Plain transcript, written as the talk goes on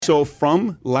So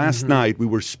from last night, we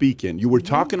were speaking. You were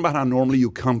talking about how normally you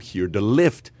come here. The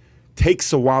lift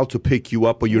takes a while to pick you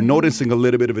up, but you're noticing a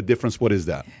little bit of a difference. What is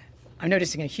that? I'm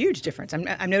noticing a huge difference.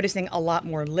 I'm noticing a lot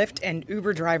more Lyft and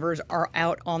Uber drivers are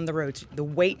out on the roads. The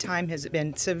wait time has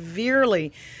been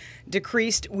severely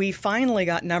decreased. We finally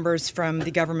got numbers from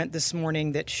the government this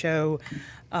morning that show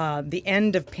the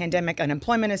end of pandemic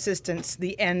unemployment assistance,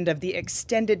 the end of the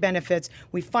extended benefits.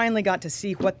 We finally got to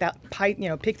see what that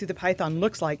pig through the python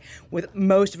looks like with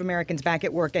most of Americans back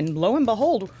at work. And lo and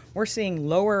behold, we're seeing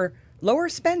lower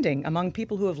spending among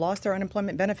people who have lost their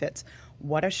unemployment benefits.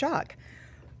 What a shock.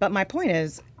 But my point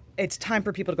is, it's time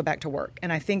for people to go back to work.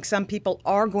 And I think some people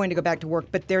are going to go back to work,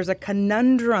 but there's a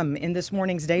conundrum in this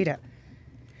morning's data.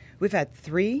 We've had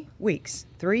 3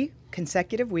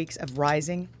 consecutive weeks of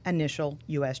rising initial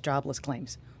U.S. jobless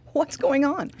claims. What's going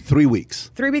on? 3 weeks.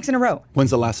 3 weeks in a row.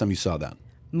 When's the last time you saw that?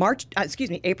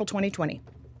 April 2020.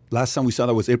 Last time we saw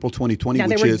that was April 2020,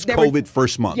 which is COVID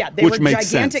first month. Yeah, they which were makes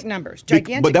gigantic sense. numbers.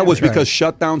 But that was because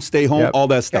shutdown, stay home, all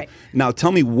that stuff. Right. Now,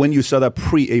 tell me when you saw that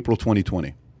pre-April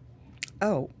 2020.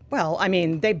 Oh, well, I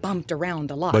mean, they bumped around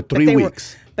a lot. But 3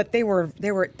 weeks. They were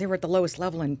at the lowest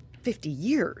level in 50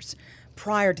 years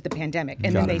prior to the pandemic.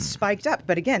 And then they spiked up.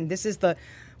 But again, this is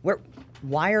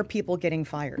why are people getting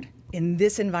fired in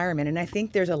this environment? And I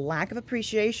think there's a lack of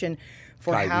appreciation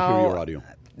for how... we hear your audio.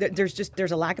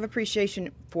 There's a lack of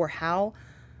appreciation for how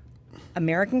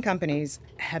American companies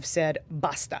have said,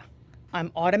 basta. I'm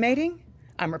automating.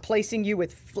 I'm replacing you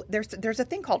with... There's a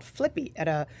thing called Flippy at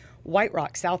a White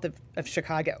Rock south of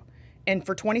Chicago. And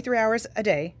for 23 hours a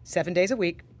day, 7 days a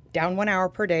week, down 1 hour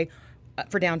per day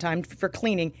for downtime, for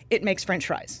cleaning, it makes French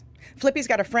fries. Flippy's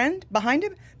got a friend behind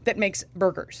him that makes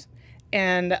burgers.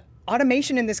 And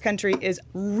automation in this country is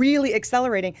really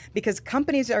accelerating because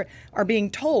companies are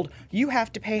being told you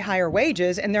have to pay higher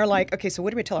wages, and they're like, okay, so what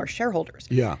do we tell our shareholders?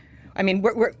 Yeah. I mean,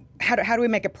 how do we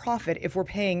make a profit if we're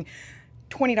paying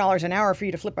 $20 an hour for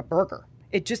you to flip a burger?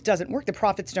 It just doesn't work. The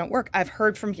profits don't work. I've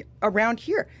heard from around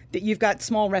here that you've got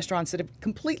small restaurants that have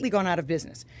completely gone out of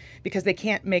business because they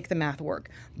can't make the math work.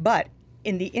 But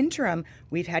in the interim,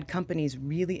 we've had companies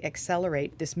really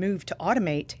accelerate this move to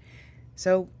automate.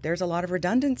 So there's a lot of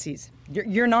redundancies.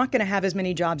 You're not going to have as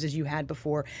many jobs as you had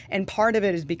before. And part of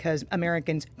it is because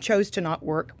Americans chose to not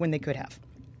work when they could have.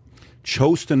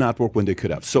 Chose to not work when they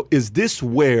could have. So is this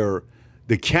where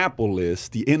the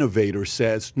capitalist, the innovator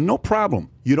says, no problem.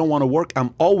 You don't want to work.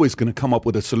 I'm always going to come up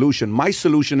with a solution. My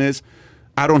solution is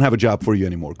I don't have a job for you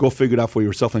anymore. Go figure it out for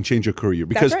yourself and change your career.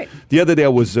 Because the other day I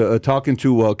was talking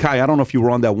to Kai. I don't know if you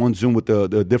were on that one Zoom with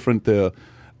the different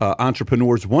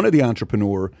entrepreneurs. One of the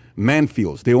entrepreneur,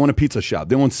 Manfields, they own a pizza shop.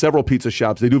 They own several pizza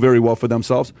shops. They do very well for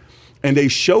themselves. And they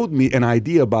showed me an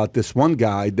idea about this one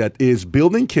guy that is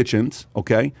building kitchens,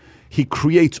 okay? He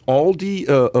creates all the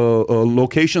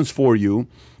locations for you.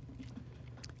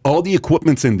 All the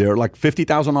equipment's in there, like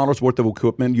 $50,000 worth of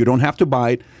equipment. You don't have to buy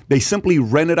it. They simply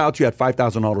rent it out to you at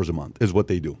 $5,000 a month is what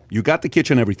they do. You got the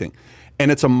kitchen, everything.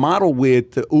 And it's a model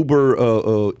with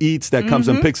Uber Eats that comes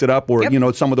and picks it up, or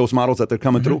some of those models that they're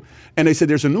coming through. And they said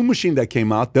there's a new machine that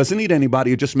came out, doesn't need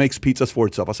anybody, it just makes pizzas for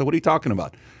itself. I said, what are you talking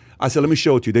about? I said, let me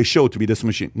show it to you. They show it to me, this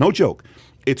machine. No joke.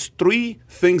 It's 3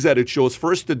 things that it shows.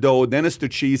 First the dough, then it's the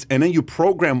cheese, and then you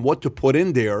program what to put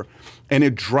in there, and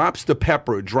it drops the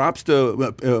pepper, it drops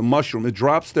the mushroom, it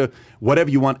drops the whatever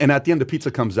you want, and at the end the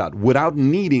pizza comes out without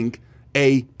needing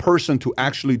a person to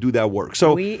actually do that work.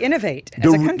 So we innovate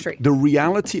as a country. The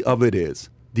reality of it is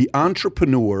the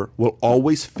entrepreneur will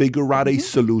always figure out a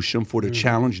solution for the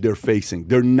challenge they're facing.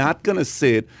 They're not going to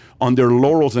sit on their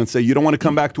laurels and say, you don't want to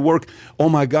come back to work? Oh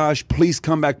my gosh, please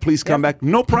come back, please come back.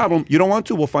 No problem. You don't want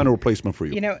to? We'll find a replacement for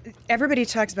you. You know, everybody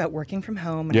talks about working from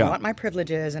home, and I want my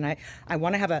privileges, and I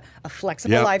want to have a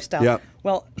flexible lifestyle. Yep.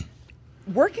 Well,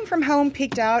 working from home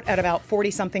peaked out at about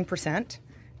 40-something%.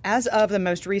 As of the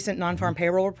most recent non-farm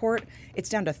payroll report, it's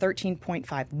down to 13.5.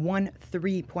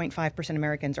 13.5%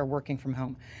 Americans are working from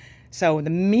home. So the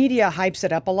media hypes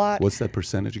it up a lot. What's that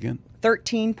percentage again?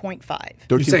 13.5.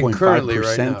 13.5%. Currently,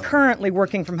 right now. Currently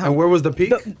working from home. And where was the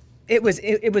peak? It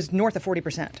was north of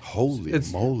 40%. Holy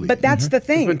moly. But that's the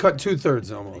thing. It's been cut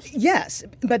 2/3 almost. Yes,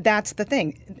 but that's the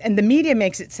thing. And the media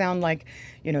makes it sound like,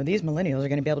 these millennials are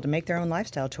going to be able to make their own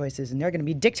lifestyle choices, and they're going to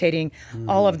be dictating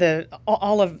all of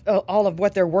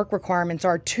what their work requirements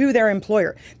are to their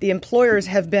employer. The employers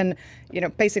have been,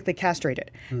 basically castrated.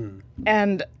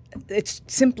 And it's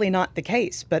simply not the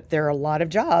case, but there are a lot of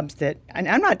jobs that, and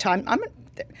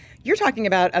you're talking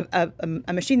about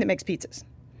a machine that makes pizzas.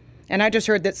 And I just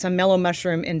heard that some Mellow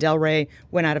Mushroom in Delray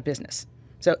went out of business.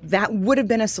 So that would have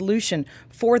been a solution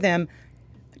for them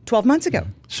 12 months ago.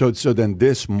 So then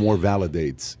this more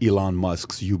validates Elon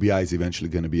Musk's UBI is eventually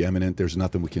going to be imminent. There's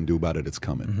nothing we can do about it. It's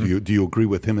coming. Do you agree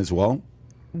with him as well?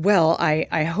 Well,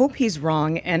 I hope he's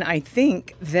wrong, and I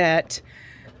think that,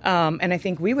 and I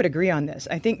think we would agree on this.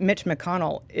 I think Mitch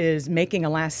McConnell is making a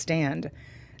last stand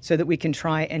so that we can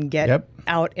try and get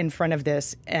out in front of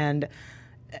this. And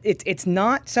it's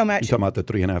not so much. You're talking about the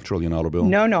 $3.5 trillion bill?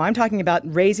 No, I'm talking about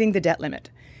raising the debt limit.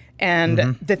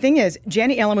 And the thing is,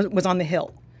 Janet Yellen was on the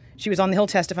Hill. She was on the Hill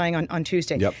testifying on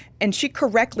Tuesday. Yep. And she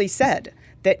correctly said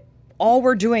that all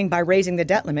we're doing by raising the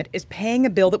debt limit is paying a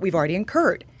bill that we've already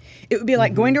incurred. It would be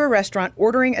like going to a restaurant,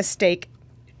 ordering a steak.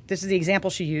 This is the example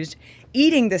she used,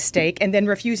 eating the steak and then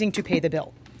refusing to pay the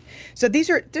bill. So there's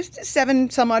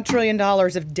 $7 trillion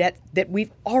of debt that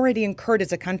we've already incurred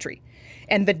as a country.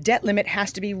 And the debt limit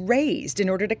has to be raised in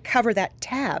order to cover that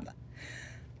tab.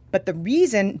 But the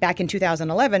reason back in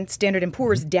 2011, Standard &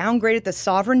 Poor's downgraded the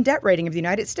sovereign debt rating of the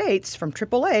United States from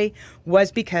AAA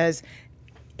was because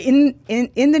in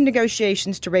the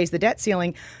negotiations to raise the debt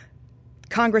ceiling,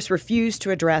 Congress refused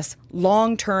to address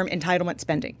long-term entitlement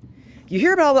spending. You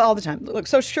hear about it all the time. Look,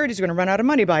 Social Security is going to run out of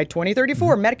money by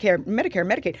 2034, Medicare,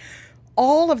 Medicaid.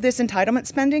 All of this entitlement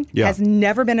spending has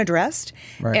never been addressed.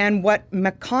 Right. And what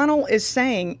McConnell is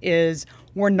saying is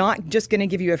we're not just going to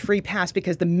give you a free pass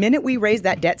because the minute we raise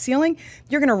that debt ceiling,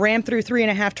 you're going to ram through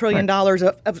 $3.5 trillion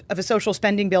of a social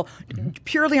spending bill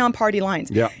purely on party lines.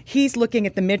 Yeah. He's looking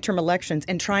at the midterm elections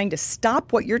and trying to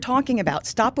stop what you're talking about,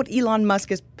 stop what Elon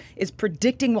Musk is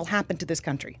predicting will happen to this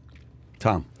country.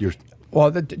 Tom, you're... Well,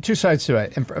 the two sides to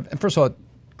it. And first of all,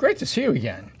 great to see you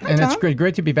again. Hi, and Tom. It's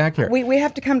great to be back here. We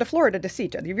have to come to Florida to see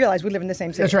each other. You realize we live in the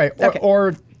same city. That's right. Okay.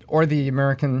 Or the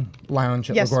American Lounge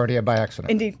at LaGuardia by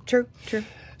accident. Indeed. True.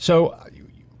 So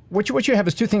what you have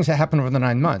is two things that happened over the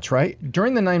 9 months, right?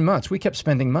 During the 9 months, we kept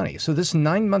spending money. So this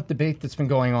 9-month debate that's been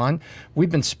going on, we've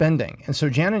been spending. And so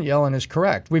Janet Yellen is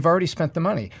correct. We've already spent the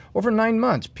money. Over 9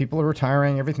 months, people are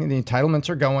retiring, everything, the entitlements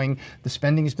are going, the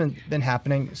spending has been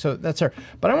happening. So that's our...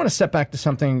 But I want to step back to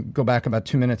something, go back about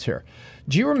 2 minutes here.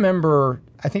 Do you remember,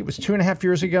 I think it was 2.5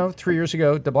 years ago, 3 years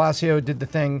ago, de Blasio did the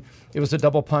thing. It was a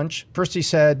double punch. First he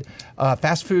said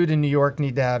fast food in New York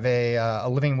need to have a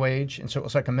living wage. And so it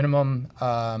was like a minimum,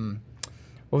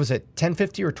 what was it,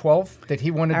 $10.50 or $12 that he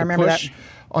wanted to push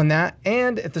on that.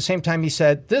 And at the same time he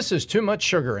said, this is too much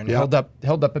sugar, and held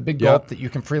up a big gulp that you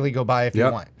can freely go buy if you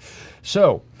want.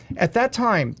 So at that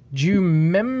time, do you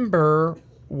remember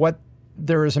what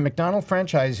there is a McDonald's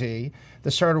franchisee that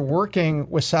started working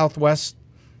with Southwest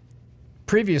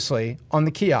previously on the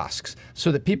kiosks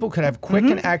so that people could have quick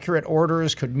and accurate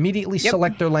orders, could immediately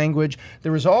select their language.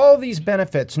 There was all these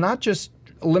benefits, not just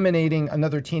eliminating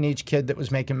another teenage kid that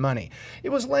was making money. It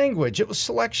was language, it was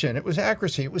selection, it was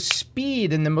accuracy, it was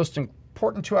speed in the most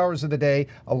important 2 hours of the day,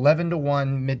 11 to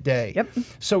 1 midday.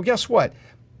 So guess what?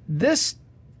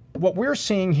 What we're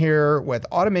seeing here with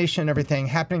automation and everything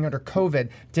happening under COVID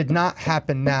did not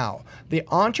happen now. The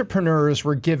entrepreneurs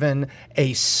were given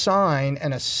a sign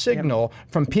and a signal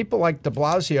from people like de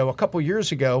Blasio a couple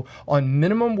years ago on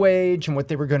minimum wage and what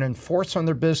they were going to enforce on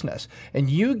their business. And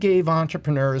you gave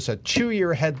entrepreneurs a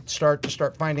 2-year head start to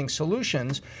start finding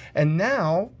solutions. And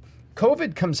now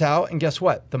COVID comes out, and guess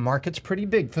what? The market's pretty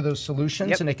big for those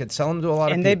solutions, and they could sell them to a lot of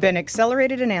people. And they've been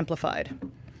accelerated and amplified.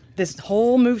 This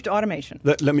whole move to automation.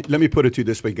 Let me put it to you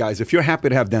this way, guys. If you're happy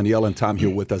to have Danielle and Tom here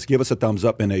with us, give us a thumbs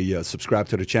up and a subscribe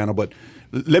to the channel. But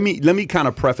let me kind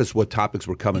of preface what topics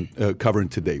we're covering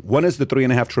today. One is the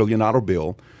 $3.5 trillion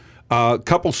bill. A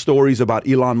couple stories about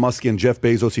Elon Musk and Jeff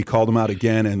Bezos. He called them out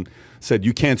again and said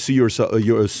you can't sue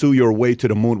your way to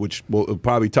the moon, which we'll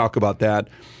probably talk about that.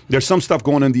 There's some stuff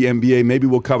going on in the NBA. Maybe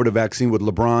we'll cover the vaccine with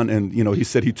LeBron, and he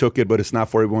said he took it, but it's not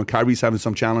for everyone. Kyrie's having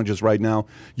some challenges right now.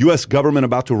 U.S. government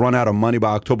about to run out of money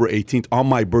by October 18th on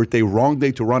my birthday. Wrong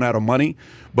day to run out of money,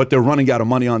 but they're running out of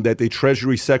money on that day.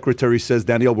 Treasury Secretary says,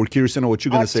 Danielle, we're curious to know what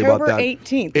you're going to say about that. October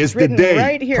 18th is the day.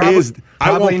 Right here.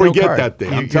 I won't forget that day.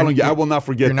 I'm telling you, I will not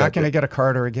forget that. You're not going to get a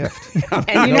card or a gift.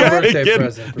 And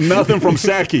you nothing from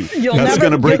Saki. That's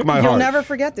going to break my heart. You'll never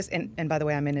forget this. And by the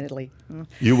way, I'm in Italy.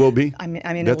 You will be? I'm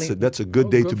in Italy. That's a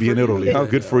good day to be in Italy. How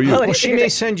good for you. Well, she may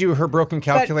send you her broken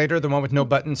calculator, the one with no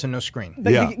buttons and no screen.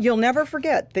 But you'll never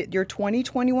forget that your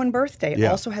 2021 birthday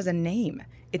also has a name.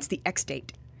 It's the X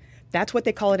date. That's what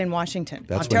they call it in Washington.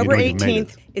 October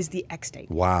 18th is the X date.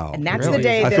 Wow. And that's the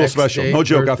day that... I feel special. No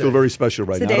joke, I feel very special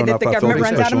right now. I don't know if I felt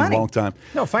very special in a long time.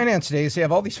 No, finance days. They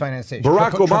have all these finance days.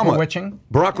 Barack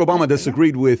Obama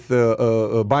disagreed with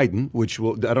Biden, which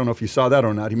I don't know if you saw that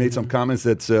or not. He made some comments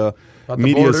that's... About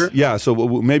the border? Yeah, so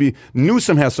maybe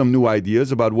Newsom has some new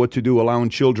ideas about what to do, allowing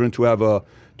children to have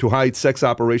to hide sex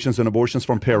operations and abortions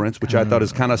from parents, which I thought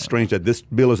is kind of strange that this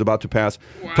bill is about to pass.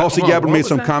 Tulsi Gabbard made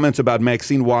some comments about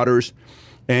Maxine Waters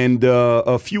and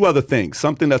a few other things.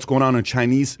 Something that's going on in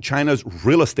China's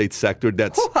real estate sector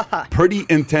that's pretty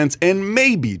intense. And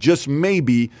maybe, just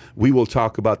maybe, we will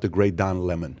talk about the great Don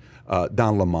Lemon.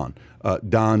 Don Lemon,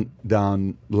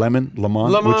 which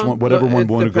one, whatever one we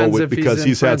want to go with, because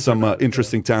he's had some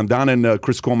interesting time. Don and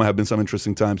Chris Cuomo have been some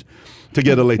interesting times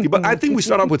together lately. But I think we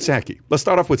start off with Psaki. Let's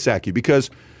start off with Psaki, because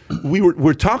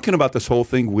we're talking about this whole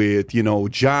thing with,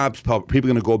 jobs, people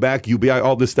going to go back, UBI,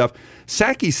 all this stuff.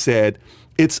 Psaki said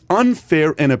it's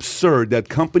unfair and absurd that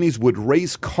companies would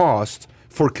raise costs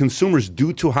for consumers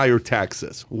due to higher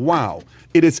taxes. Wow.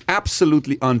 It is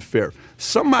absolutely unfair.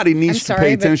 Somebody needs to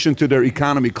pay attention to their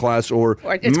economy class or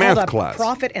it's math called a class.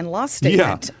 Profit and loss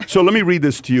statement. Yeah. So let me read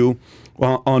this to you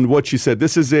on what she said.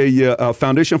 This is a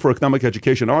Foundation for Economic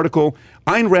Education article.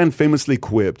 Ayn Rand famously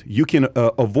quipped, you can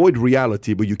avoid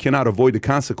reality, but you cannot avoid the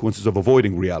consequences of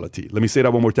avoiding reality. Let me say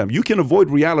that one more time. You can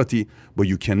avoid reality, but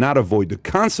you cannot avoid the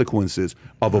consequences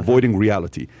of avoiding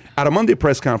reality. At a Monday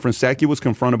press conference, Psaki was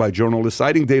confronted by journalists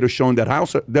citing data showing that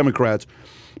House Democrats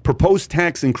proposed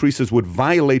tax increases would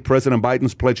violate President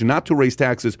Biden's pledge not to raise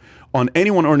taxes on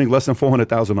anyone earning less than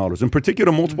 $400,000. In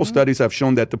particular, multiple studies have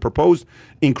shown that the proposed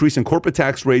increase in corporate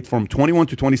tax rate from 21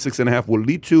 to 26.5 will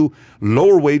lead to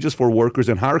lower wages for workers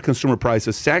and higher consumer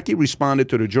prices. Psaki responded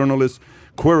to the journalist's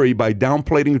query by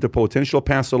downplaying the potential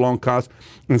pass-along costs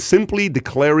and simply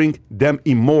declaring them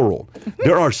immoral.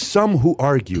 There are some who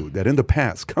argue that in the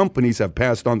past, companies have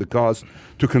passed on the cost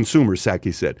to consumers,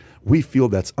 Psaki said. We feel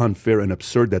that's unfair and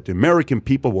absurd that the American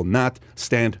people will not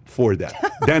stand for that.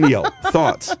 Danielle,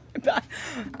 thoughts?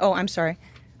 Oh, I'm sorry.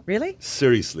 Really?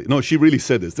 Seriously. No, she really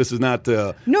said this. This is not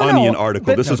an Onion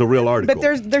article. This is a real article. But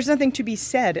there's nothing to be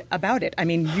said about it. I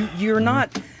mean, you're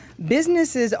not...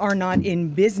 Businesses are not in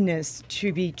business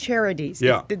to be charities.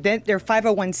 Yeah. They're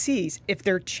 501c if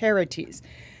they're charities.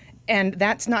 And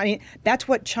that's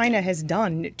what China has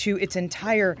done to its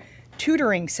entire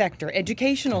tutoring sector,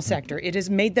 educational sector. It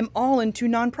has made them all into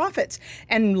nonprofits.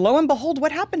 And lo and behold,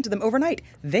 what happened to them overnight?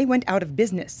 They went out of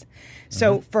business.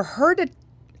 So for her to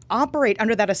operate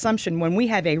under that assumption when we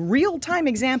have a real-time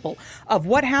example of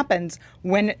what happens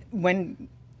when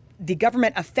the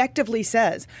government effectively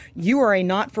says you are a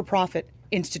not-for-profit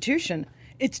institution,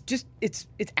 it's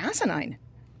asinine.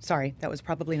 Sorry, that was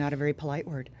probably not a very polite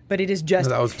word, but it is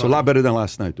just. No, it's a lot better than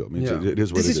last night, though. I mean, it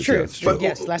is what this it is. True. Yeah, it's true. But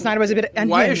yes, last night I was a bit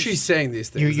unhinged. Why is she saying these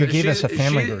things? You gave us a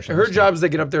family version. Her job is to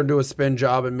get up there and do a spin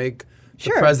job and make the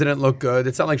president look good.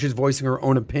 It's not like she's voicing her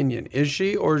own opinion. Is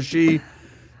she? Or is she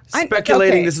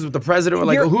speculating this is what the president would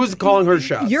like? Who's calling her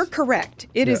shots? You're correct.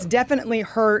 It is definitely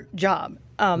her job.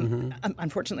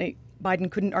 Unfortunately, Biden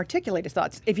couldn't articulate his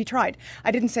thoughts if he tried. I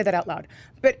didn't say that out loud.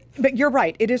 But you're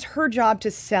right. It is her job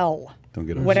to sell. Don't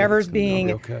get whatever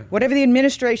the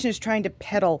administration is trying to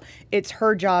peddle, it's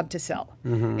her job to sell.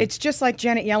 It's just like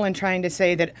Janet Yellen trying to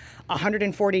say that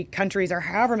 140 countries or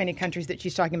however many countries that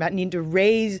she's talking about need to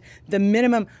raise the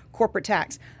minimum corporate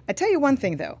tax. I tell you one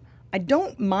thing, though. I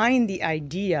don't mind the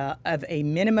idea of a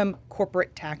minimum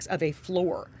corporate tax, of a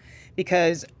floor,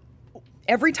 because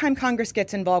every time Congress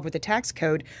gets involved with the tax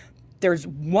code, there's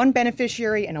one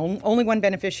beneficiary and only one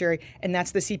beneficiary, and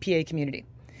that's the CPA community.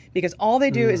 Because all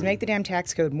they do is make the damn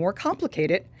tax code more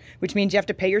complicated, which means you have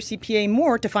to pay your CPA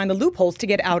more to find the loopholes to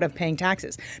get out of paying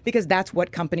taxes. Because that's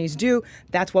what companies do.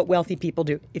 That's what wealthy people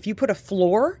do. If you put a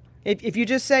floor, if you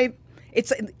just say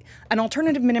it's an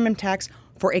alternative minimum tax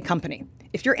for a company.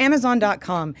 If you're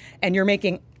Amazon.com and you're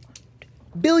making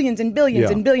billions and billions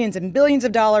and billions and billions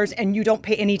of dollars and you don't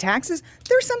pay any taxes,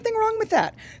 there's something wrong with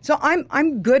that. So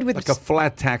I'm good with... Like a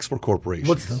flat tax for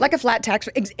corporations. Like a flat tax.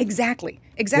 Exactly.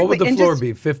 What would the floor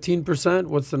be? 15%?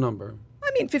 What's the number? I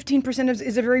mean, 15%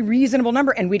 is a very reasonable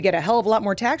number, and we'd get a hell of a lot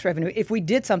more tax revenue if we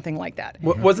did something like that.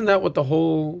 Wasn't that what the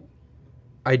whole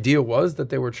idea was, that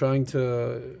they were trying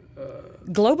to...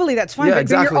 Globally, that's fine, Yeah, but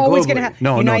exactly, you're always globally. going to have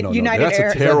No. United That's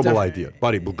Air. a terrible idea,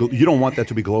 buddy. You don't want that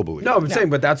to be globally. No, I'm saying,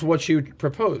 but that's what she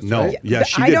proposed. No, right? yeah,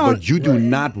 she did, but you do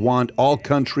not want all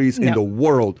countries in the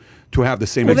world to have the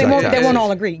same Well, exact tax. they won't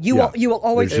all agree. You will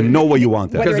always. There's no way you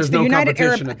want that. Whether Because it's there's the no United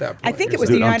competition Arab, at that point. I think it was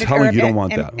Dude, the I'm United telling Arab, you, you don't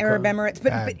want that. Arab Emirates,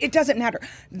 but it doesn't matter.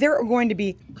 There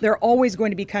are always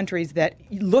going to be countries that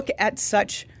look at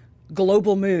such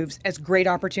global moves as great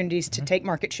opportunities to take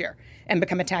market share and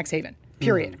become a tax haven.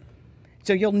 Period.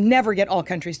 So you'll never get all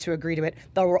countries to agree to it.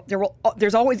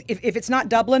 There's always, if it's not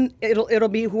Dublin, it'll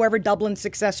be whoever Dublin's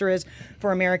successor is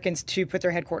for Americans to put their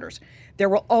headquarters. There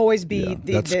will always be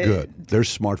that's good. They're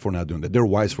smart for not doing that. They're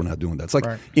wise for not doing that. It's like,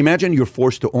 imagine you're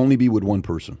forced to only be with one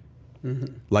person.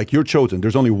 like you're chosen.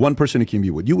 There's only one person you can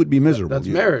be with. You would be miserable. That's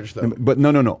marriage, though. But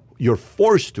no. You're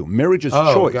forced to. Marriage is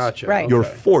choice. Gotcha. Right. You're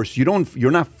forced.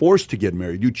 You're not forced to get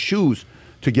married. You choose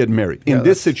to get married. In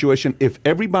this situation, if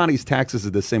everybody's taxes are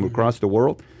the same across the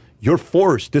world, you're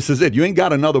forced. This is it. You ain't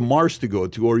got another Mars to go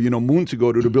to or moon to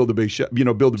go to build a big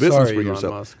build a business for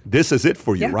yourself. Musk. This is it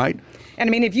for you, right? And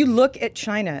I mean, if you look at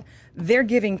China, they're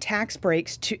giving tax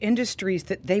breaks to industries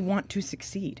that they want to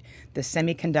succeed. The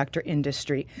semiconductor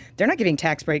industry. They're not giving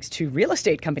tax breaks to real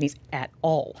estate companies at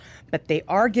all, but they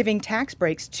are giving tax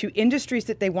breaks to industries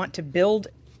that they want to build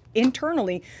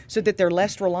internally so that they're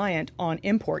less reliant on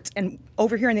imports. And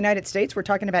over here in the United States, we're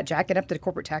talking about jacking up the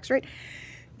corporate tax rate.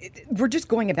 We're just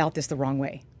going about this the wrong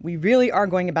way. We really are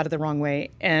going about it the wrong way.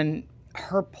 And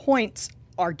her points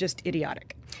are just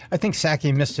idiotic. I think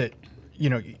Psaki missed it.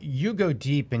 You go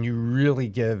deep and you really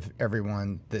give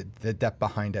everyone the depth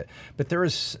behind it. But there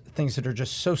is things that are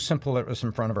just so simple that was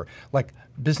in front of her. Like,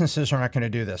 businesses are not going to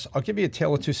do this. I'll give you a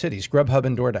tale of two cities, Grubhub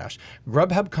and DoorDash.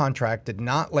 Grubhub contract did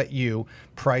not let you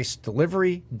price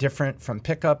delivery different from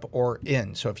pickup or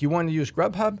in. So if you wanted to use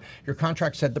Grubhub, your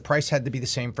contract said the price had to be the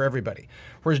same for everybody.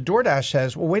 Whereas DoorDash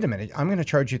says, well, wait a minute, I'm going to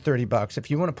charge you $30. If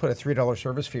you want to put a $3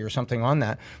 service fee or something on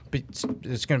that, but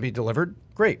it's going to be delivered,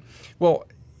 great. Well,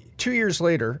 2 years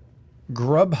later,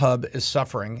 Grubhub is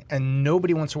suffering, and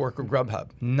nobody wants to work with Grubhub.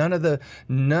 None of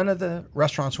the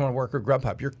restaurants want to work with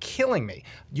Grubhub. You're killing me.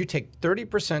 You take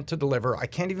 30% to deliver. I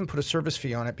can't even put a service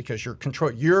fee on it because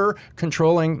you're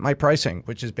controlling my pricing,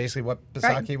 which is basically what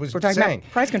Psaki was saying.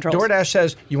 About price controls. DoorDash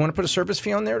says, you want to put a service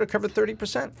fee on there to cover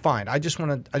 30%? Fine. I just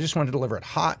want to deliver it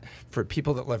hot for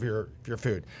people that love your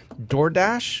food.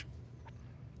 DoorDash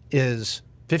is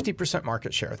 50%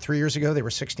 market share. 3 years ago, they were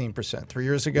 16%. 3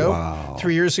 years ago,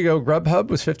 Grubhub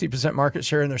was 50% market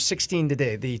share, and they're 16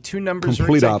 today. The two numbers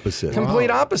complete are opposite.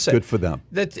 Complete opposite. Good for them.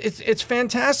 It's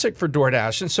fantastic for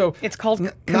DoorDash, and so it's called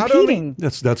competing.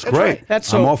 That's great.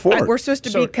 Right. I'm all for it. We're supposed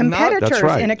to be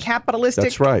competitors in a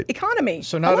capitalistic economy.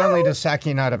 So not only does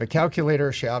Psaki not have a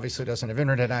calculator, she obviously doesn't have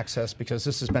internet access because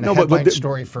this has been a headline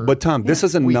story for. But Tom, this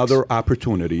is another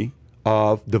opportunity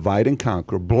of divide and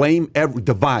conquer,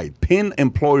 divide, pin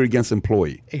employer against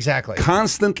employee. Exactly.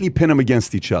 Constantly pin them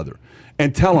against each other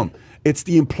and tell them it's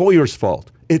the employer's fault.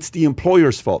 It's the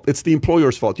employer's fault. It's the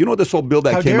employer's fault. You know this whole bill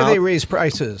that came out? How dare they raise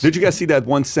prices? Did you guys see that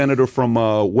one senator from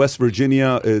West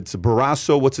Virginia? It's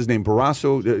Barrasso. What's his name?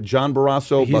 Barrasso? John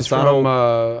Barrasso? He's from,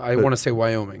 I want to say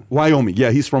Wyoming. Wyoming.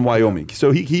 Yeah, he's from Wyoming. Yeah. So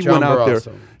he went out Barrasso.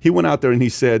 there. He went out there and he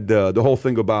said the whole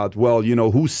thing about, well,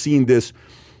 who's seen this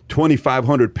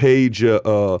 2,500 page,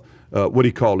 what do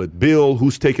you call it, bill,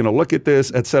 who's taking a look at this,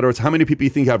 et cetera. It's how many people you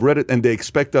think have read it, and they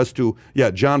expect us to,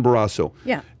 John Barrasso.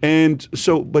 Yeah. And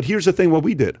so, but here's the thing, what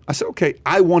we did. I said, okay,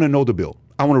 I want to know the bill.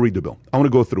 I want to read the bill. I want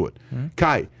to go through it. Mm-hmm.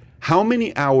 Kai, how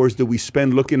many hours did we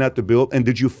spend looking at the bill, and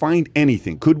did you find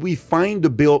anything? Could we find the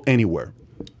bill anywhere?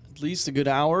 At least a good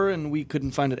hour, and we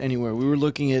couldn't find it anywhere. We were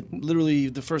looking at literally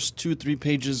the first 2-3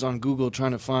 pages on Google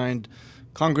trying to find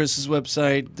Congress's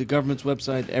website, the government's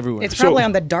website, everywhere. It's probably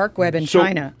on the dark web in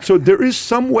China. So there is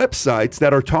some websites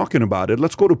that are talking about it.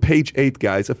 Let's go to page 8,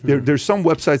 guys. There's some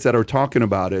websites that are talking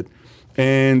about it,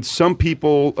 and some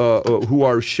people who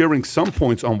are sharing some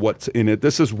points on what's in it.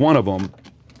 This is one of them.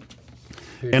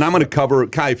 And I'm going to cover,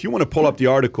 Kai, if you want to pull up the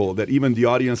article that even the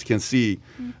audience can see,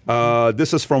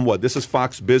 this is from what? This is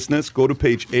Fox Business. Go to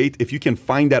page 8. If you can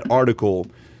find that article,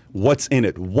 what's in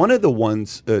it? One of the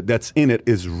ones that's in it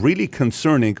is really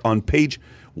concerning on page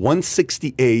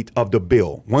 168 of the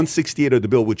bill. 168 of the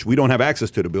bill, which we don't have access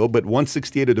to the bill, but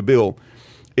 168 of the bill,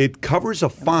 it covers a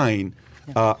fine.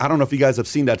 I don't know if you guys have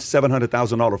seen that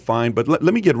 $700,000 fine, but let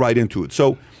me get right into it.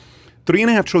 So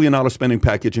 $3.5 trillion spending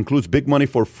package includes big money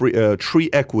for tree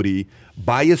equity,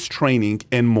 bias training,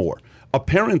 and more.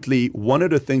 Apparently, one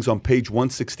of the things on page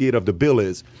 168 of the bill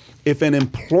is if an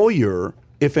employer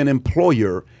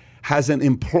has an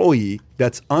employee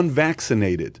that's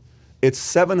unvaccinated, it's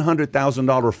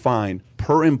 $700,000 fine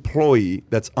per employee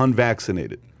that's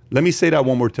unvaccinated. Let me say that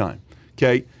one more time,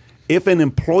 okay? If an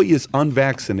employee is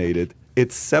unvaccinated,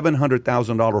 it's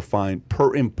 $700,000 fine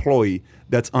per employee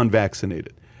that's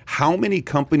unvaccinated. How many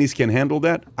companies can handle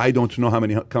that? I don't know how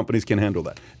many companies can handle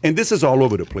that. And this is all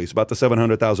over the place, about the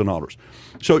 $700,000.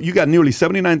 So you got nearly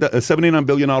 $79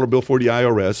 billion bill for the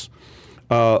IRS.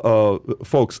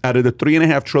 Folks, out of the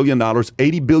 $3.5 trillion,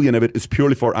 $80 billion of it is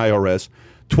purely for IRS,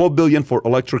 $12 billion for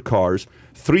electric cars,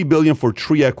 $3 billion for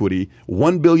tree equity,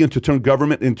 $1 billion to turn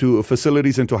government into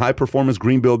facilities into high-performance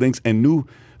green buildings, and new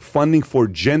funding for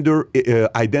gender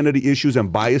identity issues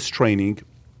and bias training.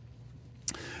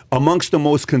 Amongst the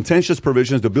most contentious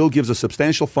provisions, the bill gives a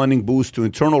substantial funding boost to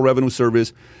Internal Revenue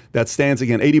Service that stands,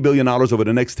 again, $80 billion over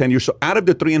the next 10 years. So out of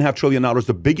the $3.5 trillion,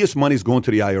 the biggest money is going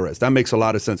to the IRS. That makes a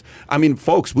lot of sense. I mean,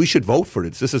 folks, we should vote for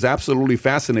this. This is absolutely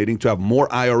fascinating to have more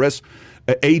IRS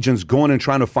agents going and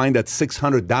trying to find that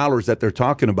 $600 that they're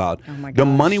talking about. Oh my the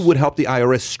gosh. money would help the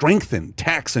IRS strengthen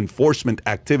tax enforcement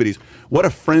activities. What a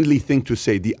friendly thing to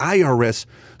say. The IRS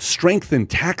strengthen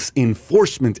tax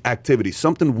enforcement activities,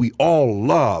 something we all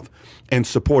love and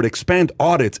support, expand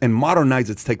audits and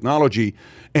modernize its technology.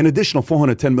 An additional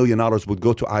 $410 million would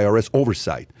go to IRS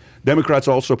oversight. Democrats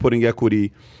are also putting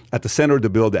equity at the center of the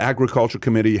bill. The Agriculture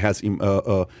Committee has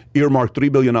earmarked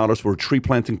 $3 billion for a tree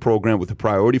planting program with a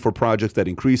priority for projects that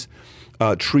increase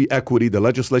tree equity. The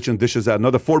legislation dishes out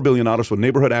another $4 billion for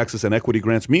neighborhood access and equity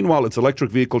grants. Meanwhile, its electric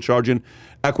vehicle charging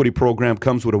equity program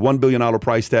comes with a $1 billion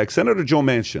price tag. Senator Joe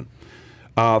Manchin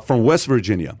from West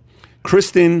Virginia,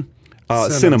 Kristen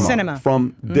Sinema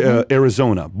from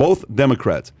Arizona, both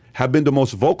Democrats, have been the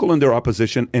most vocal in their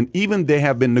opposition, and even they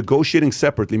have been negotiating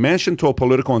separately. Manchin told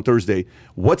Politico on Thursday,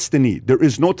 what's the need? There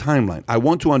is no timeline. I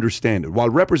want to understand it. While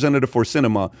Representative for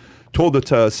Sinema told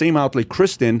the same outlet,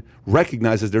 Kristen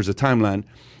recognizes there's a timeline.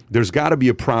 There's got to be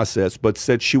a process, but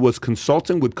said she was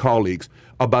consulting with colleagues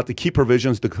about the key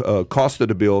provisions, the cost of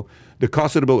the bill. The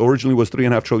cost of the bill originally was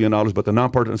 $3.5 trillion, but the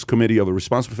Nonpartisan Committee of a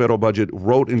Responsible Federal Budget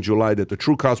wrote in July that the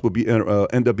true cost would be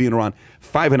end up being around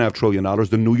 $5.5 trillion.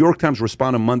 The New York Times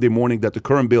responded Monday morning that the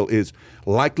current bill is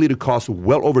likely to cost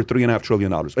well over $3.5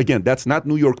 trillion. Again, that's not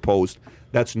New York Post.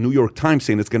 That's New York Times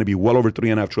saying it's going to be well over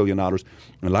 $3.5 trillion. And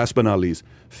last but not least,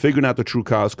 figuring out the true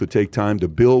cost could take time. The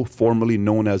bill, formerly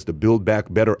known as the Build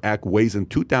Back Better Act, weighs in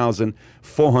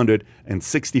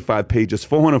 2,465 pages,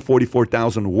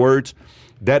 444,000 words.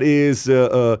 That is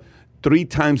 3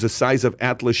 times the size of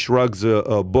Atlas Shrugg's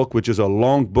book, which is a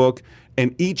long book.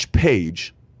 And each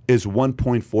page is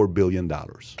 $1.4 billion.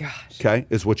 Gosh. Okay,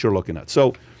 is what you're looking at.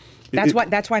 So that's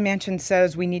why Manchin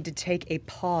says we need to take a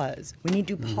pause. We need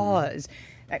to pause.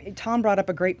 Tom brought up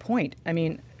a great point. I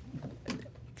mean,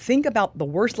 think about the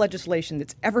worst legislation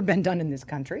that's ever been done in this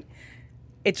country.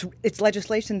 It's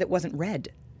legislation that wasn't read.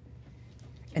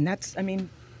 And that's, I mean,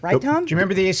 right, Tom? Do you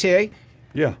remember the ACA?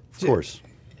 Yeah, of course.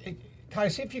 Kai,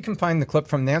 see if you can find the clip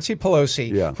from Nancy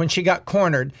Pelosi when she got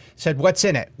cornered, said, what's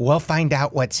in it? We'll find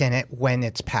out what's in it when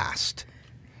it's passed.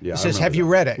 Yeah, he says, have you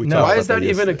read it? No. Why is that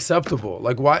even acceptable?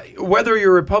 Like, why, whether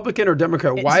you're Republican or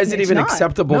Democrat, why is it even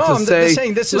acceptable to say,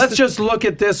 let's just look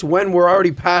at this when we're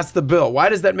already past the bill? Why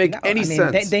does that make any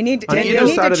sense? They need to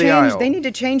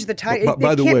change the title.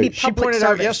 By the way, she pointed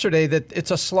out yesterday that it's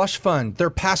a slush fund.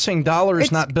 They're passing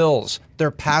dollars, not bills.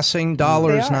 They're passing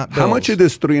dollars, not bills. How much of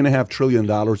this $3.5 trillion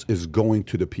is going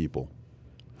to the people?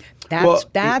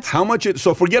 That's how much.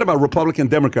 So forget about Republican,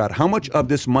 Democrat. How much of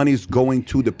this money is going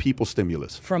to the people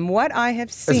stimulus? From what I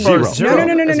have seen, Zero. No.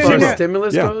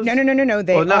 Stimulus goes? No.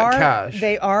 Cash.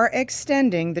 They are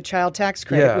extending the child tax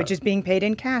credit, which is being paid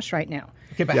in cash right now.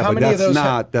 Okay, but how many of those?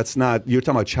 That's not. You're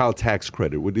talking about child tax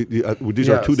credit. These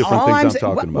are two different things I'm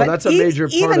talking about. Well, that's a major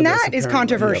part even of that this, is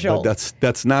controversial. Yeah, but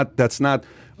that's not.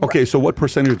 Okay, so what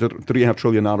percentage of the $3.5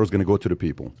 trillion is going to go to the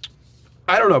people?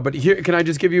 I don't know, but here, can I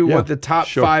just give you what the top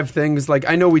 5 things? Like,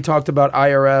 I know we talked about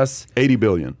IRS. $80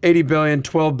 billion. $80 billion,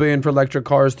 $12 billion for electric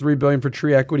cars, $3 billion for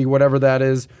tree equity, whatever that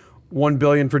is, $1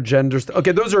 billion for gender.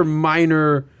 Okay, those are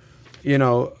minor,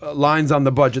 lines on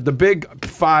the budget. The big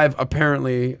 5,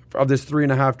 apparently, of this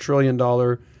 $3.5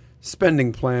 trillion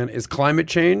spending plan is climate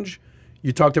change.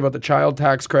 You talked about the child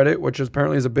tax credit, which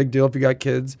apparently is a big deal if you got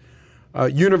kids.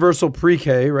 Universal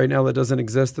pre-K, right now that doesn't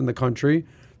exist in the country.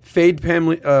 Paid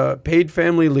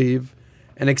family leave,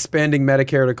 and expanding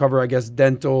Medicare to cover, I guess,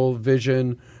 dental,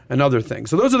 vision, and other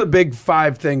things. So those are the big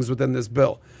 5 things within this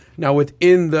bill. Now,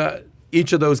 within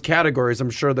each of those categories, I'm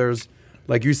sure there's,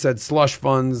 like you said, slush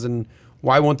funds, and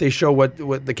why won't they show what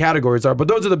the categories are? But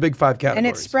those are the big 5 categories. And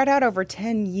it's spread out over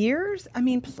 10 years? I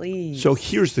mean, please. So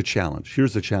here's the challenge.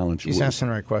 He's asking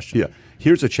the right question. Yeah.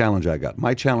 Here's the challenge I got.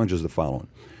 My challenge is the following.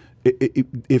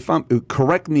 If I'm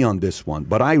correct me on this one,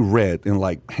 but I read in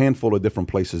like a handful of different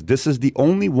places, this is the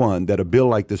only one that a bill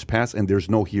like this passed and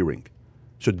there's no hearing.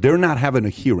 So they're not having a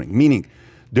hearing, meaning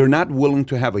they're not willing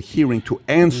to have a hearing to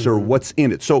answer what's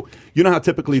in it. So you know how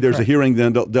typically there's a hearing,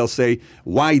 then they'll say,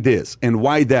 why this and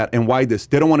why that and why this?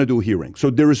 They don't want to do a hearing. So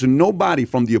there is nobody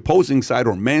from the opposing side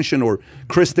or Manchin or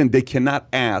Kristen, they cannot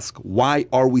ask, why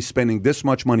are we spending this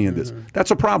much money in this?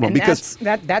 That's a problem. And because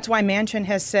that's why Manchin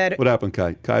has said. What happened,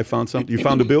 Kai? Kai found something? You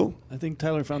found the bill? I think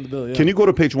Tyler found the bill, yeah. Can you go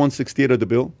to page 168 of the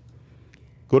bill?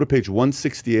 Go to page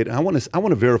 168. I want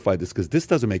to verify this because this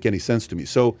doesn't make any sense to me.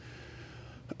 So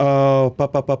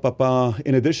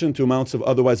In addition to amounts of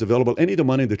otherwise available, any of the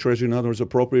money in the Treasury, in other words,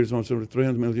 appropriated amounts of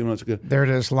 300 million. There it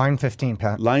is, line 15,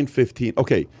 Pat. Line 15.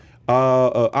 Okay.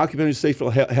 Occupational Safety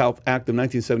Health Act of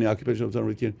 1970, Occupational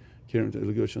Care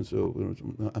Regulation. So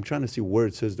I'm trying to see where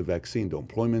it says the vaccine, the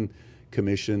Employment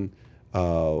Commission.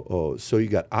 So you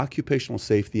got Occupational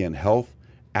Safety and Health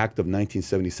Act of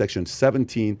 1970, Section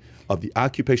 17 of the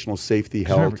Occupational Safety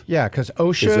Health. Yeah, because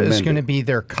OSHA is going to be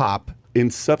their cop. In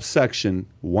subsection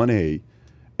 1A,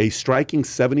 a striking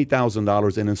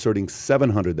 $70,000 and inserting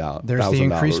 $700,000. There's the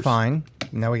increased fine.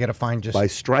 Now we got to find just by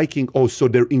striking. Oh, so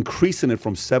they're increasing it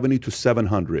from 70 to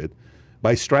 700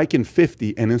 by striking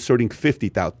 50 and inserting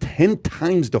 50,000, 10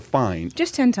 times the fine.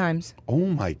 Just 10 times. Oh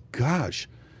my gosh!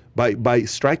 By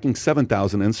striking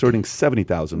 7,000, inserting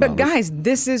 $70,000. But guys,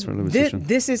 this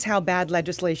is how bad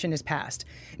legislation is passed,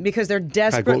 because they're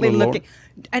desperately looking.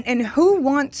 And who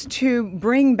wants to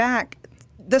bring back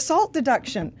the SALT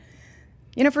deduction?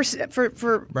 You know,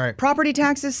 for right. property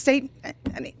taxes, state.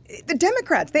 I mean, the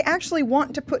Democrats, they actually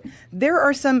want to put. There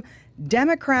are some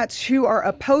Democrats who are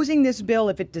opposing this bill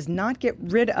if it does not get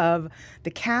rid of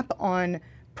the cap on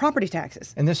property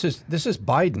taxes. And this is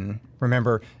Biden,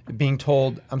 remember, being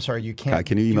told, I'm sorry, you can't.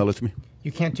 Can you email it to me?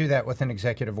 You can't do that with an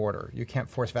executive order. You can't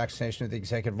force vaccination with the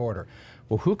executive order.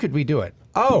 Well, who could we do it?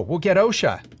 Oh, we'll get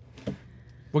OSHA.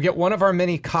 We'll get one of our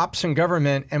many cops in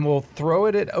government and we'll throw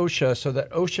it at OSHA so that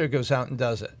OSHA goes out and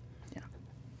does it. Yeah.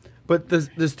 But this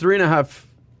 $3.5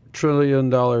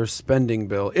 trillion spending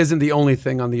bill isn't the only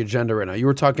thing on the agenda right now. You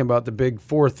were talking about the big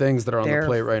four things that are on the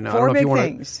plate right now. Four I don't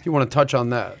know if you want to touch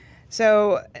on that.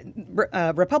 So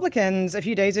Republicans a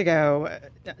few days ago,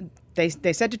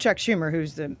 they said to Chuck Schumer,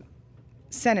 who's the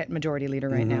Senate Majority Leader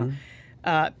right now,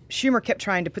 Schumer kept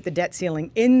trying to put the debt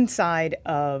ceiling inside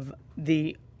of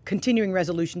the continuing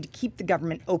resolution to keep the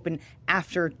government open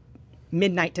after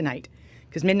midnight tonight,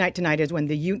 because midnight tonight is when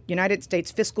the United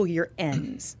States fiscal year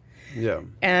ends. Yeah.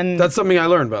 And that's something I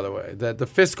learned, by the way, that the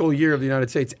fiscal year of the United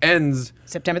States ends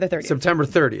September the 30th. September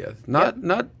 30th.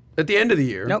 Not at the end of the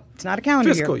year. Nope, it's not a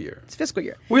calendar fiscal year. It's fiscal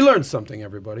year. We learned something,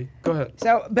 everybody. Go ahead.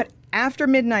 So, but after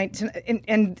midnight,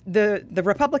 and the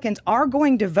Republicans are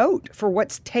going to vote for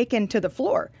what's taken to the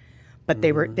floor. But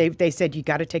they said you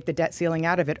got to take the debt ceiling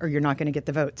out of it or you're not going to get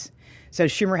the votes. So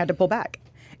Schumer had to pull back.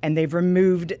 And they've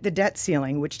removed the debt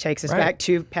ceiling, which takes us back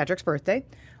to Patrick's birthday,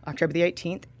 October the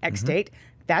 18th, X date.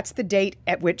 That's the date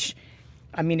at which,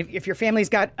 I mean, if your family's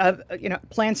got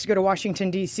plans to go to Washington,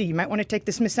 D.C., you might want to take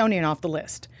the Smithsonian off the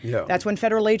list. Yeah. That's when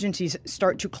federal agencies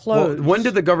start to close. Well, when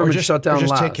did the government shut down or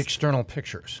just last? take external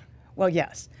pictures. Well,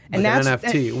 yes. And that's an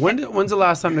NFT. When's the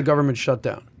last time the government shut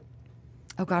down?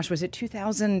 Oh, gosh, was it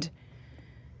 2000?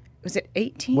 Was it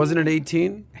 18? Wasn't it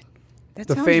 18? That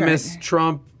The sounds famous right.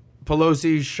 Trump,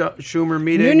 Pelosi, Schumer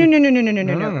meeting?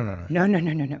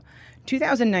 No.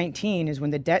 2019 is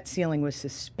when the debt ceiling was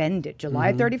suspended.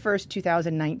 July 31st,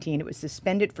 2019. It was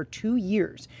suspended for 2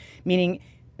 years, meaning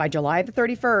by July the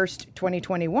 31st,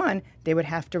 2021, they would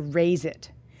have to raise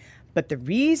it. But the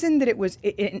reason that it was,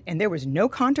 and there was no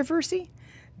controversy,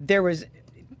 there was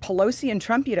Pelosi and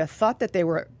Trump, you'd have thought that they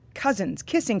were cousins,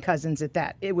 kissing cousins at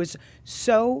that. It was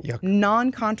so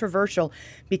non-controversial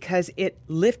because it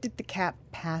lifted the cap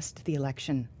past the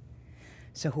election.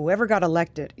 So whoever got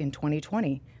elected in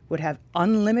 2020 would have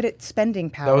unlimited spending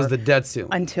power. That was the debt ceiling.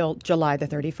 Until July the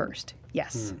 31st.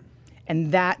 Yes.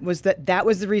 And that was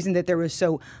the reason that there was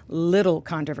so little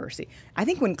controversy. I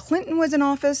think when Clinton was in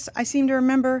office, I seem to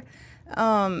remember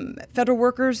federal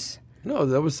workers. No,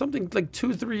 that was something like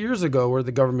 2-3 years ago where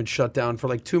the government shut down for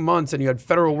like 2 months, and you had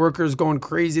federal workers going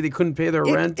crazy; they couldn't pay their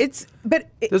rent. This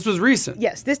was recent.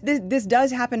 Yes, this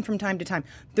does happen from time to time.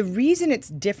 The reason it's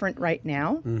different right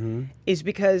now is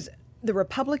because the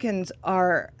Republicans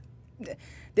are.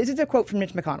 This is a quote from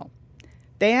Mitch McConnell.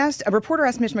 A reporter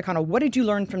asked Mitch McConnell, "What did you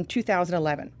learn from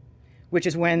 2011, which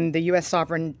is when the U.S.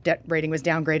 sovereign debt rating was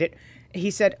downgraded?" He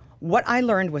said, "What I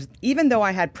learned was even though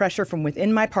I had pressure from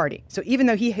within my party, so even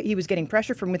though he was getting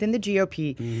pressure from within the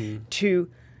GOP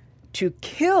to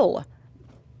kill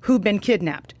who'd been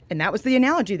kidnapped," and that was the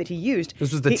analogy that he used.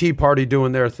 This was the Tea Party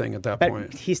doing their thing at that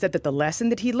point. He said that the lesson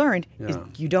that he learned is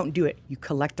you don't do it, you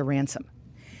collect the ransom.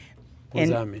 What does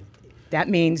that mean? That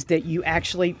means that you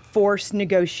actually force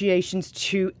negotiations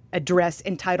to address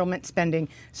entitlement spending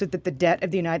so that the debt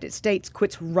of the United States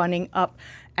quits running up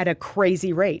at a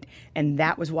crazy rate. And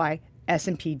that was why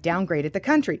S&P downgraded the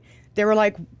country. They were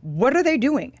like, what are they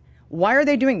doing? Why are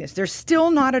they doing this? They're still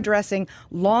not addressing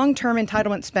long-term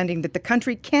entitlement spending that the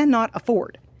country cannot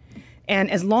afford. And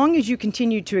as long as you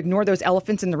continue to ignore those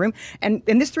elephants in the room, and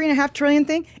this $3.5 trillion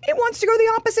thing, it wants to go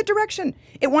the opposite direction.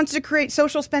 It wants to create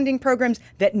social spending programs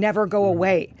that never go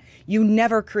away. You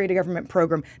never create a government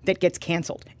program that gets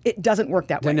canceled. It doesn't work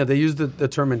that way. Danielle, they use the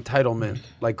term entitlement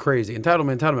like crazy.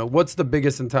 Entitlement. What's the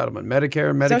biggest entitlement?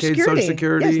 Medicare, Medicaid, Social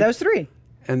Security? Yes, those three.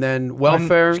 And then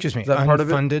welfare. Excuse me. Is that part of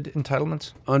it? Unfunded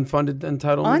entitlements? Unfunded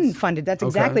entitlements? Unfunded. That's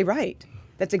exactly right.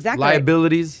 That's exactly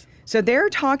Liabilities. right. So they're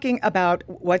talking about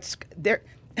what's there.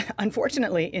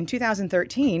 Unfortunately, in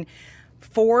 2013,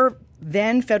 for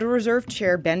then Federal Reserve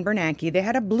Chair Ben Bernanke, they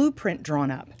had a blueprint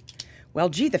drawn up. Well,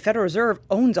 gee, the Federal Reserve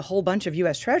owns a whole bunch of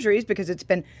U.S. Treasuries because it's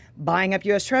been buying up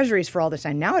U.S. Treasuries for all this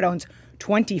time. Now it owns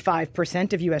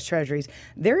 25% of U.S. Treasuries.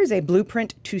 There is a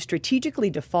blueprint to strategically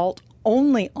default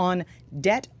only on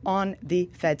debt on the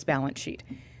Fed's balance sheet.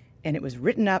 And it was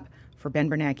written up for Ben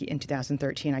Bernanke in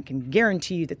 2013. I can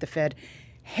guarantee you that the Fed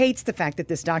hates the fact that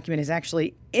this document is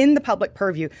actually in the public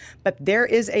purview, but there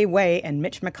is a way, and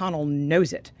Mitch McConnell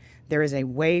knows it, there is a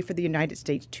way for the United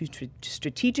States to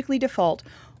strategically default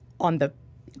on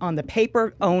the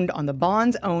paper owned, on the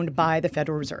bonds owned by the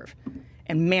Federal Reserve.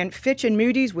 And man, Fitch and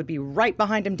Moody's would be right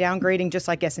behind them downgrading just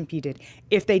like S&P did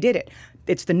if they did it.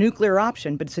 It's the nuclear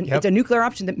option, but it's a nuclear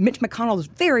option that Mitch McConnell is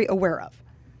very aware of.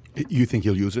 You think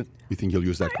he'll use it? You think he'll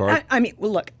use that card? I mean,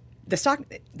 well, look, the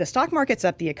stock market's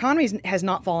up. The economy has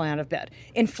not fallen out of bed.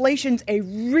 Inflation's a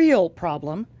real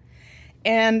problem.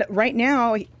 And right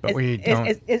now,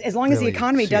 as long as the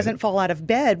economy doesn't fall out of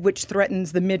bed, which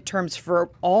threatens the midterms for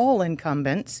all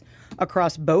incumbents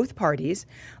across both parties,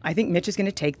 I think Mitch is going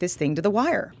to take this thing to the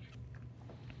wire.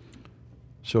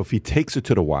 So if he takes it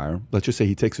to the wire, let's just say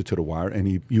he takes it to the wire and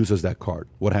he uses that card,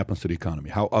 what happens to the economy?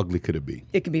 How ugly could it be?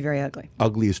 It could be very ugly.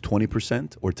 Ugly is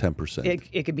 20% or 10%?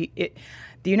 It could be.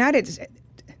 The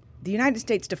United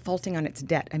States defaulting on its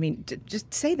debt. I mean,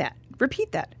 just say that.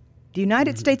 Repeat that. The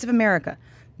United States of America,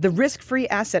 the risk-free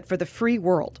asset for the free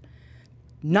world,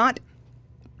 not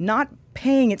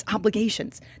paying its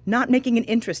obligations, not making an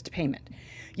interest payment.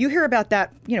 You hear about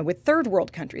that, with third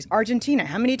world countries. Argentina.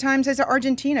 How many times has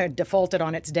Argentina defaulted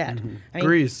on its debt? I mean,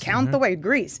 Greece. Count the way.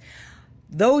 Greece.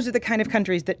 Those are the kind of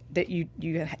countries that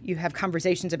you have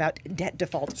conversations about debt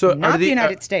default. So not the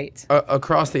United States.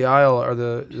 Across the aisle are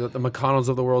the McConnells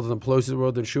of the world and the Pelosi's of the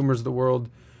world and Schumer's of the world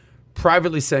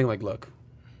privately saying, like, look,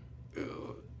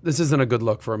 this isn't a good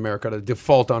look for America to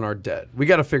default on our debt. We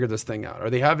got to figure this thing out. Are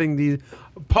they having the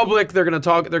public? They're going to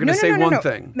talk. They're going to say one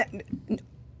thing.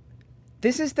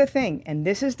 This is the thing, and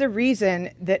this is the reason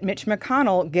that Mitch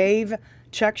McConnell gave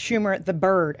Chuck Schumer the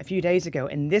bird a few days ago.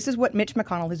 And this is what Mitch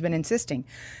McConnell has been insisting.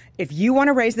 If you want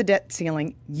to raise the debt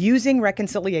ceiling using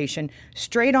reconciliation,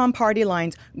 straight on party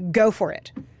lines, go for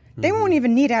it. They won't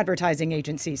even need advertising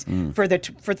agencies for the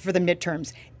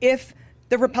midterms. If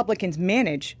the Republicans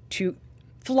manage to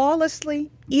flawlessly,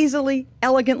 easily,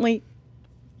 elegantly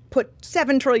put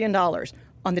 $7 trillion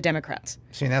on the Democrats.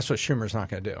 See, that's what Schumer's not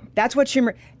going to do. That's what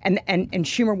Schumer, and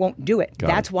Schumer won't do it.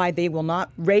 That's why they will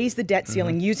not raise the debt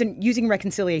ceiling using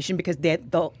reconciliation, because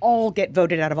they'll all get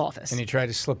voted out of office. And he tried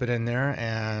to slip it in there,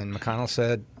 and McConnell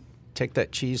said, take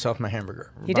that cheese off my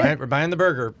hamburger. We're buying the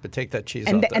burger, but take that cheese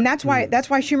off there. And that's why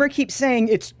Schumer keeps saying,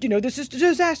 this is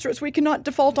disastrous. We cannot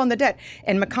default on the debt.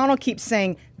 And McConnell keeps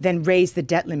saying, then raise the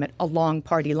debt limit along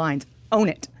party lines. Own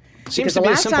it. Seems to be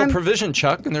a simple provision,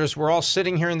 Chuck, and we're all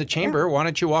sitting here in the chamber. Yeah. Why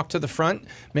don't you walk to the front,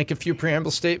 make a few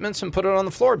preamble statements, and put it on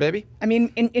the floor, baby? I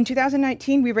mean, in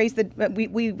 2019, we raised the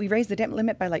debt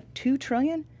limit by like $2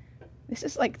 trillion. This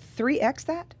is like 3x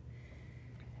that.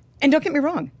 And don't get me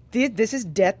wrong, this is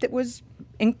debt that was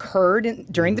incurred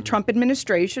during the Trump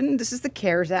administration. This is the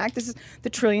CARES Act. This is the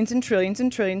trillions and trillions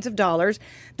and trillions of dollars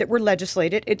that were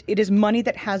legislated. It is money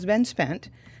that has been spent,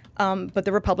 but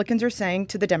the Republicans are saying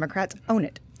to the Democrats, own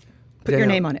it. Put your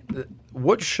name on it.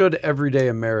 What should everyday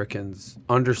Americans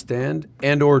understand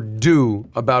and or do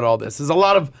about all this? There's a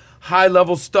lot of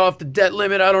high-level stuff, the debt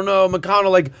limit, I don't know, McConnell,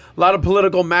 like a lot of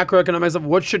political, macroeconomic stuff.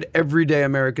 What should everyday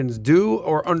Americans do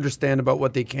or understand about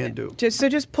what they can do?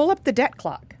 Just pull up the debt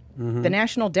clock, the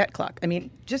national debt clock. I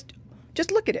mean, just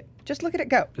look at it. Just look at it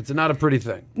go. It's not a pretty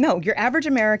thing. No, your average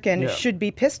American should be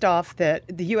pissed off that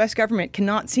the U.S. government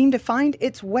cannot seem to find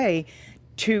its way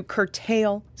to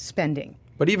curtail spending.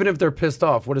 But even if they're pissed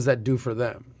off, what does that do for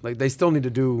them? Like, they still need to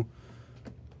do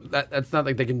that. That's not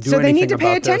like they can do anything about this. So they need to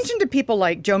pay attention to people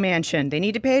like Joe Manchin. They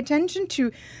need to pay attention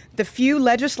to the few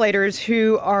legislators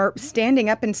who are standing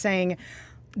up and saying,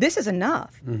 this is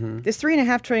enough. This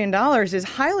 $3.5 trillion is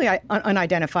highly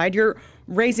unidentified. You're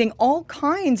raising all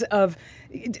kinds of,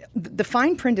 the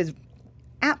fine print is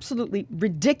absolutely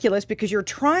ridiculous because you're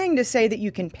trying to say that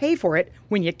you can pay for it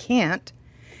when you can't.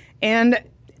 And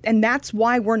And that's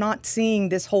why we're not seeing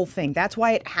this whole thing. That's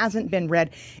why it hasn't been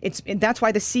read. That's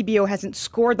why the CBO hasn't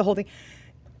scored the whole thing.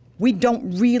 We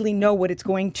don't really know what it's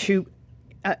going to,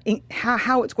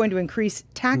 how it's going to increase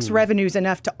tax revenues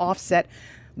enough to offset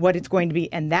what it's going to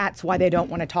be. And that's why they don't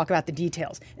want to talk about the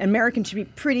details. And Americans should be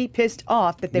pretty pissed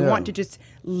off that they want to just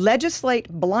legislate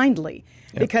blindly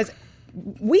because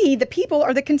we, the people,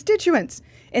 are the constituents.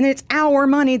 And it's our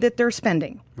money that they're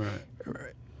spending. Right.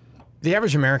 The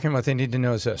average American, what they need to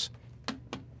know is this.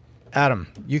 Adam,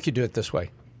 you could do it this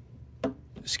way.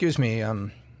 Excuse me,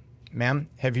 ma'am,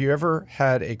 have you ever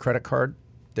had a credit card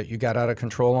that you got out of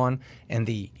control on and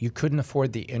you couldn't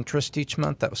afford the interest each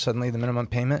month? That was suddenly the minimum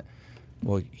payment?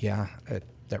 Well, yeah,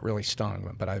 that really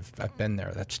stung, but I've been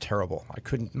there. That's terrible.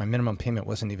 My minimum payment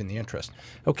wasn't even the interest.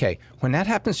 Okay, when that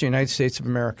happens to the United States of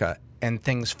America and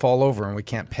things fall over and we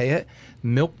can't pay it,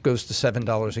 milk goes to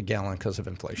 $7 a gallon because of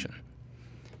inflation.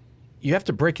 You have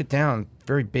to break it down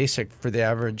very basic for the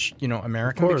average,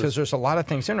 American, because there's a lot of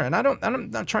things in there. And I'm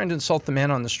not trying to insult the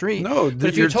man on the street. No, but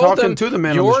if you're you told talking them to the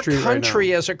man on the street your right country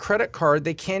now. has a credit card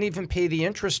they can't even pay the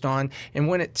interest on, and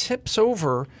when it tips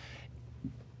over,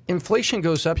 inflation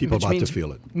goes up. People which about to means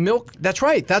feel it. Milk. That's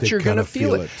right. You're going to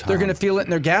feel it. They're going to feel it in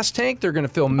their gas tank. They're going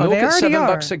to feel milk they at already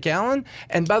 $7 are. a gallon.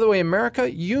 And by the way, America,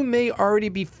 you may already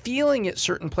be feeling it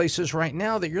certain places right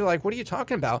now that you're like, what are you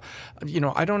talking about?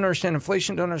 I don't understand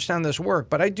inflation. Don't understand this work.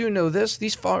 But I do know this.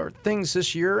 These things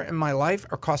this year in my life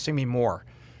are costing me more.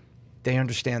 They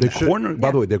understand that.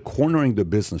 By the way, they're cornering the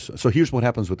business. So here's what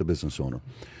happens with the business owner.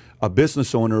 A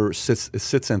business owner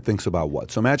sits and thinks about what?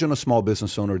 So imagine a small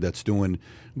business owner that's doing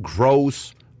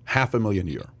gross $500,000 a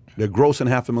year. They're grossing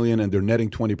 $500,000 and they're netting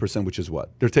 20%, which is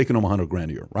what? They're taking home $100,000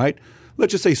 a year, right?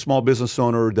 Let's just say small business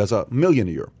owner does $1 million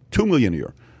a year, $2 million a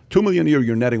year. $2 million a year,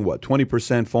 you're netting what? 20%,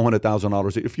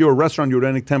 $400,000. If you're a restaurant, you're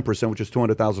netting 10%, which is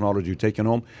 $200,000 you're taking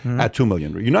home at $2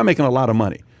 million. You're not making a lot of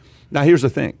money. Now, here's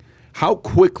the thing. How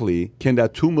quickly can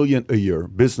that $2 million a year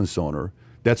business owner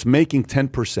that's making 10%,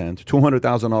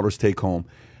 $200,000 take home,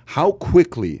 how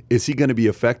quickly is he going to be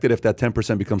affected if that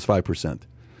 10% becomes 5%?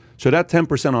 So that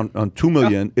 10% on $2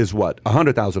 million is what?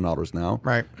 $100,000 now.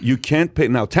 Right. You can't pay.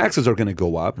 Now, taxes are going to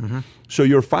go up. So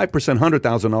your 5%,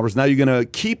 $100,000, now you're going to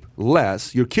keep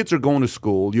less. Your kids are going to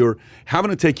school. You're having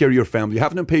to take care of your family. You're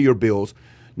having to pay your bills.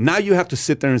 Now you have to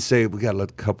sit there and say, we got to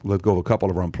let go of a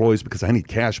couple of our employees because I need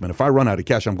cash, man. If I run out of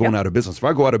cash, I'm going out of business. If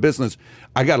I go out of business,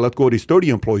 I got to let go of these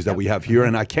 30 employees that we have here,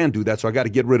 and I can't do that, so I got to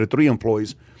get rid of 3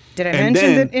 employees. Did I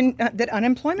mention that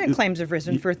unemployment claims have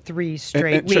risen for 3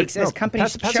 straight weeks as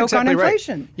companies that's choke on exactly right.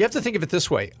 inflation? You have to think of it this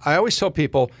way. I always tell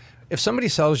people, if somebody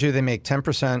sells you they make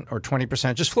 10% or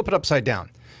 20%, just flip it upside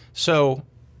down. So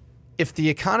if the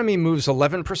economy moves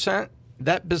 11%,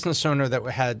 that business owner that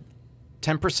had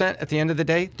 10% at the end of the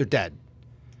day, they're dead.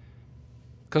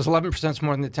 Because 11% is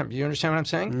more than the 10%. You understand what I'm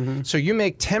saying? So you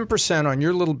make 10% on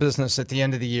your little business at the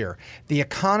end of the year. The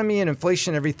economy and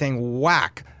inflation, everything,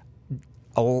 whack,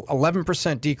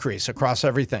 11% decrease across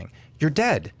everything. You're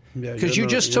dead. Because you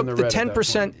just took the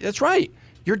 10%. That's right.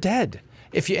 You're dead.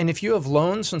 If you have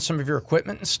loans on some of your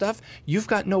equipment and stuff, you've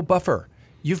got no buffer.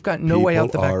 You've got no way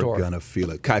out the back door. People are going to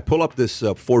feel it. Kai, pull up this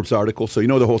Forbes article. So you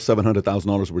know the whole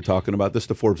 $700,000 we're talking about. This is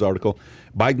the Forbes article.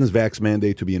 Biden's vax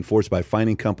mandate to be enforced by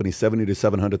fining companies $70,000 to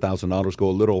 $700,000. Go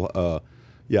a little,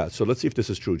 so let's see if this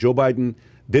is true. Joe Biden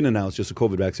didn't announce just a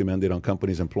COVID vaccine mandate on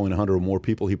companies employing 100 or more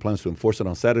people. He plans to enforce it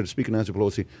on Saturday. Speaker Nancy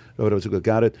Pelosi,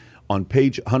 got it. On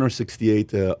page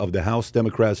 168 of the House,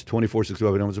 Democrats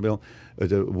 2465 bill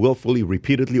willfully,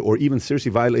 repeatedly, or even seriously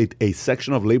violate a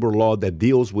section of labor law that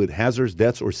deals with hazards,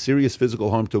 deaths, or serious physical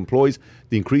harm to employees.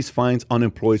 The increased fines on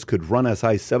employees could run as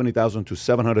high as $70,000 to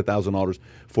 $700,000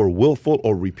 for willful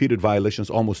or repeated violations,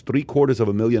 almost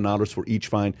 $750,000 for each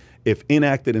fine. If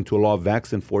enacted into law,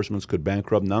 vax enforcement could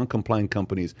bankrupt non-compliant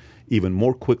companies even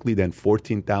more quickly than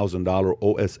 $14,000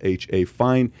 OSHA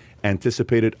fine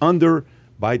anticipated under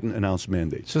Biden announced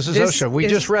mandates. So this is OSHA. We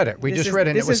just read it. We just read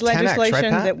it. And it was 10X, right, Pat? This is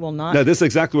legislation that will not. No, this is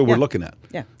exactly what we're looking at.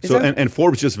 Yeah. So and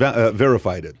Forbes just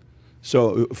verified it.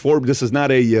 So Forbes, this is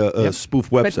not a spoof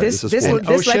website. this- This this- is Forbes.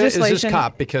 OSHA is his legislation-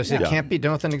 cop because it can't be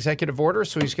done with an executive order,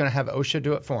 so he's going to have OSHA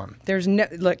do it for him. There's no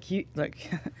look.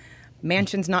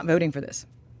 Manchin's not voting for this.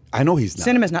 I know he's not.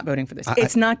 Sinema's not voting for this.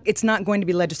 It's not going to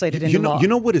be legislated into law. You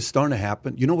know what is starting to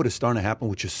happen? You know what is starting to happen,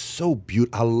 which is so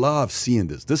beautiful. I love seeing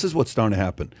this. This is what's starting to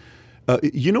happen.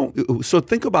 So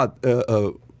think about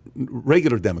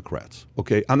regular Democrats,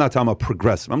 okay? I'm not talking about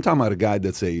progressive. I'm talking about a guy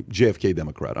that's a JFK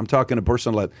Democrat. I'm talking a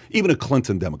person like even a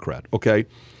Clinton Democrat, okay?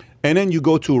 And then you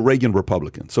go to a Reagan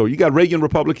Republican. So you got Reagan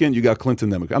Republican, you got Clinton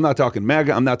Democrat. I'm not talking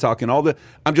MAGA. I'm not talking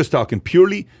I'm just talking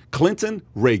purely Clinton,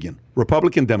 Reagan,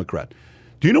 Republican, Democrat.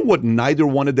 Do you know what neither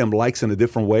one of them likes in a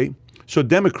different way? So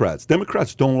Democrats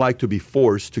don't like to be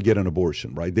forced to get an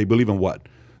abortion, right? They believe in what?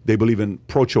 They believe in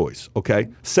pro-choice, okay?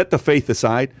 Set the faith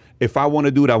aside. If I want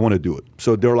to do it, I want to do it.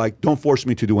 So they're like, don't force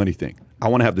me to do anything. I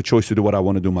want to have the choice to do what I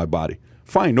want to do in my body.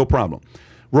 Fine, no problem.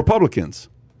 Republicans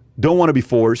don't want to be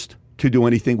forced to do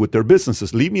anything with their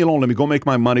businesses. Leave me alone. Let me go make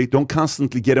my money. Don't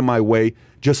constantly get in my way.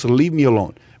 Just leave me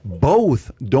alone.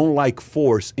 Both don't like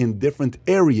force in different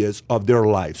areas of their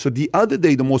life. So the other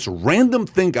day, the most random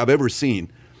thing I've ever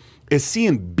seen is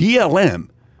seeing BLM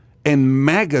and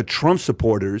MAGA Trump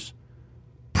supporters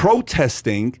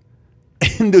protesting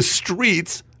in the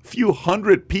streets, few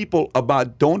hundred people,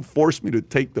 about don't force me to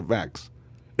take the vax.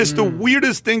 It's the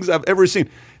weirdest things I've ever seen.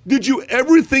 Did you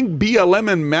ever think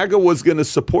BLM and MAGA was going to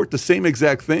support the same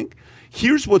exact thing?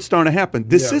 Here's what's starting to happen.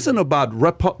 This isn't about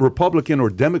Republican or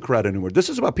Democrat anymore. This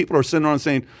is about people who are sitting around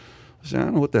saying, I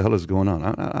don't know what the hell is going on.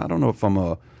 I don't know if I'm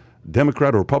a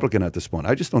Democrat or Republican at this point.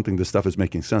 I just don't think this stuff is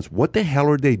making sense. What the hell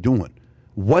are they doing?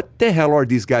 What the hell are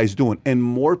these guys doing? And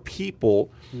more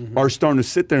people are starting to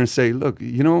sit there and say, look,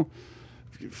 you know,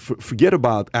 forget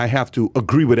about I have to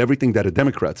agree with everything that a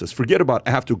Democrat says. Forget about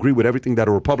I have to agree with everything that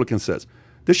a Republican says.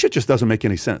 This shit just doesn't make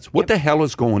any sense. What the hell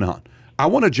is going on? I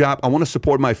want a job. I want to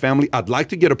support my family. I'd like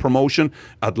to get a promotion.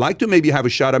 I'd like to maybe have a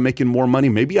shot at making more money.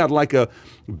 Maybe I'd like a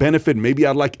benefit. Maybe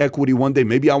I'd like equity one day.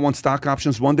 Maybe I want stock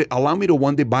options one day. Allow me to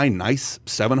one day buy a nice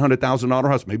 $700,000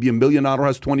 house, maybe $1 million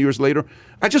house 20 years later.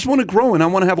 I just want to grow and I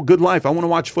want to have a good life. I want to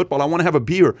watch football. I want to have a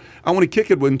beer. I want to kick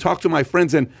it and talk to my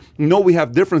friends and know we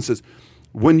have differences.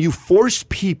 When you force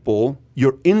people,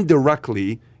 you're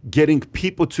indirectly getting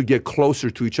people to get closer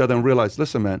to each other and realize,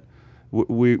 listen, man,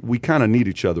 we kind of need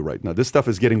each other right now. This stuff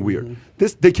is getting weird.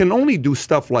 They can only do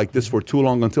stuff like this for too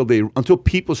long until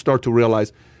people start to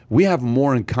realize we have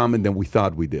more in common than we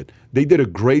thought we did. They did a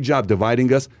great job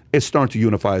dividing us. It's starting to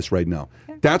unify us right now.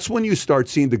 That's when you start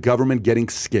seeing the government getting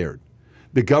scared.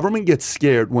 The government gets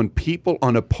scared when people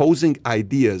on opposing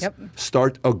ideas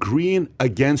start agreeing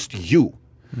against you.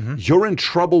 You're in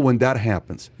trouble when that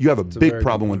happens. You have a big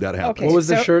problem when that happens. Okay, What was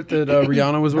the shirt that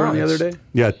Rihanna was wearing the other day?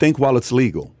 Yeah, think while it's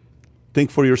legal. Think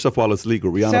for yourself while it's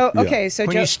legal. Rihanna. So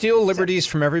when you steal liberties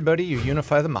from everybody, you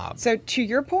unify the mob. So to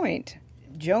your point,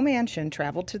 Joe Manchin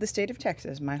traveled to the state of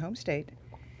Texas, my home state,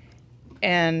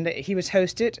 and he was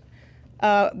hosted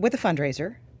with a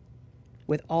fundraiser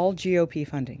with all GOP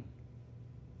funding.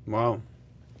 Wow.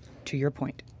 To your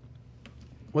point.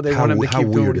 Well, they want him to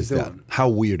keep doing what he's doing. How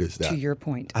weird is that? To your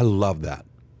point. I love that.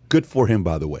 Good for him,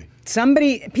 by the way.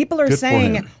 People are Good for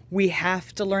saying him. we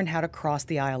have to learn how to cross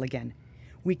the aisle again.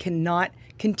 We cannot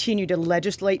continue to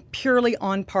legislate purely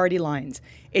on party lines.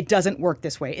 It doesn't work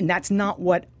this way. And that's not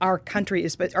what our country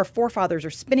is. But our forefathers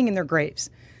are spinning in their graves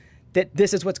that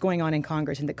this is what's going on in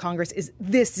Congress and that Congress is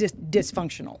this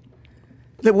dysfunctional.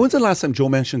 When's the last time Joe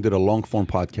Manchin did a long-form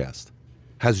podcast?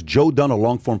 Has Joe done a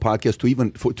long-form podcast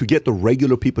to get the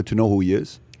regular people to know who he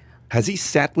is? Has he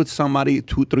sat with somebody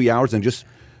 2-3 hours and just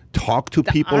talked to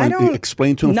people and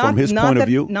explained to them from his point of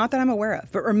view? Not that I'm aware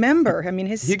of. But remember, I mean,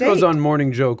 He goes on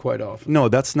Morning Joe quite often. No,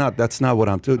 that's not what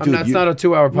I'm doing. That's not a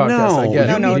 2-hour podcast. I get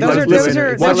it. No, He those doesn't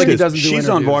are- it's not like he doesn't do She's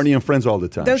on interviews. Varney and Friends all the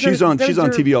time. Those She's are- on those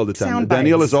TV all the are time. sound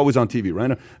Danielle bites. is always on TV,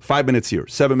 right? 5 minutes here,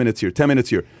 7 minutes here, 10 minutes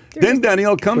here. Then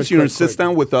Danielle comes here and sits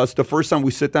down with us. The first time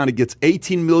we sit down, it gets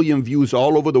 18 million views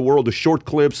all over the world, the short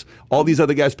clips, all these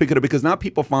other guys pick it up because now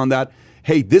people found out,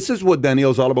 hey, this is what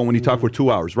Danielle's all about when you talk for 2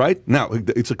 hours, right? Now,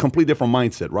 it's a complete different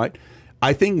mindset, right?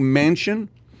 I think Manchin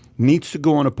needs to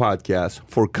go on a podcast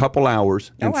for a couple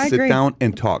hours and I sit agree. down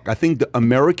and talk. I think the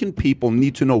American people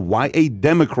need to know why a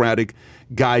Democratic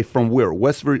guy from where?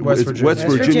 West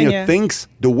Virginia thinks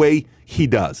the way he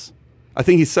does. I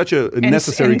think he's such a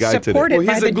necessary guy today. supported Well,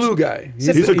 he's by a glue guy. He's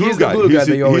a glue He's guy. the glue guy He's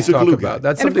that you always a talk glue guy. about.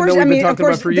 That's And of something course, that we've been talking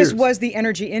about for years. this was the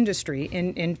energy industry.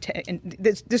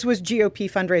 This was GOP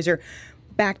fundraiser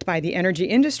backed by the energy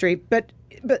industry, but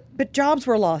jobs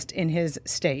were lost in his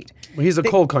state. Well, he's a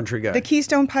coal country guy. The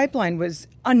Keystone Pipeline was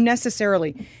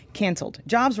unnecessarily canceled.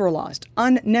 Jobs were lost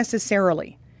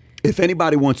unnecessarily. If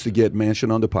anybody wants to get Manchin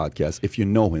on the podcast, if you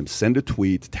know him, send a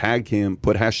tweet, tag him,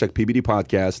 put hashtag PBD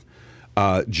podcast.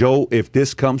 Joe, if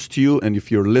this comes to you and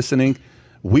if you're listening,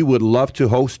 we would love to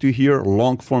host you here,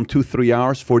 long form 2-3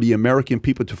 hours for the American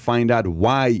people to find out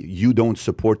why you don't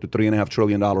support the $3.5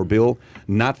 trillion bill,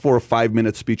 not for a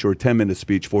 5-minute speech or a 10-minute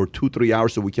speech, for 2-3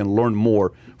 hours so we can learn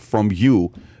more from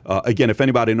you. Again, if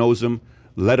anybody knows him,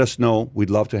 let us know.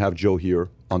 We'd love to have Joe here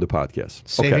on the podcast.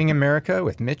 Saving America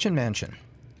with Mitch and Manchin.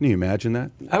 Can you imagine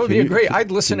that? That would Can be you- great. I'd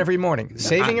listen every morning.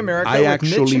 Saving America I with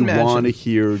Mitch actually and Manchin. want to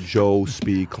hear Joe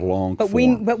speak long But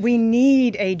form. we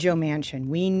need a Joe Manchin.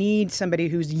 We need somebody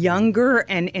who's younger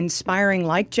and inspiring,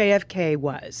 like JFK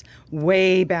was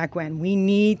way back when. We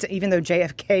need to, even though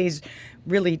JFK's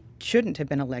really shouldn't have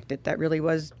been elected. That really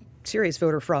was serious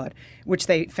voter fraud, which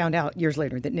they found out years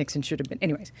later that Nixon should have been.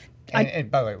 Anyways, And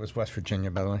by the way, it was West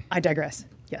Virginia, by the way. I digress.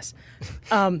 Yes.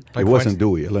 It wasn't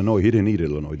Dewey, Illinois. He didn't eat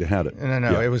Illinois. They had it. No,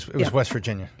 Yeah. it was Yeah. West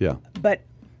Virginia. Yeah. But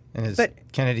And his But-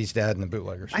 Kennedy's dad and the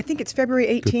bootleggers. I think it's February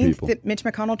 18th people. that Mitch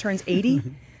McConnell turns 80.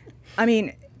 I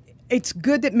mean, it's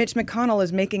good that Mitch McConnell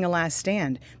is making a last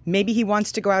stand. Maybe he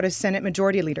wants to go out as Senate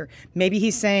Majority Leader. Maybe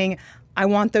he's saying, I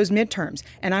want those midterms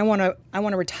and I want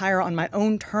to retire on my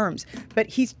own terms. But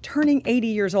he's turning 80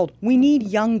 years old. We need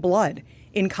young blood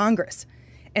in Congress.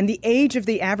 And the age of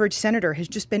the average senator has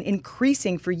just been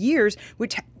increasing for years,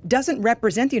 which doesn't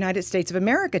represent the United States of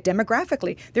America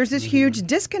demographically. There's this huge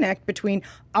disconnect between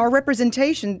our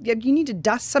representation. You need to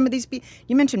dust some of these people.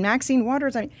 You mentioned Maxine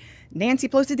Waters. I mean, Nancy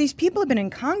Pelosi. These people have been in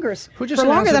Congress Who just for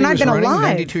longer announced that than he I've was been running, alive.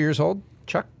 92 years old?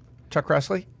 Chuck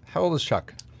Grassley? How old is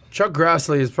Chuck? Chuck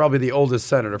Grassley is probably the oldest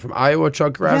senator from Iowa.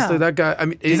 Chuck Grassley, Yeah. that guy. I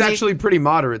mean, he's Didn't he- actually pretty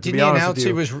moderate. To didn't be he honest announce with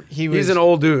you, he was- He's an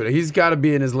old dude. He's got to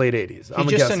be in his late 80s. He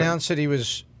just announced that he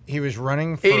was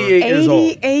running for 88 years old.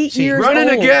 88 See, years running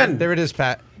old. again. There it is,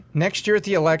 Pat. Next year at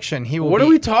the election, he will. What be, are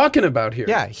we talking about here?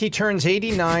 Yeah, he turns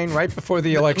 89 right before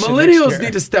the election. Millennials next year.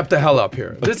 need to step the hell up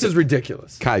here. This is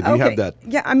ridiculous. Kai, do you Okay. have that?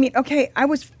 Yeah, I mean, okay, I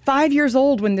was 5 years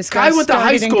old when this guy Guy went to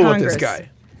high started in school with this Congress. guy.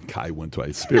 Kai went to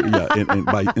a spirit.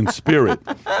 Yeah, in spirit.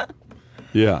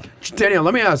 Yeah. Danielle,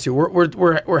 let me ask you.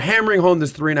 We're hammering home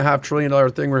this $3.5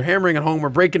 trillion thing. We're hammering it home. We're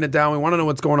breaking it down. We want to know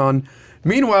what's going on.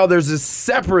 Meanwhile, there's this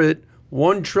separate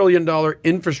 $1 trillion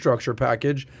infrastructure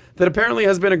package that apparently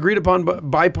has been agreed upon by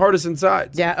bipartisan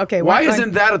sides. Yeah, okay, Why well,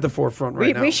 isn't that at the forefront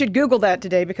right now? We should Google that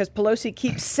today because Pelosi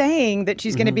keeps saying that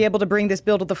she's going to be able to bring this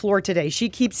bill to the floor today. She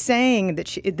keeps saying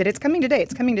that that it's coming today.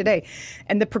 It's coming today.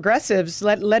 And the progressives,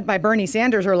 led by Bernie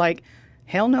Sanders, are like,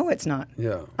 hell no, it's not.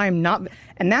 Yeah. I'm not.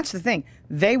 And that's the thing.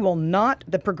 They will not,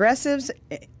 the progressives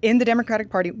in the Democratic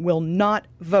Party will not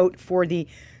vote for the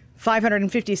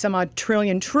 550 some odd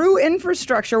trillion true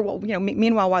infrastructure. Well,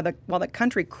 meanwhile, while the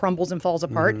country crumbles and falls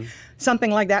apart, something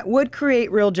like that would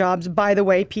create real jobs. By the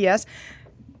way, P.S.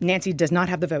 Nancy does not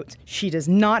have the votes. She does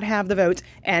not have the votes.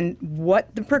 And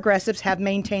what the progressives have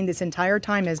maintained this entire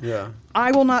time is,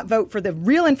 I will not vote for the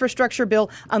real infrastructure bill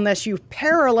unless you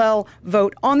parallel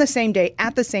vote on the same day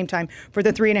at the same time for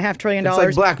the $3.5 trillion, It's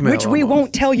like blackmail which we almost.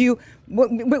 won't tell you,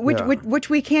 which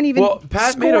we can't even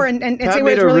Pat score made and Pat say what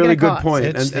made it's a really really going to good cost. point.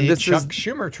 It's and the this Chuck is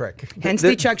Schumer trick. Hence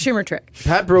the Chuck Schumer trick.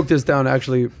 Pat broke this down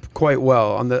actually quite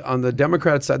well on the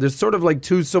Democrat side. There's sort of like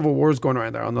two civil wars going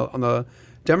on there. On the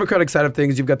Democratic side of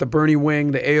things, you've got the Bernie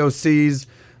wing, the AOCs,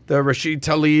 the Rashid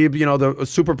Tlaib, the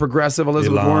super progressive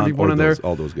Elizabeth Ilan, Warren people all in there. those-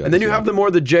 all those guys, And then you yeah. have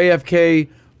the JFK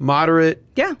moderate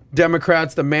Yeah.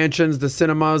 Democrats, the Manchins, the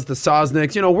Cinemas, the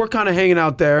Sosnicks. We're kind of hanging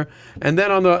out there. And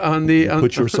then on the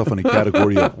Put yourself in a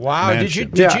category of Wow,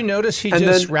 mansion. did you notice he And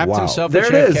just then- wrapped Wow. himself there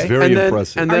in it is. JFK? Very and then,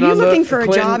 impressive. And Are then you on looking the for a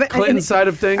Clinton, job? Clinton side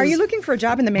of things. Are you looking for a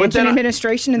job in the But then Manchin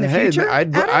administration in the hey, future?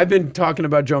 Adam? I've been talking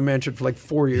about Joe Manchin for like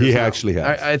 4 years. He now. actually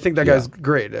has. I think that Yeah. guy's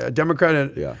great. A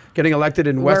Democrat Yeah. getting elected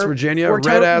in West We're- Virginia. we're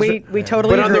red ass. we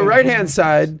totally But on the agree. right hand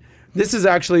side, this is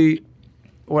actually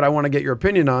what I want to get your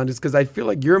opinion on, is because I feel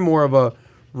like you're more of a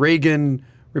Reagan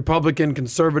Republican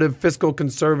conservative, fiscal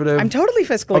conservative. I'm totally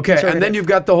fiscally okay, conservative. and then you've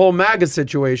got the whole MAGA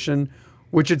situation,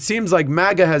 which it seems like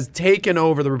MAGA has taken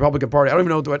over the Republican Party. I don't even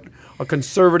know what a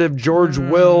conservative George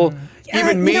Will even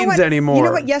You know means what? anymore. You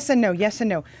know what? Yes and no. Yes and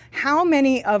no. How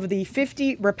many of the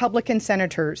 50 Republican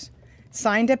senators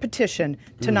signed a petition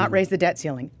to not raise the debt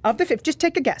ceiling? Of the 50, just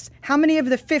take a guess. How many of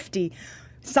the 50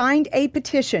 signed a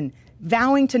petition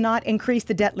vowing to not increase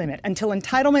the debt limit until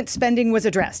entitlement spending was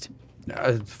addressed?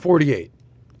 48.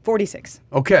 46.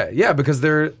 Okay, yeah, because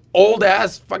they're old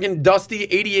ass, fucking dusty,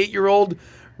 88-year-old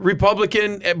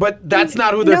Republican, but that's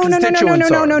not who their constituents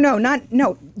are.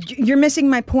 No. You're missing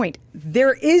my point.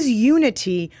 There is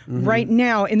unity right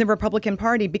now in the Republican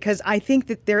Party because I think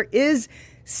that there is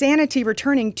sanity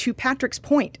returning to Patrick's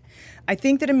point. I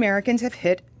think that Americans have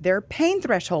hit their pain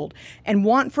threshold and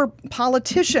want for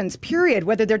politicians, period,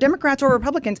 whether they're Democrats or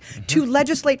Republicans, to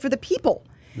legislate for the people.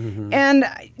 And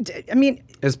I mean,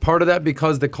 Is part of that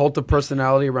because the cult of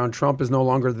personality around Trump is no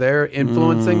longer there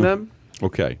influencing them?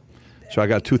 Okay. So I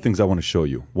got two things I want to show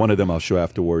you. One of them I'll show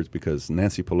afterwards because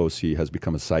Nancy Pelosi has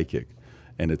become a psychic.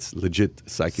 and it's legit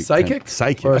psychic. Psychic?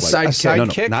 Psychic. Or a like- sidekick? No,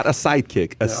 no, not a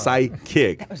sidekick. A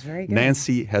sidekick. That was very good.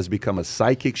 Nancy has become a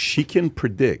psychic. She can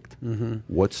predict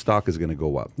what stock is going to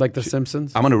go up. Like The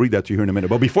Simpsons? I'm going to read that to you here in a minute.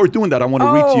 But before doing that, I want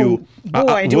to read to you.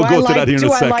 Boy, do we'll I go to like that here in a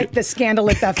do I second. like the scandal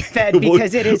at the Fed We'll-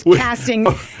 because it is we'll- casting.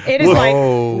 It is like,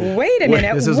 wait a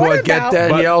minute. This is what what get about,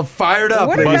 Danielle fired up,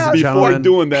 what ladies about and before gentlemen.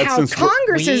 doing that, how since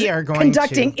Congress we is are going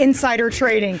conducting to- insider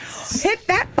trading? Hit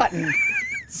that button.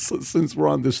 since we're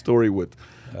on this story with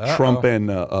Trump and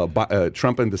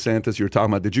DeSantis, you're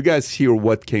talking about. Did you guys hear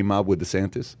what came out with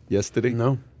DeSantis yesterday?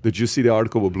 No. Did you see the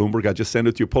article with Bloomberg? I just sent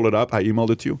it to you. Pull it up. I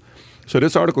emailed it to you. So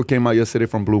this article came out yesterday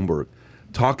from Bloomberg,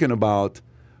 talking about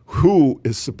who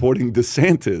is supporting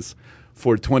DeSantis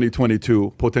for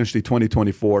 2022, potentially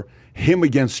 2024. Him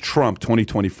against Trump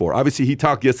 2024. Obviously, he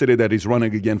talked yesterday that he's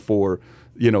running again for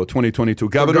 2022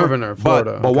 governor.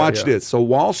 Florida. But Okay, watch yeah. this. So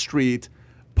Wall Street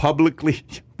publicly,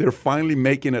 they're finally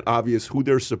making it obvious who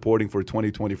they're supporting for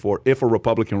 2024 if a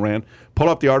Republican ran. Pull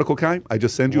up the article, Kai. I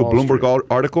just sent you a Wall Bloomberg Street.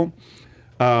 article.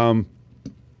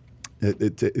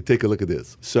 Take a look at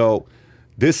this. So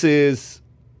this is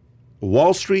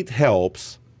Wall Street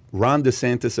helps Ron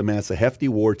DeSantis amass a hefty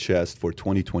war chest for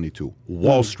 2022.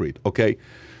 Wall Street, okay?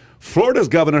 Florida's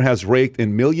governor has raked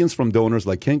in millions from donors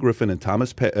like Ken Griffin and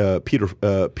Thomas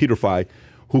Peterfy,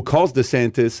 who calls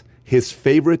DeSantis his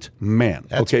favorite man.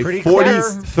 That's okay, pretty clear.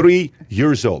 43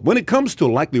 years old. When it comes to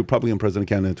a likely Republican president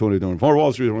candidate in 2024,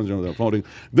 Wall Street voting,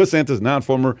 DeSantis, not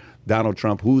former Donald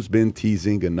Trump, who's been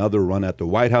teasing another run at the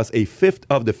White House. A fifth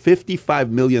of the $55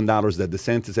 million that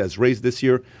DeSantis has raised this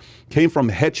year came from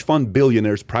hedge fund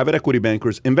billionaires, private equity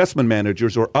bankers, investment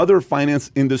managers, or other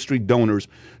finance industry donors.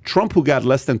 Trump, who got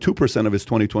less than 2% of his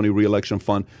 2020 re-election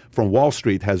fund from Wall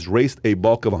Street, has raised a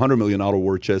bulk of $100 million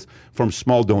war chest from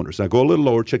small donors. Now go a little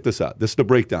lower. Check this out. This is the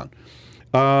breakdown.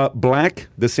 Black,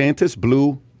 DeSantis,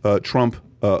 blue, Trump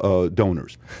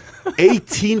donors.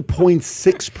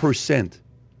 18.6%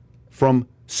 from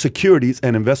securities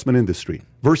and investment industry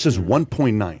versus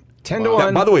 1.9. 10 to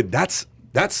 1. By the way, that's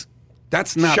not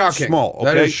Shocking. small. Okay?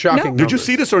 That is shocking. Did you numbers.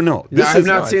 see this or no? No, I have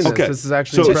not is- seen this. okay. This is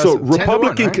actually so impressive. 10 to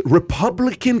 1, right?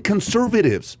 Republican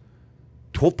conservatives,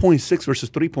 12.6 versus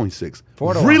 3.6.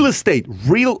 4 to Real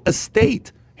 1.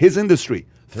 estate, his industry,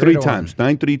 3 three to times,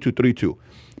 1. 9-3 to 3-2.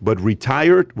 But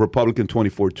retired Republican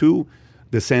 24-2,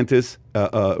 DeSantis,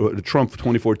 Trump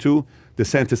 24-2,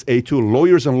 DeSantis A2,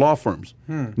 lawyers and law firms,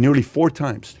 nearly 4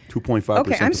 times, 2.5%.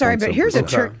 Okay, I'm sorry, but here's a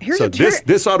here's So a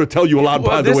this ought to tell you a lot,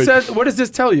 by Well, the way. what does this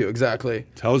tell you exactly?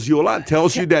 Tells you a lot.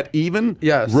 Tells you that even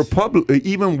Yes.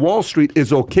 even Wall Street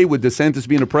is okay with DeSantis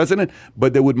being a president,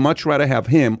 but they would much rather have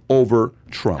him over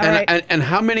Trump. All right. And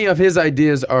how many of his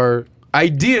ideas are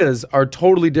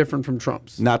totally different from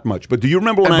Trump's? Not much. But do you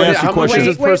remember when But I asked you how much questions? is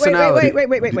his personality?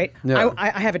 Wait. Yeah.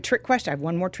 I have a trick question. I have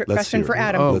one more trick Let's question hear for it.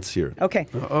 Adam. Oh. Let's hear it. Okay.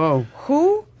 Oh,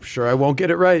 Who sure, I won't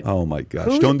get it right. Oh my gosh!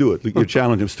 Who's- Don't do it. You're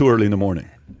challenging. It's too early in the morning.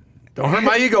 Don't hurt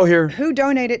my ego here. who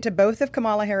donated to both of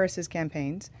Kamala Harris's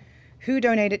campaigns? Who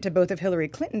donated to both of Hillary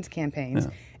Clinton's campaigns?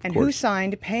 And who course.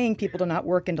 signed paying people to not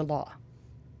work into law?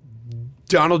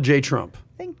 Donald J. Trump.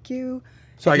 Thank you.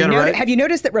 So I got it right? Have you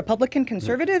noticed that Republican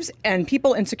conservatives and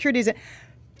people in securities,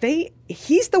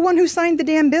 he's the one who signed the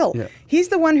damn bill. Yeah. He's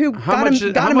the one who How got much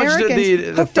did Americans the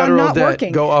hooked on federal not debt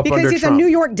working go up because under he's Trump? a New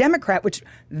York Democrat, which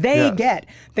they Yes. get.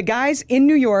 The guys in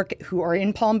New York who are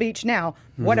in Palm Beach now,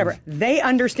 whatever, they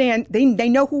understand. They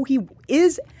know who he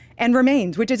is and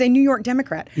remains, which is a New York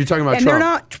Democrat. You're talking about and Trump. they're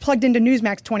not plugged into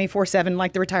Newsmax 24/7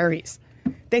 like the retirees.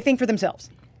 They think for themselves.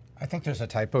 I think there's a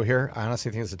typo here. I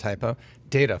honestly think it's a typo.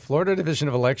 Data, Florida Division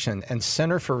of Election and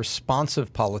Center for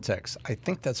Responsive Politics. I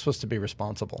think that's supposed to be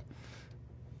responsible.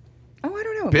 Oh, I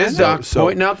don't know. BizDoc So-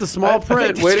 pointing out the small think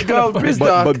print. it's Way to kind go, of funny.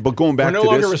 BizDoc. But going back We're no to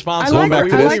longer this, responsible. I like- going back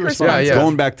to I this, like responsive. Yeah.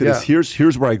 going back to this. Yeah.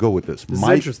 Here's where I go with this. is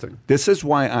interesting. This is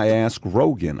why I asked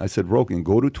Rogan. I said, Rogan,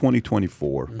 go to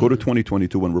 2024, go to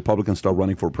 2022 when Republicans start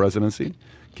running for presidency.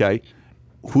 Okay.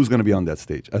 Who's going to be on that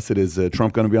stage? I said, is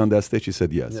Trump going to be on that stage? He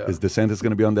said, yes. Yeah. Is DeSantis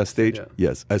going to be on that stage? Yeah.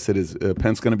 Yes. I said, is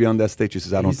Pence going to be on that stage? He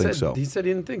says, I don't think so. He said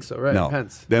he didn't think so, right? No.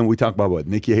 Pence. Then we talked about what?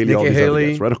 Nikki Haley, all Nikki these other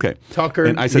Haley, guys, right? Okay. Tucker.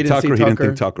 And I He said didn't Tucker. see He didn't Tucker.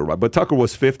 think Tucker, right? But Tucker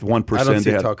was fifth, 1%. I don't see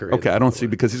They had- Tucker Okay, either, I don't by the see way.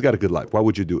 because he's got a good life. Why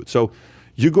would you do it? So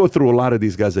you go through a lot of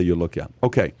these guys that you look at.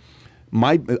 Okay.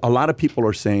 A lot of people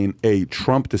are saying a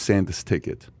Trump DeSantis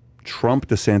ticket. Trump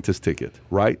DeSantis ticket,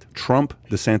 right? Trump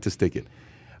DeSantis ticket.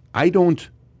 I don't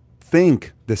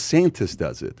think DeSantis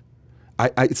does it.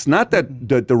 It's not that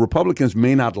the Republicans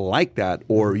may not like that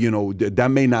or, that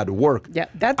may not work. Yeah,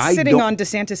 that's I sitting don't- on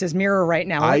DeSantis' mirror right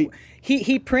now. I-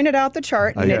 He printed out the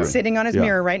chart and agree. it's sitting on his Yeah.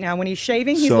 mirror right now. When he's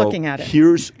shaving, he's So looking at it.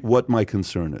 Here's what my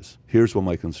concern is.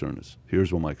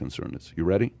 You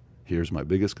ready? Here's my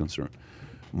biggest concern.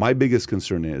 My biggest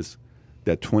concern is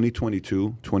that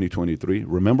 2022, 2023,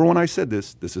 remember when I said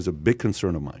this is a big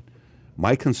concern of mine.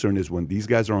 My concern is when these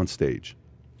guys are on stage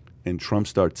and Trump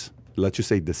starts, let's just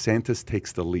say DeSantis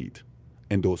takes the lead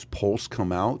and those polls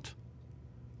come out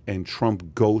and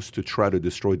Trump goes to try to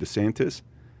destroy DeSantis,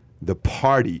 the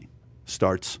party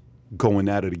starts going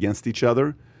at it against each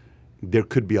other. There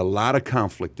could be a lot of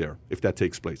conflict there if that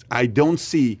takes place. I don't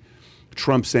see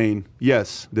Trump saying,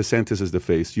 yes, DeSantis is the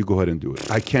face. You go ahead and do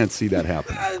it. I can't see that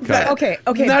happen. Okay.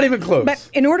 Not even close. But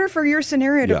in order for your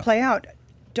scenario to Yeah. play out,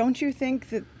 don't you think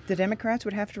that the Democrats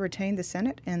would have to retain the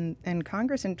Senate and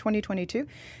Congress in 2022?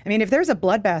 I mean, if there's a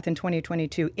bloodbath in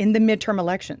 2022 in the midterm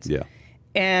elections, Yeah.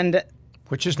 and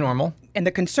Which is normal.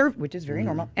 which is very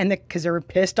normal, and because they're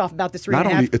pissed off about this Not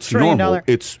only $3.5 it's trillion normal,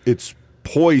 it's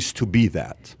poised to be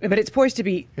that. but it's poised to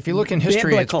be. If you look in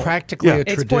history, biblical. it's practically Yeah. a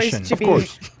It's tradition. poised to be.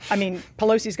 course. I mean,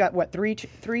 Pelosi's got what three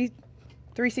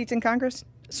seats in Congress,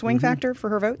 swing factor for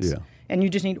her votes, Yeah. and you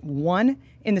just need one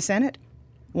in the Senate.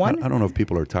 One. I don't know if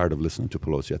people are tired of listening to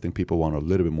Pelosi. I think people want a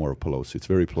little bit more of Pelosi. It's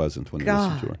very pleasant when you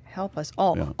listen to God her. help us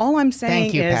all. Yeah. All I'm saying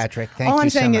Thank you, is, Patrick. Thank all you I'm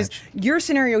so saying is, much. your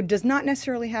scenario does not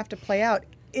necessarily have to play out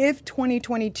if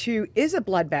 2022 is a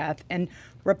bloodbath and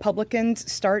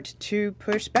Republicans start to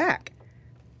push back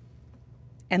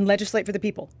and legislate for the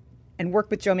people and work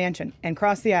with Joe Manchin and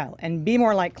cross the aisle and be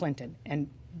more like Clinton and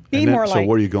be And then- more so like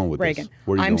where are you going with this? Reagan.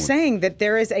 Where are you I'm going with saying that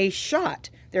there is a shot.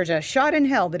 There's a shot in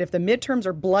hell that if the midterms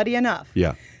are bloody enough,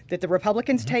 Yeah. that the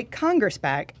Republicans take Congress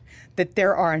back, that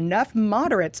there are enough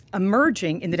moderates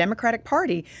emerging in the Democratic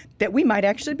Party that we might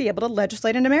actually be able to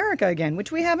legislate in America again,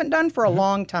 which we haven't done for a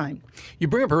long time. You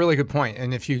bring up a really good point,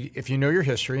 and if you know your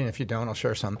history, and if you don't, I'll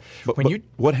share some. But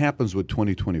what happens with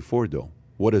 2024, though?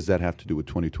 What does that have to do with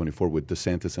 2024 with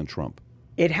DeSantis and Trump?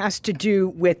 It has to do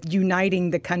with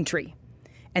uniting the country.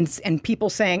 And people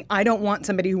saying, I don't want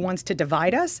somebody who wants to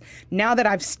divide us. Now that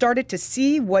I've started to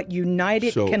see what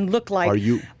united So can look like, are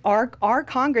you- our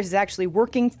Congress is actually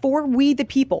working for we the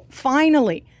people.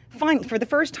 Finally, for the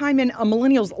first time in a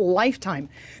millennial's lifetime,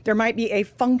 there might be a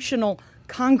functional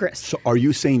Congress. So are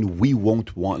you saying we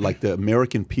won't want, like the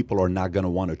American people are not going to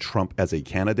want a Trump as a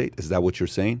candidate? Is that what you're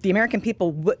saying? The American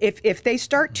people, if they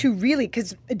start to really,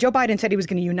 because Joe Biden said he was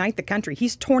going to unite the country,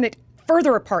 he's torn it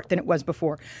further apart than it was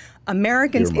before.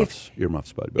 Americans,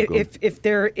 Earmuffs, bud. But go ahead. if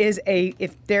there is a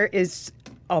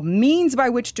means by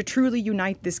which to truly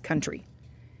unite this country,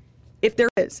 if there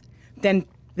is, then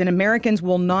Americans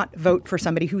will not vote for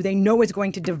somebody who they know is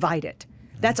going to divide it.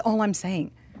 That's all I'm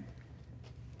saying.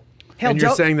 Hell, And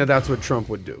you're Joe- saying that that's what Trump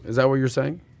would do. Is that what you're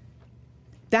saying?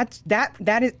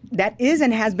 that is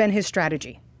and has been his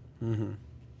strategy.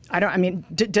 I mean,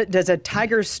 does a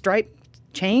tiger's stripe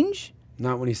change?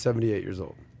 Not when he's 78 years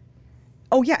old.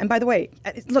 Oh, yeah. And by the way,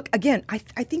 look, again, I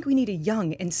think we need a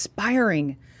young,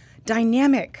 inspiring,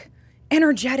 dynamic,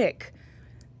 energetic,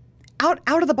 out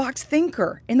of the box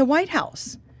thinker in the White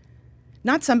House.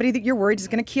 Not somebody that you're worried is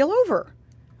going to keel over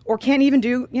or can't even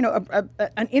do,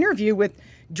 an interview with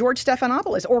George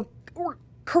Stephanopoulos or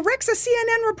corrects a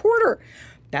CNN reporter.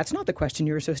 That's not the question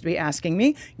you were supposed to be asking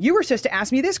me. You were supposed to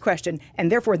ask me this question, and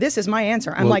therefore this is my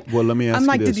answer. I'm Well, let me ask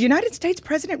you did this. the United States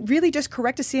president really just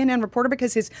correct a CNN reporter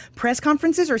because his press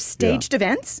conferences are staged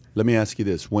events? Let me ask you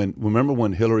this. Remember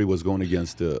when Hillary was going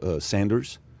against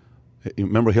Sanders? You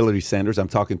remember Hillary Sanders? I'm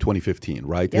talking 2015,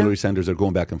 right? Yeah. Hillary Sanders are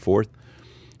going back and forth.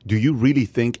 Do you really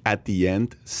think at the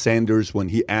end, Sanders, when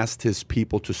he asked his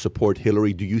people to support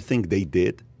Hillary, do you think they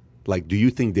did? Like, do you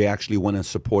think they actually went and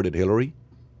supported Hillary?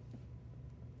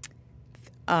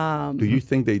 Do you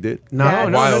think they did? Not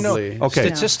No. wildly. Okay.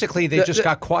 Statistically, they just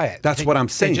got quiet. That's what I'm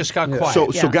saying. They just got quiet. So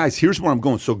Yeah. guys, here's where I'm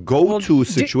going. So go to a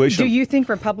situation. Do you think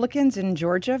Republicans in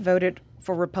Georgia voted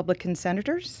for Republican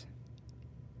senators?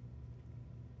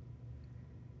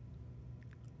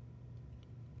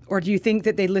 Or do you think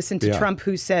that they listened to Yeah. Trump,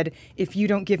 who said, if you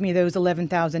don't give me those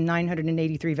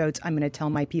 11,983 votes, I'm going to tell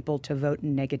my people to vote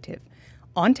negative?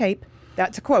 On tape,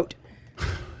 that's a quote.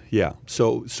 Yeah.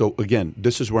 So again,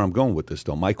 this is where I'm going with this,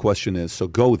 though. My question is, so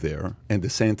go there, and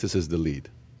DeSantis is the lead,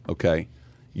 okay?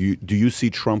 Do you see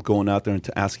Trump going out there and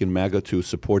asking MAGA to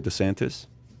support DeSantis?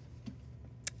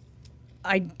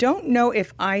 I don't know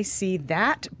if I see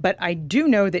that, but I do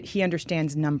know that he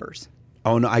understands numbers.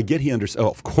 Oh, no, I get he understands.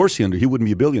 Oh, of course he understands. He wouldn't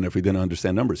be a billionaire if he didn't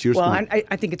understand numbers. Well,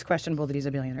 I think it's questionable that he's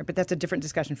a billionaire, but that's a different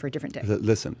discussion for a different day.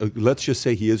 Listen, let's just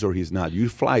say he is or he's not. You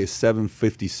fly a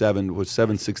 757 or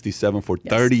 767 for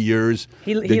 30 years.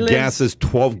 He the lives- gas is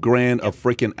 $12,000 a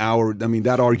freaking hour. I mean,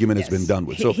 that argument has Yes. been done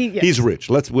with. So Yes. he's rich.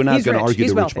 We're not He's going to rich. argue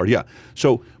He's the rich wealthy. part. Yeah.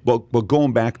 So, but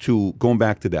going back to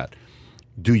that,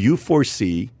 do you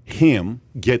foresee him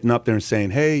getting up there and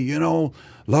saying, hey,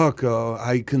 look,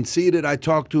 I conceded, I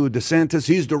talked to DeSantis,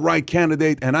 he's the right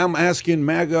candidate, and I'm asking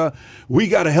MAGA, we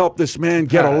got to help this man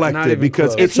get Not elected even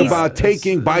because close. it's about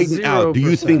taking Biden out. Do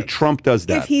you 0%. think Trump does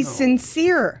that? If he's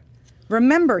sincere.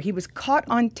 Remember, he was caught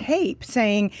on tape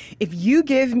saying, if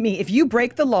you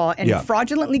break the law and Yeah.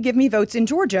 fraudulently give me votes in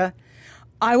Georgia,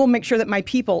 I will make sure that my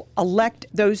people elect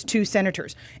those 2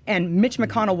 senators. And Mitch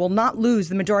McConnell will not lose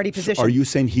the majority position. Are you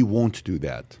saying he won't do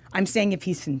that? I'm saying if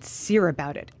he's sincere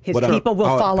about it, his But, people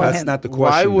will follow that's him. not the Why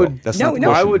question. would though. That's No, not the no.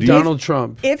 question. why would Do you- Donald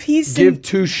Trump if he's give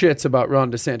 2 shits about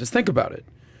Ron DeSantis? Think about it.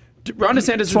 Ron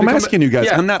DeSantis. So I'm asking you guys.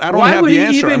 I don't Why have would the he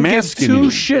answer. even I'm give asking 2 you.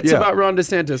 shits Yeah. about Ron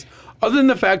DeSantis? Other than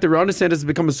the fact that Ron DeSantis has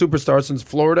become a superstar since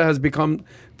Florida has become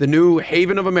the new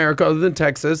haven of America, other than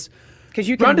Texas. 'Cause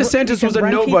you can Ron ru- DeSantis you can was a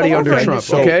run nobody people under over. Trump.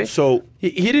 So- okay, so- he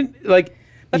didn't like.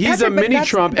 But He's Patrick, a but mini that's-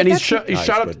 Trump, but and that's- he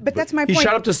shot up. But that's my He point.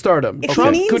 shot up to stardom. If he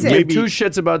Trump means could it- give Maybe- 2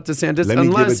 shits about DeSantis Let me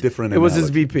give a unless different it was his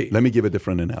analogy. VP. Let me give a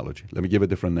different analogy.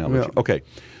 Yeah. Okay,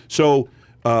 so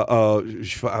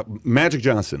Magic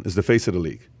Johnson is the face of the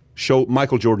league.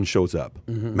 Michael Jordan shows up.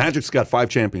 Magic's got 5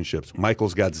 championships.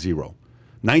 Michael's got 0.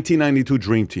 1992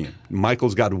 Dream Team.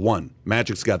 Michael's got 1.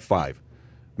 Magic's got 5.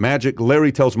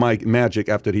 Larry tells Magic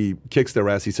after he kicks their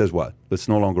ass, he says what? It's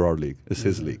no longer our league. It's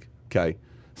his league. Okay?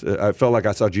 So I felt like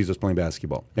I saw Jesus playing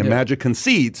basketball. And Yeah. Magic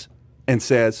concedes and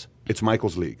says it's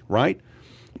Michael's league, right?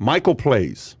 Michael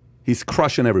plays. He's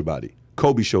crushing everybody.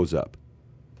 Kobe shows up.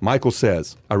 Michael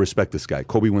says, I respect this guy.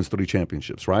 Kobe wins 3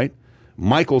 championships, right?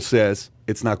 Michael says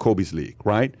it's not Kobe's league,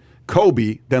 right?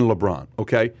 Kobe, then LeBron,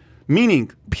 okay?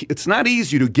 Meaning, it's not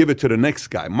easy to give it to the next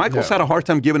guy. Michael's Yeah. had a hard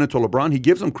time giving it to LeBron. He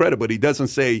gives him credit, but he doesn't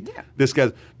say, this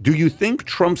guy. Do you think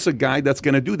Trump's a guy that's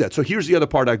going to do that? So here's the other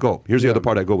part I go. Here's the other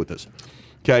part I go with this.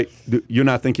 Okay? You're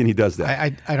not thinking he does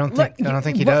that. I don't Look,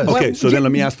 think he what- does. what- Okay, so then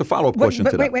let me ask the follow-up question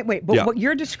to that. Wait. But Yeah. what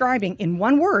you're describing in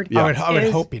one word Yeah. I would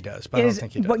is- hope he does, but I don't is-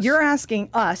 think he does. What you're asking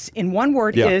us in one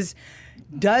word Yeah. is,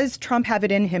 does Trump have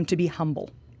it in him to be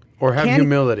humble? Or have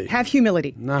humility. Have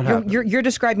humility. Not have it. You're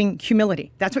describing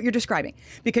humility. That's what you're describing.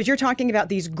 Because you're talking about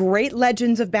these great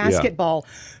legends of basketball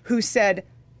who said,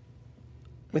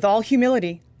 with all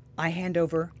humility, I hand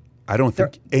over. I don't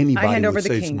think anybody hand over would the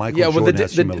say it's king. Michael Yeah, well, Jordan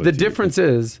has the humility. difference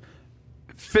is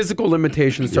physical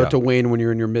limitations start Yeah. to wane when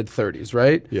you're in your mid 30s,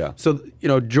 right? Yeah. So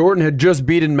Jordan had just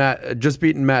beaten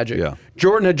Magic. Yeah.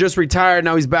 Jordan had just retired.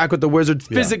 Now he's back with the Wizards.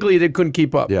 Physically, they couldn't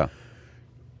keep up. Yeah.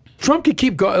 Trump could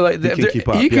keep going. Like, can keep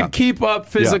up, He yeah. could keep up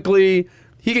physically.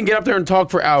 He can get up there and talk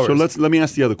for hours. So let me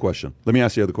ask the other question. Let me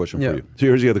ask the other question Yeah. for you. So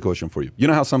here's the other question for you. You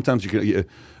know how sometimes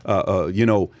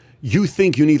you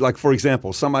think you need, like, for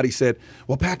example, somebody said,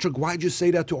 well, Patrick, why'd you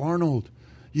say that to Arnold?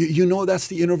 You know that's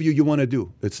the interview you want to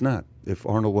do. It's not. If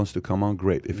Arnold wants to come on,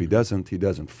 great. If he doesn't, he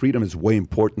doesn't. Freedom is way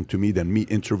important to me than me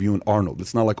interviewing Arnold.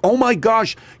 It's not like, oh my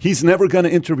gosh, he's never going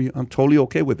to interview. I'm totally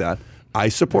okay with that. I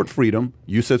support freedom.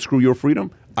 You said screw your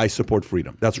freedom. I support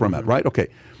freedom. That's where I'm at, right? Okay.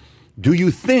 Do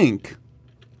you think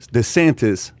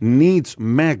DeSantis needs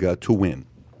MAGA to win?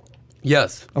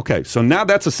 yes. Okay, so now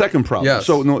that's a second problem. Yes.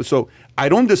 So I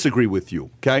don't disagree with you,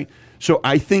 okay? So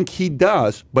I think he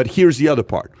does, but here's the other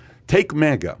part. Take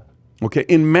MAGA. Okay,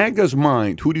 in MAGA's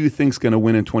mind, who do you think's going to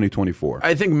win in 2024?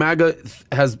 I think MAGA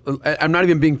has, I'm not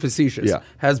even being facetious, Yeah.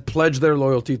 has pledged their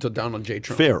loyalty to Donald J.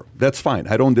 Trump. Fair. That's fine.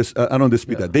 I don't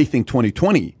dispute that. They think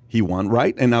 2020 he won,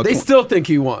 right? And now They still think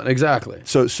he won, exactly.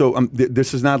 So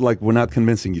this is not like we're not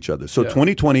convincing each other. So Yeah.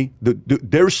 2020,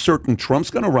 there's certain Trump's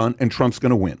going to run and Trump's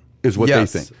going to win, is what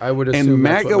Yes, they think. I would assume and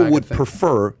that's MAGA what MAGA would thinks.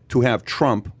 prefer to have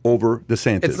Trump over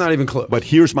DeSantis. It's not even close. But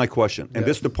here's my question, and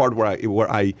this Yes. is the part where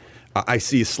I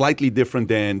see it slightly different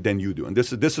than you do, and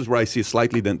this is where I see it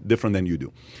slightly different than you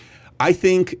do. I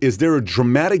think, is there a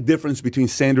dramatic difference between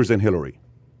Sanders and Hillary?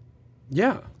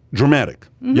 Yeah. Dramatic,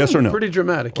 yes or no? Pretty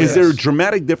dramatic. Is yes. there a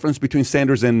dramatic difference between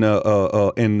Sanders and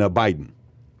Biden?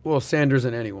 Well, Sanders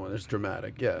and anyone is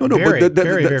dramatic, yeah. No, Very, but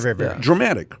very, that's very, very.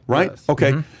 dramatic, right? Yes.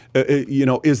 Okay,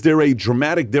 is there a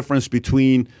dramatic difference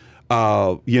between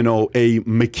a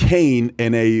McCain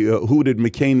and a who did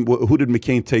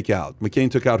McCain take out? McCain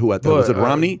took out who at that? Was it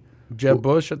Romney? Jeb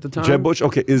Bush at the time? Jeb Bush.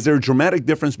 Okay, is there a dramatic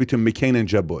difference between McCain and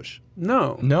Jeb Bush?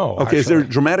 No. No. Okay, is there a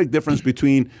actually. dramatic difference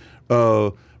between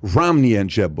Romney and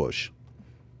Jeb Bush?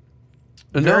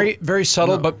 No. Very, very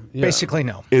subtle, No. but Yeah. basically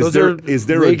no. Is Those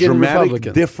there are a Reagan dramatic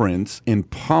Republicans. difference in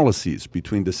policies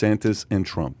between DeSantis and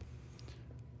Trump?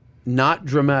 Not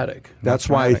dramatic. That's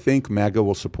why I dramatic. think MAGA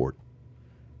will support.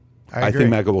 I agree. think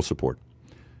MAGA will support.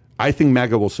 I think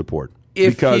MAGA will support.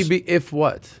 If because, if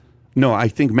what? no, I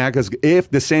think if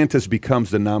DeSantis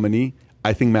becomes the nominee,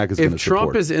 I think MAGA's going to If support.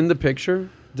 Trump is in the picture,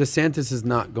 DeSantis is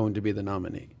not going to be the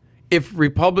nominee. if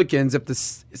Republicans, if the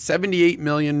 78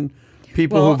 million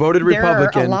people Well, who voted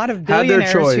Republican there are a lot of had their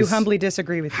billionaires choice, who humbly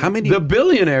disagree with you. How many? the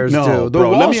billionaires No, do. The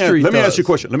bro. Wall Street Let me does. ask you a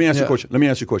question. Let me ask you a Yeah. question. Let me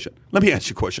ask you a question. Let me ask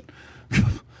you a question.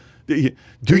 Do you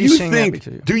you saying that think?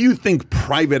 because you- Do you think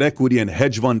private equity and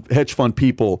hedge fund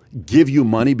people give you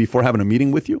money before having a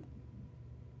meeting with you?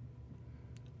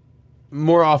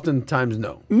 More often times,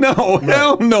 no. No,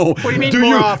 hell no. What do you mean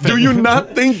more often? Do you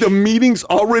not think the meeting's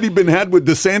already been had with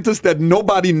DeSantis that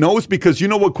nobody knows because you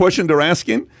know what question they're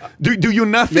asking? Do you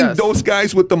not think Yes. those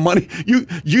guys with the money,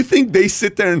 you think they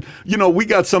sit there and, we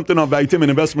got something on Vitamin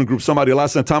Investment Group, somebody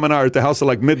last night, Tom and I are at the house at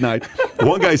like midnight.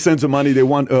 One guy sends them money, they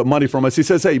want money from us. He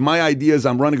says, hey, my idea is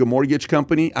I'm running a mortgage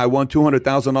company. I want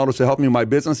 $200,000 to help me in my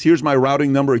business. Here's my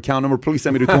routing number, account number. Please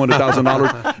send me the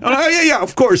 $200,000. Yeah,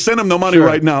 of course. Send him the money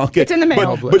right now. Okay. It's in the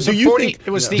mail. But do you think It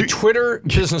was the do- Twitter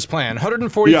business plan,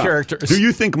 140 characters. Do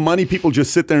you think money people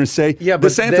just sit there and say, Yeah, but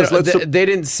DeSantis, they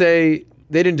didn't say.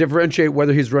 They didn't differentiate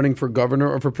whether he's running for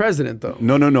governor or for president, though.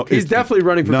 No. He's definitely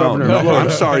running for governor. No, of Florida. I'm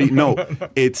sorry. No,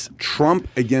 it's Trump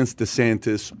against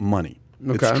DeSantis money.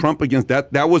 Okay. It's Trump against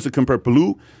that. That was a compare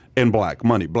blue and black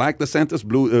money. Black DeSantis,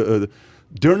 blue.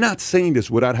 They're not saying this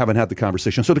without having had the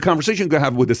conversation. So the conversation you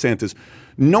have with DeSantis,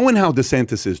 knowing how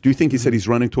DeSantis is, do you think he said he's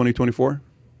running 2024?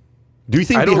 Do you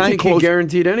think I don't behind think he closed?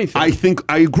 guaranteed anything.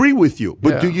 I agree with you,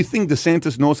 but Yeah. do you think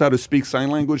DeSantis knows how to speak sign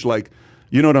language? Like,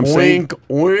 you know what I'm Wink, saying?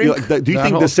 wink, Do you that think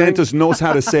whole thing? DeSantis knows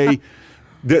how to say,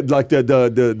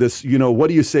 this? What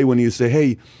do you say when you say,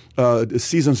 "Hey, the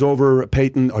season's over,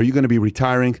 Peyton? Are you going to be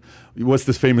retiring?" What's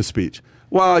this famous speech?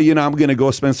 Well, I'm going to go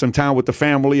spend some time with the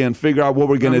family and figure out what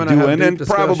we're going to gonna do, have and then deep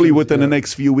probably discussions, within the yeah.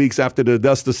 next few weeks after the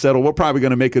dust is settled, we're probably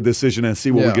going to make a decision and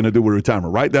see what we're Yeah. going to do with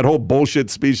retirement. Right? That whole bullshit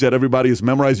speech that everybody has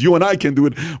memorized. You and I can do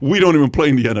it. We don't even play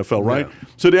in the NFL, right? Yeah.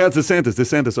 So they asked DeSantis.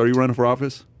 DeSantis, are you running for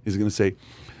office? He's going to say,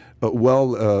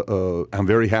 I'm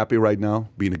very happy right now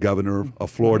being the governor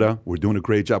of Florida. We're doing a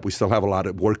great job. We still have a lot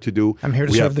of work to do. I'm here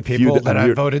to We serve have the few- people I'm that I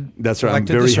here- voted, That's right. I'm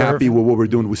elected to very serve. happy with what we're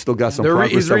doing. We still got some progress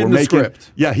he's that we're reading the making.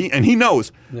 script. Yeah, he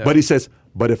knows. Yeah. But he says,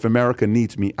 but if America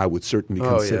needs me, I would certainly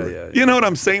Oh, consider yeah, it. yeah. You know what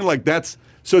I'm saying? Like that's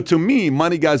so to me,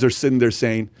 money guys are sitting there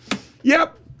saying,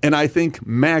 yep. And I think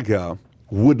MAGA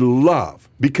would love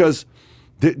because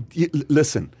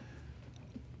listen,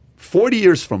 40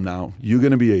 years from now, you're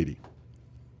going to be 80.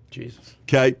 Jesus.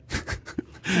 Okay?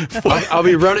 I'll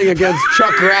be running against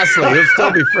Chuck Grassley. He'll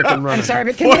still be freaking running. I'm sorry,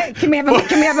 but can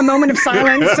we have a moment of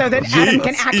silence so that Adam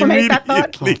can acclimate that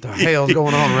thought? What the hell's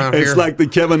going on around here? It's like the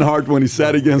Kevin Hart when he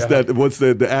sat against that. What's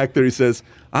the actor? He says,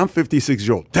 "I'm 56 years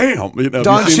old." Damn,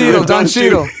 Don you seen Cheadle, that? Don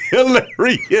Cheadle.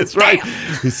 Hilarious, right?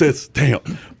 He says, "Damn,"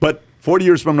 but 40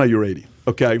 years from now, you're 80.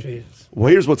 Okay. Jesus.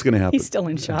 Well, here's what's going to happen. He's still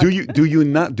in shock. Do you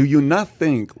not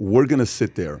think we're going to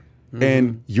sit there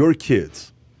and your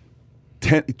kids,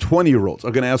 20-year-olds,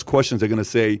 are going to ask questions? They're going to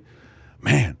say,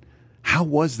 "Man, how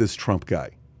was this Trump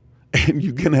guy?" And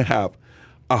you're going to have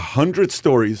 100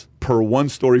 stories per one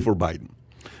story for Biden.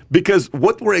 Because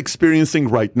what we're experiencing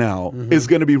right now is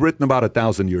going to be written about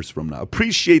 1,000 years from now.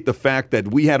 Appreciate the fact that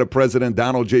we had a president,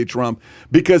 Donald J. Trump,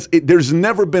 because there's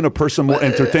never been a person more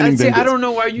entertaining than this. I don't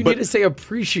know why you need to say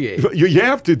appreciate. But you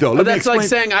have to, though. Let me That's like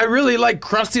explain. saying I really like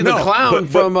Krusty the No, Clown but-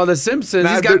 from The Simpsons.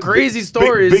 Nah, He's there- got crazy big-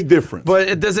 stories. big difference. But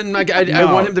it doesn't like I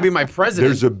No. want him to be my president.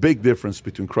 There's a big difference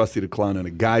between Krusty the Clown and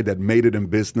a guy that made it in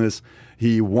business.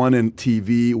 He won in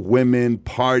TV, women,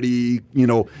 party,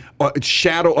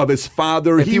 shadow of his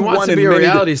father. If he wants won to in be a many-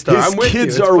 reality star, his I'm with you.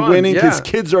 kids It's are fun. winning. Yeah. His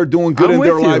kids are doing good I'm in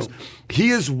their with you. lives. He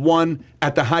has won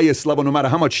at the highest level, no matter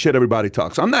how much shit everybody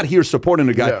talks. I'm not here supporting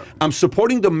the guy. Yeah. I'm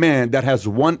supporting the man that has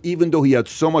won, even though he had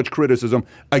so much criticism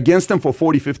against him for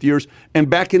 40, 50 years. And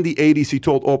back in the 80s, he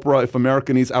told Oprah, if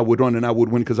America needs, I would run and I would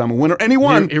win because I'm a winner. And he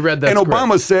won. He read that and script.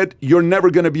 Obama said, you're never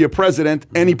going to be a president.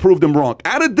 And he proved him wrong.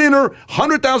 At a dinner,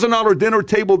 $100,000 dinner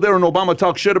table there, and Obama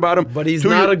talked shit about him. But he's 2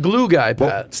 not years- a glue guy, Well,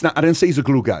 Pat. it's not, I didn't say he's a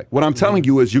glue guy. What I'm telling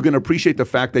you is you're going to appreciate the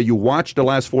fact that you watched the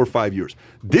last 4 or 5 years.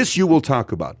 This you will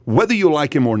talk about. Whether you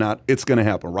like him or not, it's going to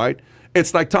happen, right?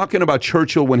 It's like talking about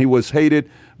Churchill when he was hated,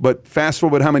 but fast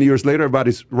forward how many years later,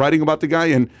 everybody's writing about the guy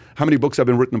and how many books have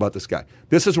been written about this guy.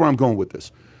 This is where I'm going with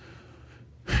this.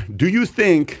 Do you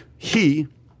think he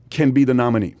can be the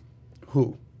nominee?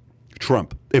 Who?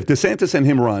 Trump. If DeSantis and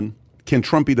him run, can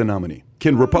Trump be the nominee?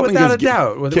 Can Republicans without a get,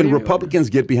 doubt. What do can you mean? Republicans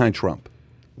get behind Trump?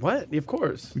 What? Of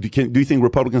course. Do you think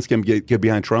Republicans can get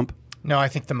behind Trump? No, I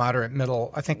think the moderate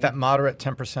middle. I think that moderate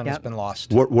 10% has Yep. been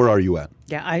lost. Where are you at?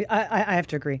 Yeah, I have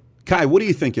to agree. Kai, what are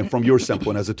you thinking from your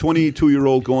standpoint as a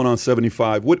 22-year-old going on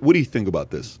 75? What do you think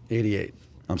about this? 88.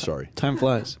 I'm sorry. Time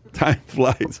flies. Time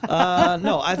flies.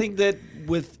 No, I think that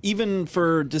with even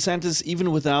for DeSantis,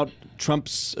 even without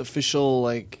Trump's official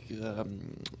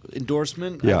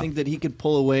endorsement, Yeah. I think that he could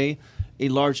pull away a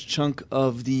large chunk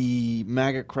of the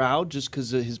MAGA crowd just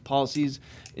because of his policies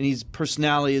and his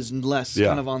personality is less Yeah.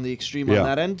 kind of on the extreme Yeah. on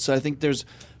that end. So I think there's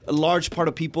a large part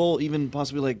of people, even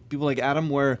possibly like people like Adam,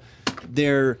 where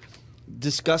they're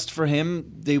disgust for him,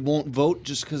 they won't vote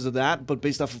just because of that. But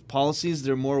based off of policies,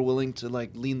 they're more willing to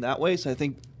lean that way. So I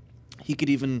think he could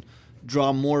even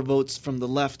draw more votes from the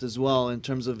left as well in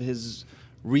terms of his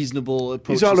reasonable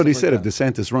approach. He's already and stuff said like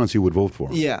if DeSantis runs, he would vote for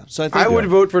him. that. Yeah, so I think I would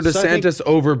vote for So I think- DeSantis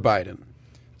over Biden.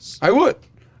 I would.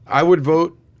 I would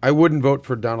vote. I wouldn't vote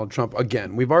for Donald Trump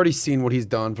again. We've already seen what he's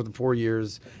done for the 4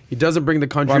 years. He doesn't bring the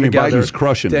country Well, I mean, together. Biden's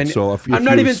crushing Then- it. So if I'm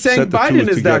not you even saying set the two Biden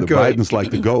is that together, good. Biden's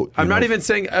like the GOAT. I'm you not know? even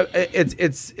saying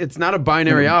it's not a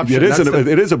binary option. It is, That's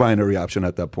it is a binary option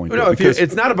at that point. no, though, if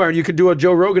it's not a binary, you could do a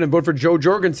Joe Rogan and vote for Joe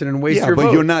Jorgensen and waste Yeah, your but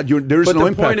vote. you're not- there's But no the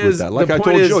impact point with is- that. Like the I point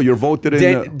told is, Joe, you're voted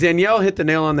in. Danielle hit the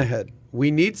nail on the head.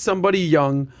 We need somebody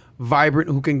young, vibrant,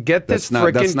 who can get this that's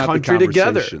freaking not country the together.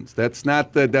 conversations. That's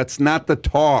not the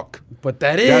talk. But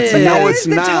that That's, is. no, That it's is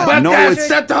the not. talk. But No, that's it's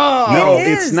the talk. No, It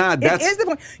it's is. not. It That's is the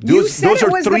point. You said those it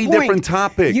are was the three point. different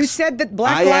topics. You said that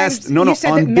Black I Lives. asked, no, you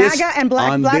said on that this, MAGA and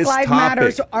Black on Lives this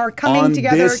Matters topic, are coming on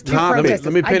together this to topic, protest.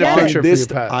 Let me I paint a get it. picture. on this,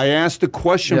 for you, Pat. I asked a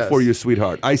question Yes. for you,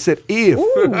 sweetheart. I said, if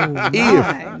my.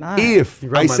 if You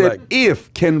rubbed I my said leg.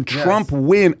 if can Trump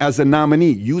win as a nominee?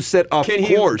 You said of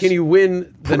course. Can he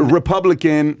win the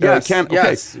Republican Yes, can okay.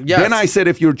 yes, yes. Then I said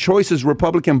if your choice is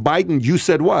Republican Biden, you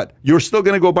said what? You're still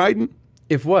going to go Biden?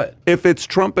 If what? If it's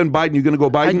Trump and Biden, you're going to go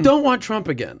Biden? I don't want Trump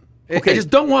again. I Okay. just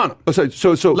don't want him.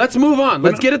 So Let's move on.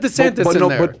 Let's get a DeSantis in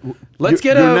there. Let's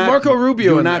get a Marco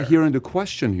Rubio You're in not there. hearing the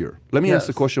question here. Let me ask Yes.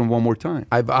 the question one more time.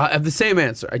 I have the same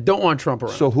answer. I don't want Trump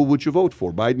around. So who would you vote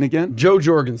for? Biden again? Joe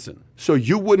Jorgensen. So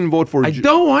you wouldn't vote for? I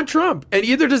don't want Trump, and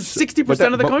either does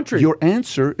 60% of the country. Your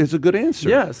answer is a good answer.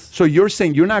 Yes. So you're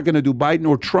saying you're not going to do Biden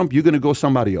or Trump. You're going to go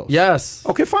somebody else. Yes.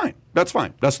 Okay, fine. That's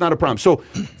fine. That's not a problem. So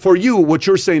for you, what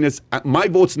you're saying is my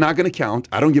vote's not going to count.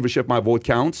 I don't give a shit if my vote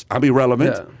counts. I'm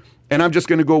irrelevant. Yeah. And I'm just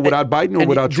going to go without Biden or And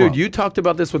without Trump. Dude, you talked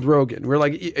about this with Rogan. We're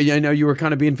like, I know you were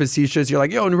kind of being facetious. You're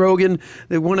like, yo, and Rogan,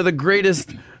 one of the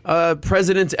greatest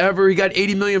presidents ever. He got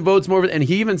 80 million votes more. And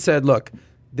he even said, look,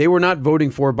 they were not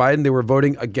voting for Biden. They were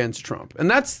voting against Trump.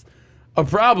 And that's a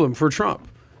problem for Trump.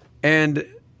 And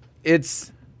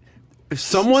it's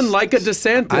someone like a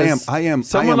DeSantis.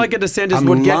 Someone like a DeSantis I'm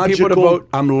would get people to vote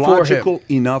I'm for logical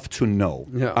him. enough to know.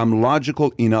 Yeah. I'm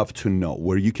logical enough to know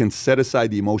where you can set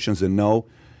aside the emotions and know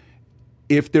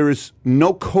if there is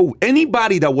no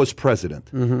anybody that was president,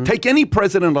 Mm-hmm. take any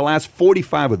president in the last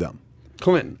 45 of them,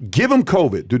 Clinton, give them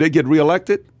COVID. Do they get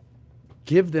reelected?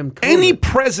 give them COVID. Any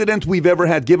president we've ever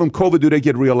had, give them COVID. Do they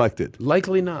get reelected?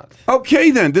 Likely not.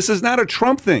 Okay, then. This is not a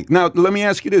Trump thing. Now, let me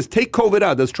ask you this. Take COVID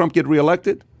out. Does Trump get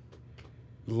reelected?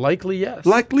 Likely yes.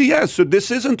 Likely, yes. So this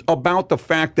isn't about the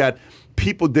fact that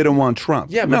people didn't want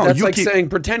Trump. Yeah, but No, that's you like keep- saying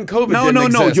pretend COVID No, didn't no,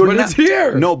 no. exist, You're but not, it's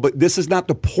here. No, but this is not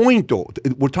the point, though.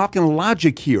 We're talking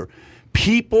logic here.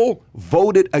 People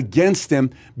voted against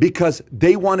him because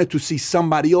they wanted to see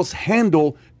somebody else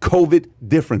handle COVID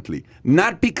differently,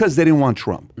 not because they didn't want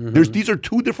Trump. These are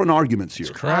two different arguments here.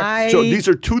 correct. So these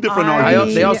are two different They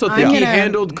arguments. also I'm think he gonna-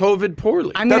 handled COVID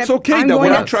poorly. That's okay. Now,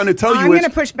 what I'm trying to tell you I'm is- going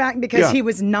to push back because Yeah. he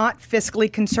was not fiscally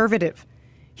conservative.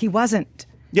 He wasn't.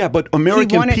 Yeah, but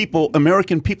American wanted-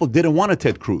 people didn't want a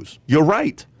Ted Cruz. You're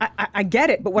right. I get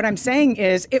it, but what I'm saying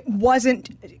is it wasn't.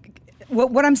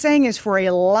 What I'm saying is for a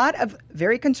lot of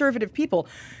very conservative people,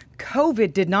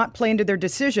 COVID did not play into their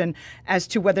decision as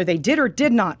to whether they did or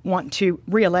did not want to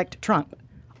reelect Trump.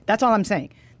 That's all I'm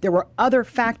saying. There were other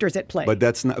factors at play. But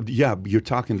that's not. Yeah, you're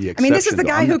talking the I exception. mean, this is the though.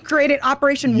 guy I'm who not- created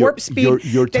Operation You're- Warp Speed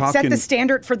you're that set talking- the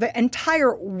standard for the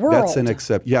entire world. That's an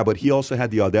exception. Yeah, but he also had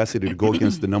the audacity to go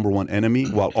against the number one enemy,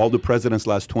 while all the presidents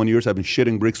last 20 years have been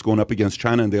shitting bricks going up against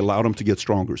China, and they allowed him to get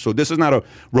stronger. So this is not a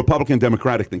Republican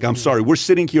Democratic thing. I'm sorry. We're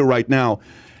sitting here right now,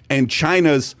 and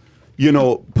China's,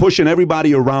 pushing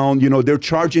everybody around. They're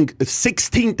charging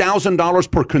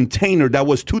 $16,000 per container. That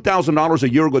was $2,000 a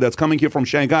year ago. That's coming here from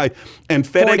Shanghai, and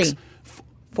FedEx.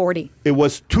 40. It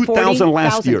was 2,000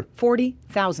 last 40,000. year.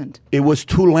 40,000. It was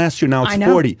 2 last year. Now it's I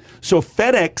know. 40. So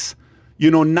FedEx,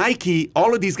 Nike,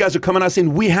 all of these guys are coming out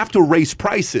saying we have to raise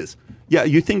prices. Yeah,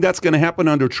 you think that's going to happen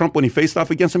under Trump when he faced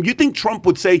off against him? You think Trump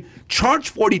would say, charge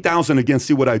 40,000 again,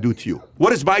 see what I do to you?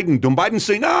 What is Biden doing? Biden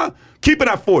saying, keep it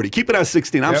at 40, keep it at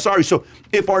 16. I'm sorry. So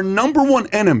if our number one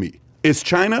enemy is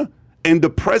China and the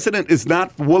president is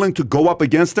not willing to go up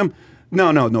against him,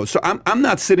 no. So I'm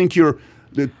not sitting here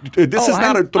This is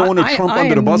not a throwing Trump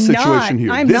under the bus situation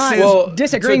here. I'm This not is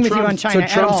disagreeing with you on China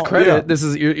To Trump's at all. credit, Yeah. this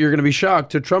is you're going to be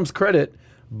shocked. To Trump's credit,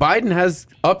 Biden has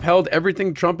upheld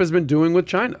everything Trump has been doing with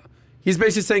China. He's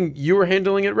basically saying you were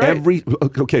handling it right.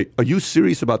 Okay, are you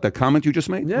serious about that comment you just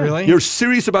made? Yeah. Really? You're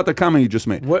serious about the comment you just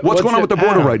made. What's What's going on it- with the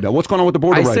border Adam? right now? What's going on with the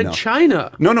border I right said now?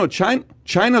 China. No,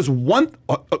 China's one.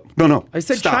 No. I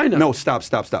said Stop. China. No, stop.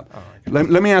 Let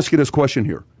me ask you this question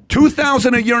here.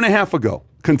 2,000 a year and a half ago,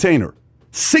 container.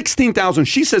 16,000.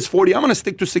 She says 40. I'm going to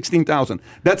stick to 16,000.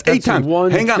 That's 8 times.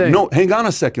 one Hang on. thing. No, hang on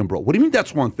a second, bro. What do you mean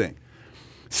that's one thing?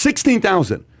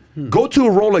 16,000. Go to a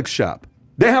Rolex shop.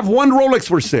 They have one Rolex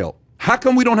for sale. How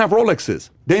come we don't have Rolexes?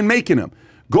 They ain't making them.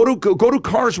 Go to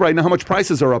cars right now. How much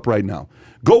prices are up right now?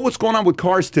 Go what's going on with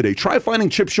cars today. Try finding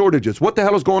chip shortages. What the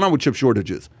hell is going on with chip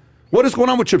shortages? What is going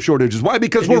on with chip shortages? Why?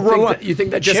 Because You we're think, you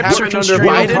think that just Chips are happened under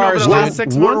constraining Biden over cars the now. last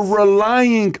 6 we're months?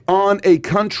 relying on a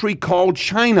country called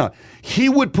China. He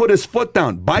would put his foot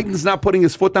down. Biden's not putting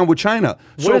his foot down with China.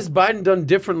 What has Biden done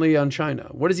differently on China?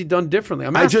 What has he done differently?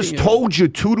 I just told you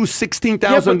 2 to Yeah,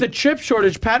 16,000. but the chip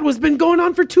shortage, Pat, has been going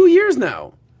on for 2 years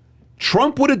now.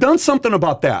 Trump would have done something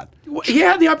about that. He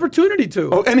had the opportunity to.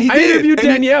 Oh, and he I did. interviewed And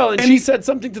he- Danielle, and and she he- said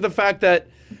something to the fact that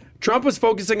Trump was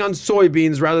focusing on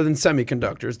soybeans rather than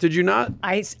semiconductors. Did you not?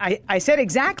 I said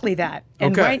exactly that.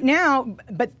 And Okay. right now,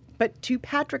 but to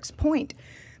Patrick's point,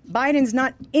 Biden's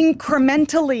not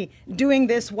incrementally doing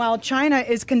this while China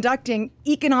is conducting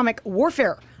economic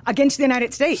warfare against the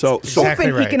United States. So- Exactly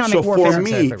Open right. economic So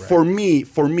warfare.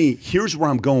 for me, here's where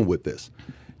I'm going with this.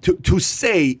 To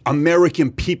say American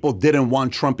people didn't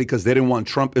want Trump because they didn't want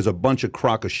Trump is a bunch of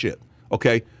crock of shit.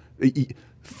 Okay,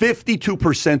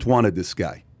 52% wanted this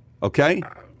guy. Okay,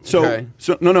 Okay.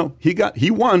 so no,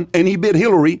 he won and he beat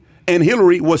Hillary, and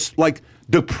Hillary was like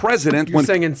the president You're when.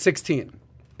 saying in 16.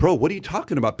 Bro, what are you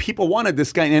talking about? People wanted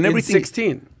this guy and everything.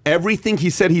 16. Everything he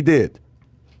said he did.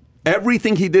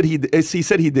 Everything he did, he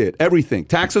said he did. Everything.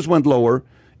 Taxes went lower.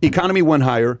 Economy went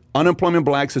higher. Unemployment,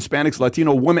 blacks, Hispanics,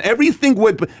 Latino women. Everything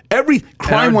went. Every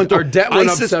crime went. our debt went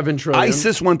up $7 trillion.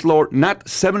 ISIS went lower. Not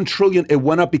 $7 trillion. It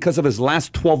went up because of his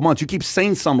last 12 months. You keep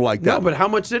saying something like that. No, but how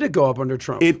much did it go up under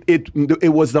Trump? It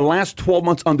was the last 12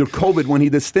 months under COVID when he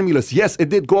did stimulus. Yes, it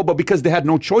did go up, but because they had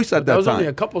no choice at that that was time. only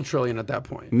a couple trillion at that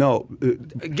point. No.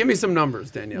 Give me some numbers,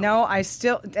 Danielle. No, I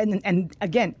still, and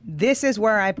again, this is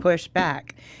where I push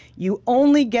back. You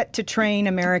only get to train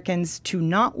Americans to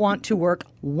not want to work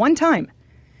one time.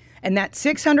 And that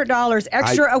 $600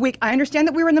 extra a week. I understand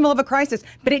that we were in the middle of a crisis,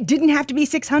 but it didn't have to be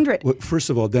 $600. Well,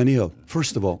 first of all, Danielle,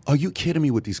 are you kidding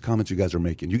me with these comments you guys are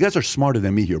making? You guys are smarter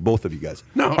than me here, both of you guys.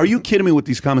 No. Are you kidding me with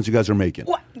these comments you guys are making?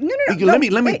 What? No. Let me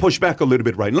wait. push back a little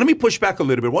bit, right? Let me push back a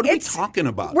little bit. What are we It's- talking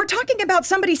about? We're talking about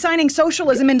somebody signing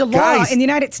socialism into law Guys, in the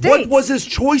United States. What was his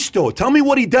choice, though? Tell me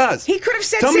what he does. He could have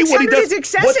said Tell me what he 600 is does.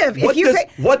 excessive. If you pay-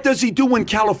 What does he do when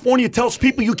California tells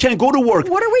people you can't go to work?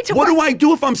 What are we What do I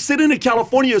do if I'm sitting in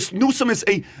California? Newsom is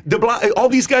all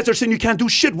these guys are saying you can't do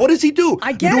shit. What does he do?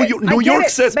 I get New, it. New I get York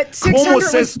it. says But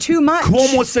 600 was too much.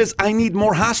 Cuomo says I need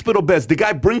more hospital beds. The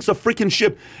guy brings a freaking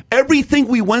ship. Everything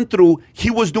we went through, he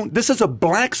was doing. This is a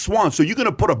black swan. So you're going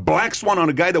to put a black swan on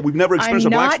a guy that we've never I'm experienced a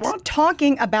black swan? not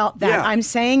talking about that. Yeah. I'm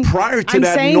saying Prior to I'm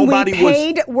that, saying nobody we was-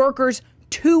 paid workers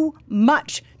too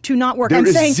much to not work. There I'm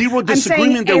is saying, zero I'm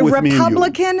disagreement saying there a with me and you.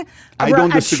 Republican, I don't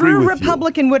a disagree true with you.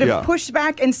 Republican would have Yeah. pushed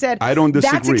back and said, I don't that's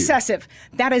disagree. excessive.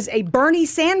 That is a Bernie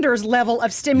Sanders level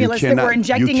of stimulus that cannot- we're you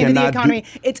injecting into the cannot do- economy.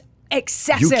 It's You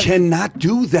excessive. cannot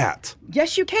do that.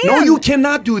 Yes, you can. No, you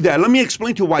cannot do that. Let me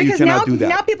explain to you why Because you cannot now, do that.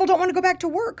 now people don't want to go back to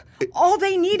work. All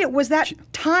they needed was that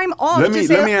time off. let me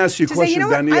ask you a to question, say, you know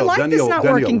what? Danielle. I like Danielle, this not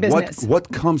Danielle, working business.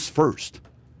 What comes first?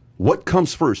 What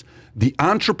comes first? The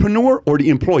entrepreneur or the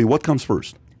employee? What comes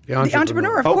first? The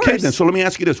entrepreneur, of Okay, course. then. So let me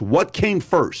ask you this: what came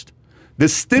first, the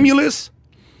stimulus,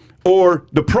 or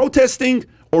the protesting,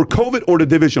 or COVID, or the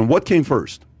division? What came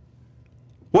first?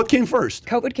 What came first?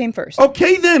 COVID came first.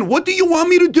 Okay, then. What do you want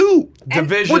me to do?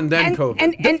 Division, then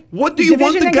COVID. And What do you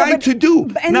want division, the then guy COVID. to do?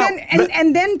 And Now,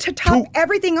 then to top to-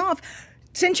 everything off,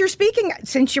 since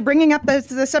you're bringing up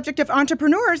the subject of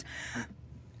entrepreneurs,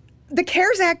 the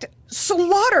CARES Act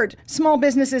slaughtered small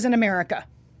businesses in America.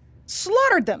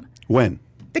 Slaughtered them. When?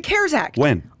 The CARES Act.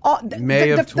 When?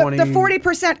 May of the 20 of May of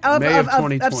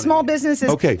 40% of small businesses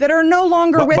Okay. that are no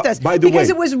longer But- with but- us by the because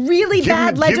way, it was really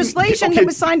bad legislation that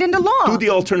was signed into law. Do the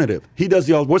alternative. He does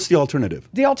what's the alternative?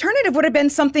 The alternative would have been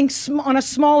something on a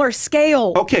smaller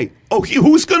scale. Okay.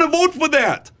 Who's going to vote for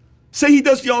that? Say he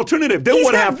does the alternative. Then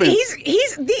what happens?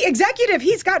 He's the executive.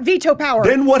 He's got veto power.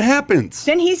 Then what happens?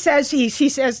 Then he says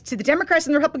to the Democrats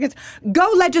and the Republicans,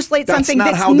 go legislate something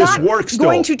that's that's not how not this works,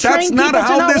 going though. to train That's people not to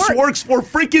how not this work. works. For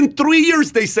freaking 3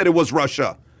 years, they said it was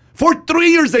Russia. For 3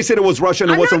 years, they said it was Russia,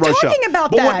 and it I'm wasn't not Russia. talking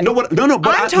about but that. No, but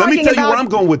let me tell you where I'm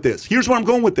going with this. Here's where I'm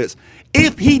going with this.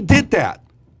 If he did that,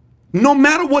 no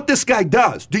matter what this guy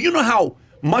does, do you know how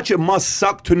much it must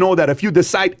suck to know that if you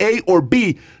decide A or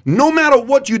B, no matter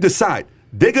what you decide,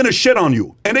 they're going to shit on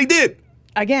you? And they did.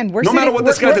 Again, no matter what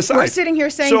this guy decides. We're sitting here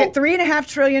saying that $3.5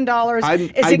 trillion is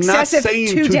excessive I'm not saying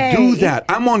today. to do that.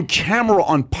 I'm on camera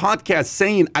on podcast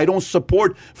saying I don't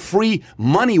support free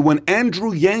money. When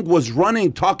Andrew Yang was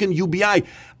running, talking UBI,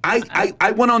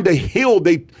 I went on the Hill.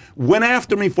 They went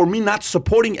after me for me not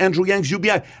supporting Andrew Yang's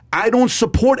UBI. I don't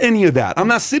support any of that. I'm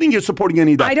not sitting here supporting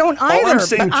any of that. I don't All either. I'm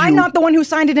saying But to I'm you, not the one who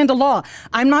signed it into law.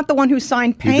 I'm not the one who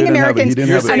signed paying didn't have it. He Americans didn't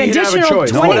have it. an He didn't have a additional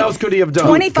choice. What else could he have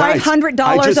done?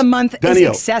 $2,500 a month is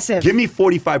Daniel, excessive. Give me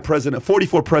 44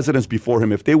 presidents before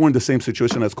him. If they were in the same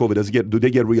situation as COVID, do they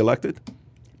get reelected?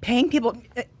 Paying people.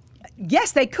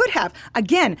 Yes, they could have.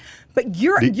 Again, but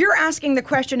you're asking the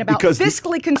question about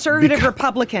fiscally conservative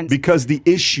Republicans. Because the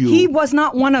issue... He was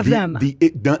not one of them.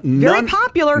 Very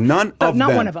popular, but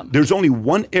not one of them. There's only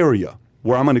one area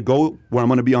where I'm going to go, where I'm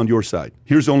going to be on your side.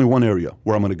 Here's only one area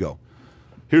where I'm going to go.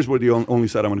 Here's where the only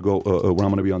side I'm going to go, where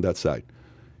I'm going to be on that side.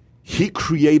 He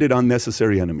created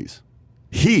unnecessary enemies.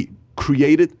 He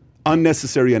created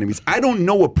unnecessary enemies. I don't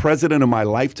know a president in my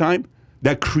lifetime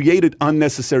that created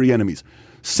unnecessary enemies.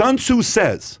 Sun Tzu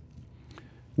says,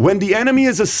 when the enemy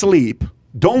is asleep,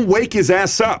 don't wake his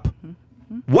ass up.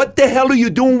 What the hell are you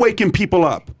doing waking people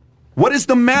up? What is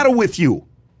the matter with you?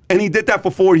 And he did that for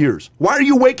 4 years. Why are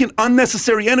you waking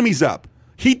unnecessary enemies up?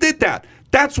 He did that.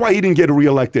 That's why he didn't get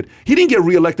reelected. He didn't get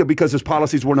reelected because his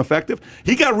policies weren't effective.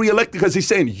 He got reelected because he's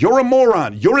saying, you're a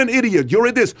moron, you're an idiot, you're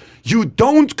a this. You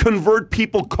don't convert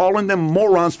people calling them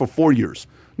morons for 4 years.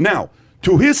 Now,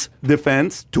 to his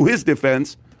defense,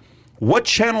 what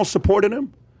channel supported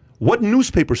him? What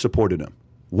newspaper supported him?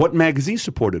 What magazine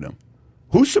supported him?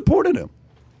 Who supported him?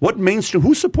 What mainstream?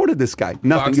 Who supported this guy?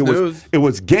 Nothing. Fox News. It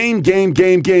was game. And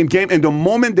the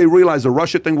moment they realized the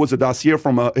Russia thing was a dossier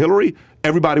from Hillary,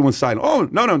 everybody went silent. Oh,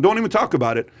 no, don't even talk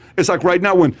about it. It's like right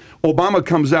now when Obama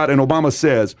comes out and Obama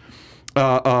says,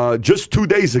 just 2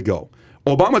 days ago,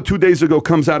 Obama 2 days ago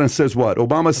comes out and says what?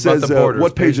 Obama says, borders,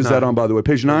 what page is 9. that on, by the way?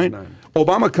 Page 9?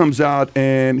 Obama comes out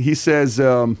and he says,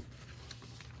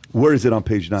 where is it on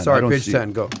page 9? Sorry, page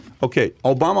 10, go. Okay,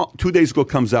 Obama 2 days ago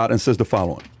comes out and says the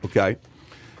following, okay?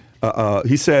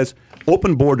 He says,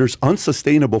 open borders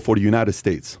unsustainable for the United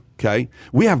States, okay?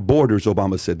 We have borders,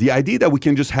 Obama said. The idea that we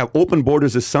can just have open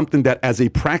borders is something that as a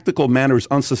practical matter is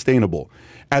unsustainable.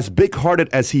 As big-hearted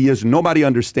as he is, nobody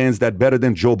understands that better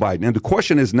than Joe Biden. And the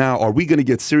question is now, are we going to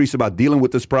get serious about dealing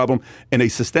with this problem in a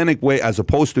systemic way as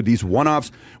opposed to these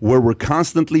one-offs where we're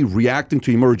constantly reacting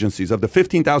to emergencies? Of the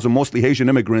 15,000 mostly Haitian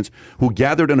immigrants who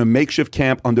gathered in a makeshift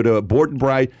camp under the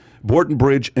Borton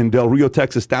Bridge in Del Rio,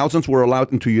 Texas, thousands were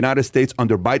allowed into the United States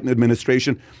under Biden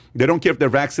administration. They don't care if they're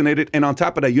vaccinated. And on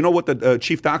top of that, you know what the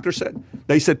chief doctor said?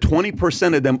 They said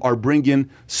 20% of them are bringing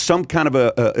some kind of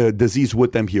a disease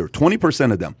with them here.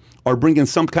 20% of them are bringing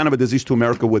some kind of a disease to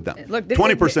America with them. Look,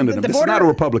 20% of them. This is not a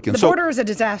Republican. The border is a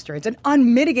disaster. It's an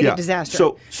unmitigated disaster.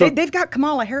 So they've got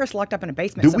Kamala Harris locked up in a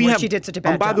basement somewhere. She did such a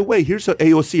bad job. By the way, here's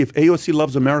AOC. If AOC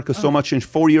loves America so much, and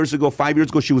 4 years ago, 5 years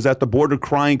ago, she was at the border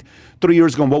crying. 3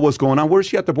 years ago, what was going on? Where is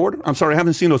she at the border? I'm sorry, I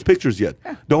haven't seen those pictures yet.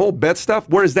 Yeah. The whole bet stuff,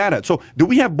 where is that at? So, do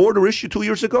we have border issues 2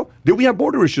 years ago? Did we have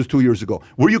border issues 2 years ago?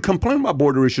 Were you complaining about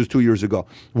border issues 2 years ago?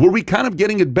 Were we kind of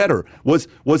getting it better? Was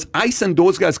ICE and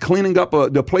those guys cleaning up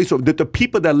the place? Did the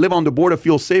people that live on the border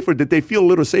feel safer? Did they feel a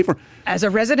little safer? As a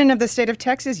resident of the state of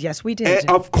Texas, yes, we did.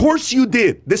 Of course you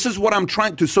did. This is what I'm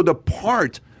trying to. So the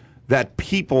part that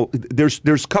people, there's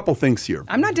a couple things here.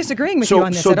 I'm not disagreeing with you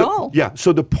on this at all. Yeah.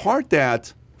 So the part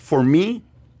that, for me,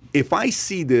 if I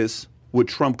see this with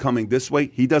Trump coming this way,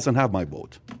 he doesn't have my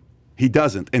vote. He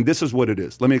doesn't. And this is what it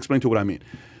is. Let me explain to you what I mean.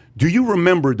 Do you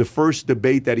remember the first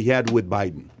debate that he had with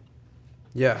Biden?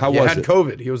 Yeah. How he was had it?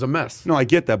 COVID. He was a mess. No, I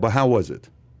get that, but how was it?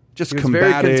 Just He was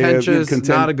combative, very contentious,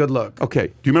 not a good look. Okay.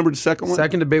 Do you remember the second one?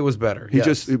 Second debate was better.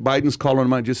 Biden's calling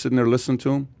him out, just sitting there listening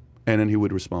to him, and then he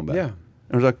would respond back. Yeah. And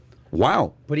I was like,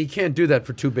 wow. But he can't do that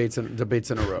for two debates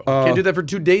in a row. Can't do that for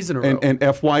 2 days in a row. And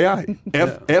FYI,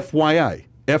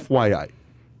 FYI,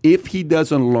 if he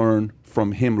doesn't learn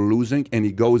from him losing and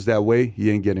he goes that way, he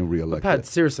ain't getting reelected. Pat,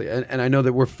 seriously, and I know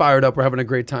that we're fired up, we're having a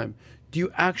great time. Do you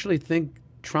actually think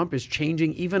Trump is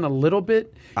changing even a little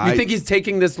bit? You think he's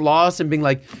taking this loss and being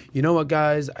like, you know what,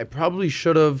 guys, I probably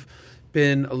should have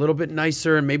been a little bit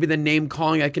nicer, and maybe the name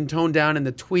calling I can tone down in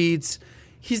the tweets.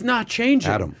 He's not changing.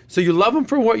 Adam. So you love him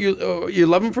for what you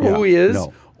love him for who he is,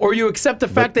 no. or you accept the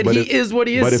fact that he is what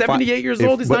he is. 78 years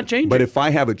old, he's not changing. But if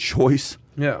I have a choice,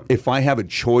 Yeah. if I have a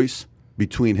choice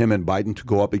between him and Biden to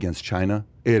go up against China,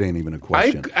 it ain't even a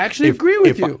question. I actually agree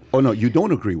with you. Oh no, you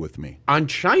don't agree with me. On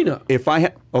China. If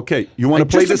I okay, you want I to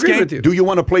play this disagree game? with you. Do you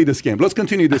want to play this game? Let's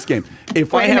continue this game.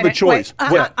 If Wait I have a minute. choice,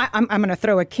 Wait, what? I'm going to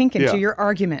throw a kink into Yeah. your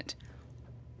argument.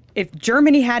 If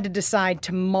Germany had to decide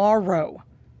tomorrow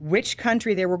which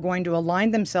country they were going to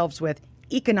align themselves with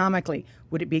economically,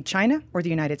 would it be China or the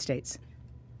United States?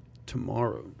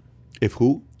 Tomorrow. If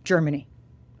who? Germany.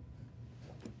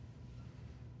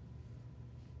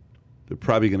 They're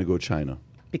probably going to go China.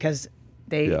 Because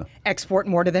they Yeah. export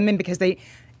more to them and because they.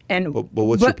 And But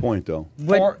what's your point, though?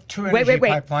 For two energy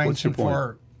pipelines What's your and point?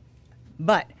 for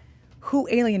But who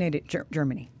alienated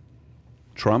Germany?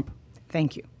 Trump?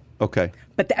 Thank you. Okay.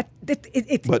 But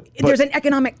But- there's an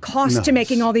economic cost No. to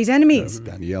making all these enemies.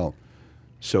 Danielle.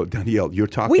 So, Danielle, you're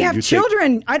talking. We have you take-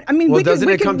 children. I mean, Well, we doesn't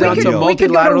could, it come down to we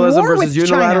could go to multilateralism war versus with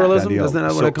China. unilateralism? Danielle, Isn't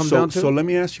that what it comes down to? So let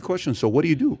me ask you a question. So what do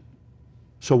you do?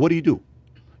 So what do you do?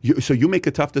 So you make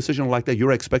a tough decision like that.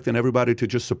 You're expecting everybody to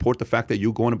just support the fact that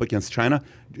you're going up against China.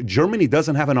 Germany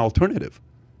doesn't have an alternative.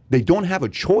 They don't have a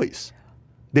choice.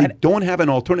 They don't have an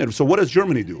alternative. So what does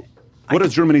Germany do? What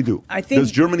does Germany do? I think-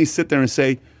 Does Germany sit there and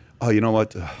say, "Oh, you know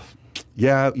what?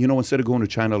 Yeah, you know, instead of going to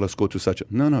China, let's go to such a..."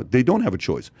 No, they don't have a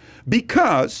choice.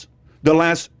 Because the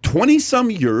last 20-some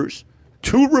years,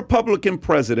 2 Republican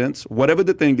presidents, whatever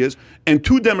the thing is, and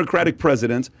 2 Democratic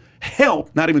presidents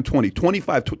helped, not even 20,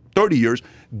 25, 30 years,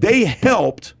 they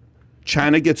helped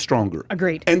China get stronger.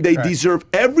 Agreed. And they deserve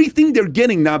everything they're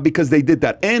getting now because they did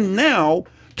that. And now,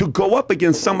 to go up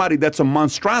against somebody that's a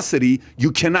monstrosity,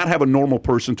 you cannot have a normal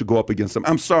person to go up against them.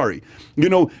 I'm sorry. You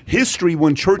know, history,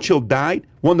 when Churchill died,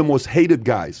 one of the most hated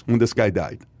guys when this guy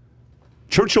died.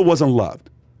 Churchill wasn't loved.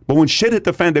 But when shit hit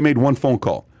the fan, they made one phone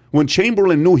call. When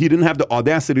Chamberlain knew he didn't have the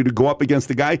audacity to go up against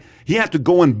the guy, he had to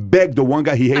go and beg the one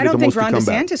guy he hated I the don't most think to Ron come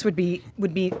back. DeSantis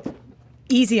would be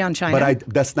easy on China. But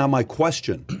that's not my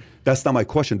question. That's not my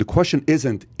question. The question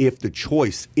isn't if the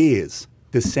choice is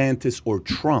DeSantis or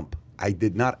Trump. I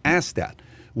did not ask that.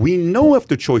 We know if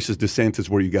the choice is DeSantis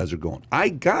where you guys are going. I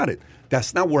got it.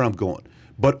 That's not where I'm going.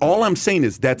 But all I'm saying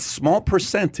is that small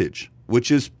percentage, which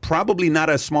is probably not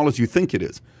as small as you think it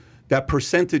is, that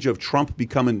percentage of Trump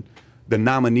becoming the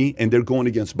nominee and they're going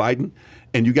against Biden,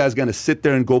 and you guys going to sit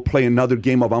there and go play another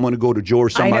game of I'm going to go to Joe or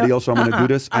somebody else, or I'm going to do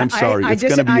this? I'm sorry. It's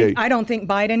going to be I don't think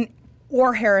Biden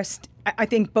or Harris, I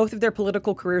think both of their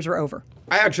political careers are over.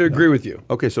 I actually agree with you.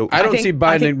 Okay, so I don't think- see I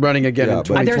Biden think- running again Yeah, in but-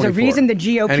 2024. There's a reason the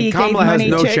GOP And gave Kamala has money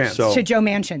no to, chance. to Joe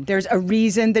Manchin. There's a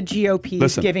reason the GOP is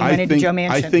listen, giving money to Joe Manchin.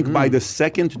 I think by the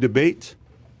second debate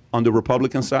on the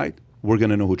Republican side, we're going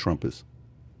to know who Trump is.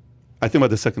 I think by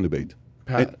the second debate.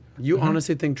 Pat, you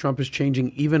honestly think Trump is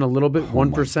changing even a little bit? Oh my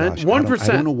 1%? gosh, 1%.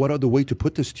 I don't know what other way to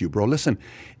put this to you, bro. Listen,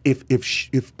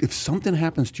 if something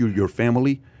happens to your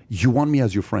family, you want me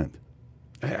as your friend.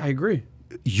 I agree.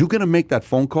 You're going to make that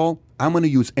phone call. I'm going to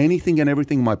use anything and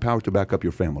everything in my power to back up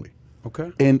your family.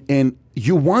 Okay. And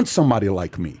you want somebody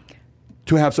like me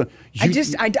to have some.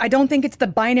 I don't think it's the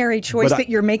binary choice But that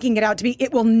you're making it out to be.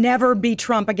 It will never be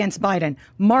Trump against Biden.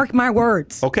 Mark my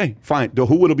words. Okay, fine.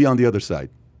 Who will be on the other side?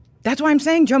 That's why I'm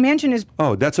saying Joe Manchin is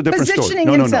Oh, that's a different story. positioning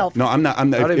No, himself. No, I'm not. I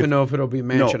don't even know if it'll be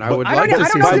Manchin. No, I but- would I like don't to know, I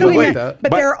see don't know if something it'll be like that. that. But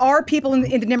But- there are people in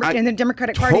the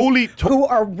Democratic Party who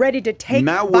are ready to take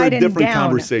now Biden we're a different down.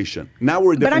 conversation. Now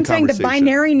we're a But different I'm saying the conversation.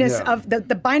 binariness Yeah. of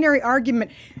the binary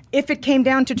argument, if it came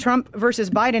down to Trump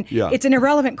versus Biden, Yeah. it's an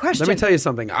irrelevant question. Let me tell you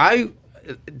something.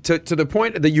 To the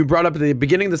point that you brought up at the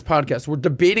beginning of this podcast, we're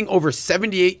debating over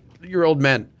 78-year-old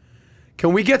men.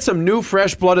 Can we get some new,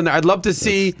 fresh blood in there? I'd love to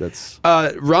see That's-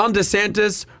 Ron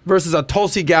DeSantis versus a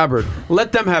Tulsi Gabbard.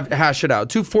 Let them hash it out.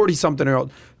 2 40-something-year-old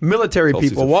military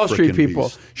Tulsi's people, a Wall Street frickin' people.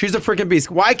 beast. She's a freaking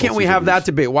beast. Why can't we Tulsi's a have that beast.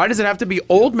 debate? Why does it have to be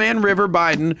old man River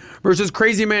Biden versus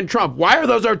crazy man Trump? Why are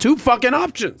those our 2 fucking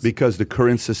options? Because the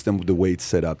current system, the way it's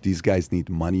set up, these guys need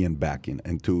money and backing.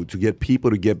 And to get people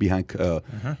to get behind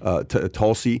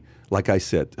Tulsi, like I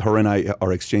said, her and I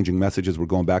are exchanging messages. We're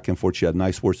going back and forth. She had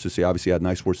nice words to say. Obviously, I had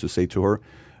nice words to say to her.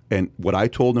 And what I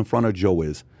told in front of Joe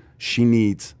is she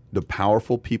needs the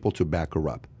powerful people to back her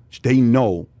up. They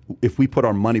know if we put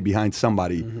our money behind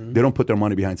somebody, they don't put their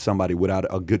money behind somebody without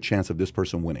a good chance of this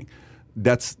person winning.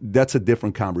 That's a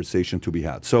different conversation to be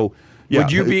had. So, yeah,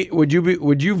 Would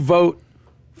you vote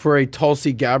for a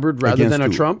Tulsi Gabbard rather Against than a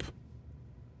who? Trump?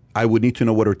 I would need to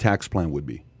know what her tax plan would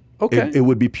be. Okay. It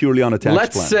would be purely on a tax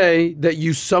Let's plan. say that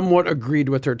you somewhat agreed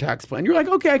with her tax plan. You're like,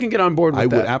 okay, I can get on board with I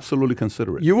that. would absolutely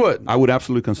consider it. You would? I would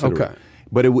absolutely consider Okay. it.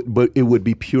 But it would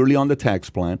be purely on the tax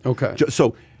plan. Okay.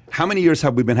 So how many years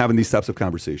have we been having these types of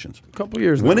conversations? A couple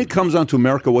years When now. it comes down to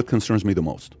America, what concerns me the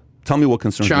most? Tell me what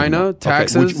concerns me China, the most.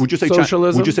 taxes, would you say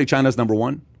socialism? would you say China's number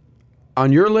one?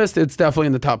 On your list, it's definitely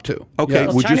in the top 2. Okay.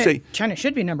 Yes. Would you China, say- China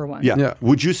should be number one? Yeah. Yeah.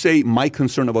 Would you say my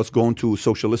concern of us going to a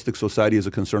socialistic society is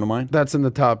a concern of mine? That's in the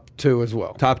top 2 as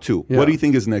well. Top 2. Yeah. What do you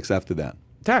think is next after that?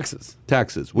 Taxes.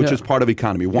 Taxes, which Yeah. is part of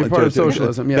economy. part of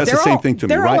socialism, yeah. That's the They're same all- thing to me,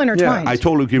 they're right? all intertwined. I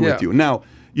totally agree with Yeah. you. Now,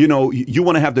 you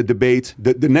want to have the debate.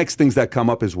 The next things that come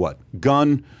up is what?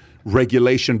 Gun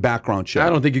regulation, background check. I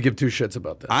don't think you give 2 shits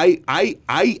about that. I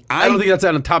don't think that's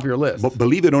on the top of your list. But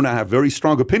believe it or not, I have very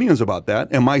strong opinions about that.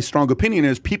 And my strong opinion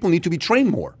is people need to be trained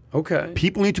more. Okay.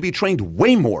 People need to be trained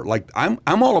way more. Like I'm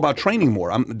all about training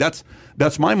more.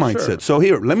 That's my mindset. Sure. So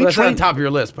here, let me But that's not train. on top of your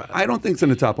list, Pat. I don't think it's in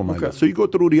the top of my list. So you go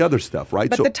through the other stuff, right?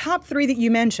 But so the top three that you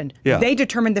mentioned, Yeah. they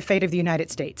determined the fate of the United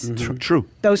States. true.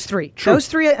 Those three. True. Those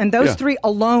three and those Yeah. three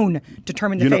alone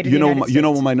determine the You know, fate of the United States. you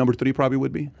know what my number 3 probably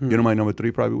would be? You know my number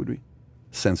 3 probably would be?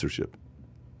 Censorship.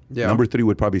 Yeah. Number 3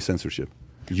 would probably be censorship.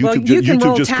 well, YouTube, you can YouTube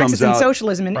roll just taxes comes and out.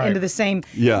 socialism Right. into the same.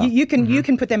 Yeah. You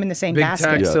can put them in the same Big basket.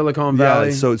 tax, Silicon Valley.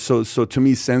 Yeah, so to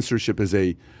me, censorship is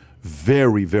a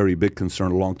very, very big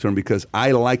concern long term because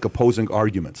I like opposing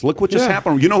arguments. Look what just Yeah.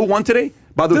 happened. You know who won today?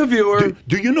 By The viewer.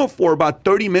 Do you know for about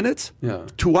 30 minutes, Yeah.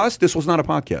 to us, this was not a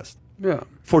podcast. Yeah.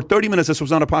 For 30 minutes, this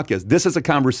was not a podcast. This is a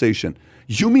conversation.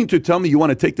 You mean to tell me you want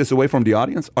to take this away from the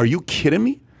audience? Are you kidding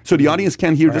me? So the audience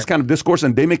can't hear this kind of discourse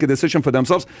and they make a decision for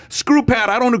themselves. Screw Pat,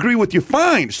 I don't agree with you.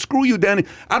 Fine. Screw you, Danny.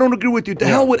 I don't agree with you. The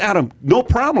hell with Adam. No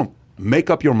problem.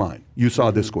 Make up your mind. You saw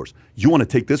a discourse. You want to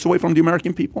take this away from the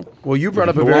American people? Well, you brought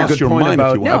up a You very lost good your point mind if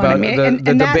about, you want. about I mean,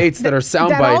 the and that- debates that are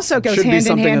sound that bites. also goes should be hand in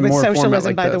something hand with more format socialism,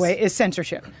 like by the this. way, is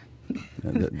censorship.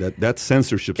 That's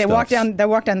censorship They stuff.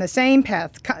 walk down the same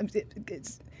path.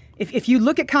 If you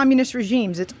look at communist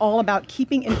regimes, it's all about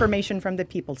keeping information from the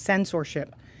people,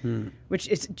 censorship, which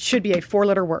should be a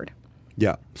 4-letter word.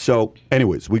 Yeah. So,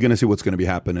 anyways, we're going to see what's going to be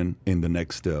happening in the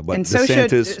next. But And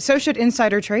DeSantis, so should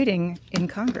insider trading in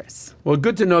Congress. Well,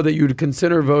 good to know that you'd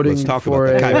consider voting let's talk for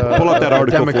about that. a Pull up that a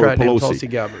article Democrat for named Pelosi. Tulsi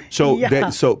Gabbard. So, Yeah.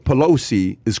 so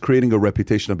Pelosi is creating a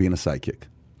reputation of being a sidekick,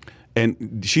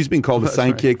 and she's being called a That's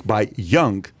right. sidekick by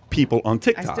young people on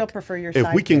TikTok. still prefer your If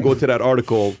we can sidekick. go to that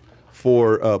article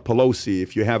for Pelosi,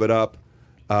 if you have it up,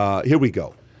 here we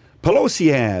go.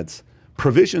 Pelosi adds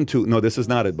provision to. No, this is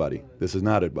not it, buddy. This is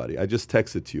not it, buddy. I just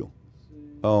texted to you.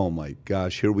 Oh my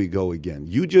gosh, here we go again.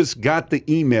 You just got the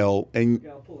email and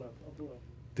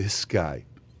this guy.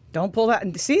 Don't pull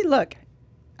that. See, look,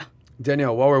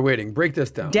 Danielle, while we're waiting, break this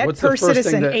down. debt What's per the first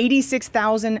citizen, thing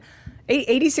that,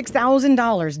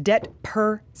 $86,000 debt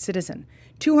per citizen.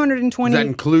 Does that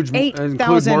include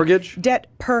 $228,000 mortgage? debt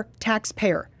per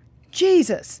taxpayer.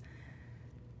 Jesus.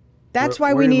 That's Where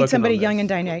why are we you need looking somebody on young this? and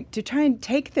dynamic to try and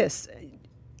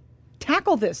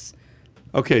tackle this.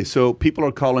 Okay, so people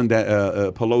are calling that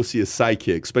Pelosi a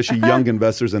sidekick, especially young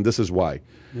investors, and this is why.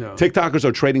 Yeah. TikTokers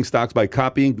are trading stocks by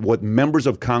copying what members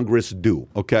of Congress do,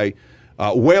 okay?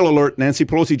 Whale alert, Nancy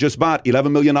Pelosi just bought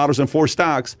 $11 million in 4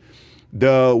 stocks.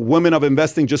 The women of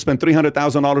investing just spent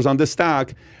 $300,000 on this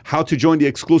stock. How to join the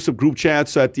exclusive group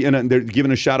chats at the end, and they're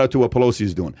giving a shout out to what Pelosi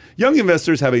is doing. Young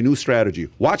investors have a new strategy.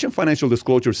 Watching financial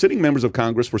disclosure, sitting members of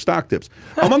Congress for stock tips.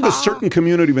 Among a certain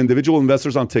community of individual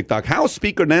investors on TikTok, House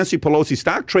Speaker Nancy Pelosi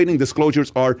stock trading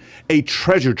disclosures are a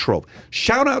treasure trove.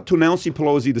 Shout out to Nancy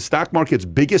Pelosi, the stock market's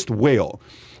biggest whale.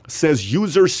 Says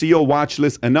user CEO watch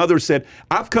list. Another said,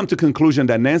 I've come to conclusion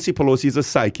that Nancy Pelosi is a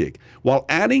psychic, while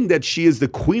adding that she is the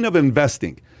queen of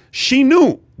investing. She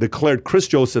knew, declared Chris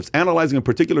Josephs, analyzing a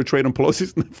particular trade on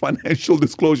Pelosi's financial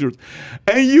disclosures.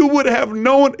 And you would have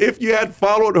known if you had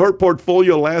followed her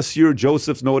portfolio last year.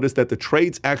 Josephs noticed that the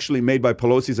trades actually made by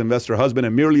Pelosi's investor husband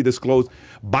and merely disclosed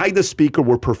by the speaker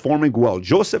were performing well.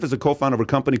 Joseph is a co-founder of a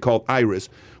company called Iris,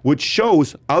 which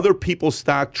shows other people's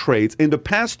stock trades. In the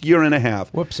past year and a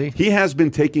half, Whoopsie. he has been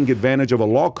taking advantage of a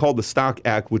law called the Stock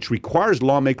Act, which requires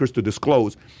lawmakers to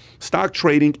disclose stock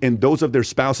trading and those of their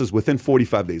spouses within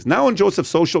 45 days. Now on Joseph's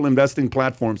social investing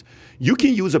platforms, you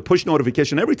can use a push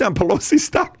notification every time Pelosi's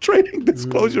stock trading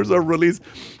disclosures are released.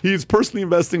 He's personally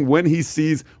investing when he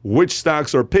sees which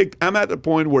stocks are picked. I'm at the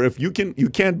point where if you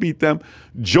can't beat them,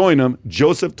 join them.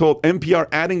 Joseph told NPR,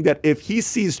 adding that if he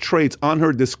sees trades on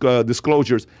her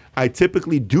disclosures, I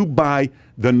typically do buy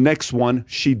the next one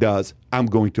she does. I'm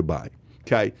going to buy.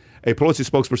 Okay. A Pelosi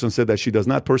spokesperson said that she does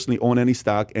not personally own any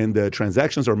stock and the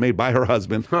transactions are made by her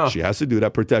husband. She has to do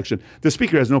that protection. The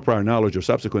speaker has no prior knowledge or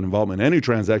subsequent involvement in any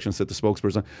transactions, said the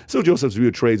spokesperson. So Joseph's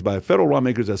viewed trades by federal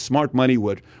lawmakers as smart money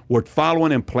worth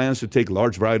following and plans to take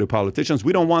large variety of politicians.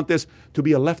 We don't want this to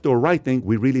be a left or right thing.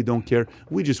 We really don't care.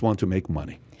 We just want to make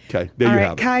money. Okay, there All you right,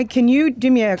 have it. Kai, can you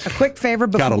do me a quick favor?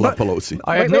 Gotta love Pelosi.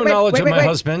 I have no knowledge of my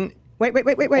husband Wait.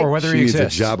 or whether She he needs a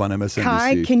exists. job on MSNBC.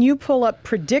 Kai, can you pull up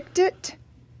Predictit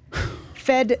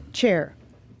Fed chair?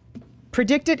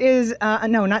 Predictit is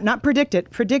no, not Predictit.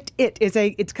 Predictit is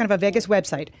it's kind of a Vegas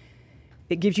website.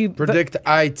 It gives you Predict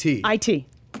IT. IT.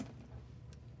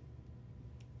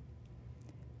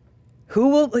 Who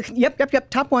will? Yep.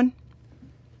 Top one.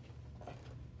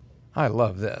 I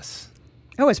love this.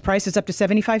 Oh, his price is up to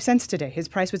 75 cents today. His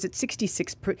price was at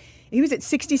 66. He was at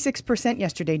 66%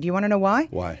 yesterday. Do you want to know why?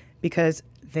 Why? Because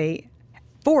they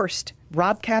forced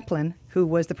Rob Kaplan, who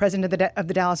was the president of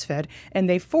the Dallas Fed, and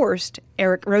they forced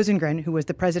Eric Rosengren, who was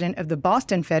the president of the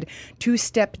Boston Fed, to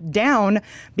step down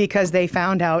because they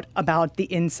found out about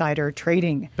the insider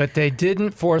trading. But they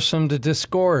didn't force him to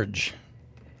disgorge.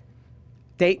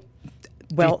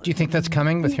 Well, Do you think that's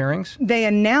coming with hearings? They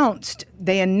announced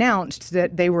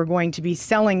that they were going to be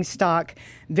selling stock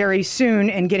very soon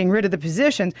and getting rid of the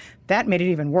positions. That made it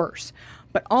even worse.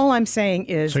 But all I'm saying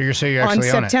is, So you're saying you actually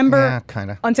on own it? September, Yeah,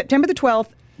 kinda. on September the 12th,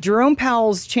 Jerome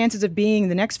Powell's chances of being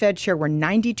the next Fed chair were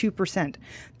 92%.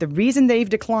 The reason they've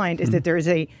declined is that there is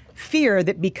a fear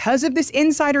that because of this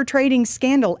insider trading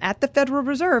scandal at the Federal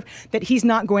Reserve, that he's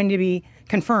not going to be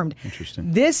confirmed.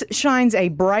 Interesting. This shines a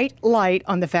bright light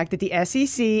on the fact that the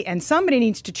SEC and somebody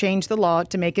needs to change the law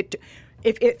to make it.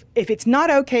 If it's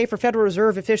not okay for Federal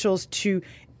Reserve officials to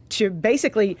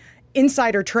basically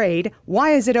insider trade,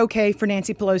 why is it okay for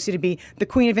Nancy Pelosi to be the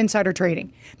queen of insider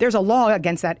trading? There's a law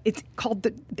against that. It's called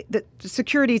the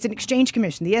Securities and Exchange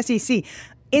Commission, the SEC.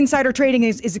 Insider trading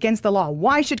is against the law.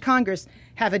 Why should Congress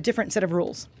have a different set of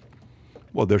rules?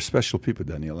 Well, they're special people,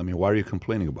 Danielle. I mean, why are you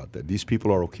complaining about that? These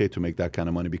people are okay to make that kind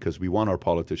of money because we want our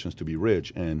politicians to be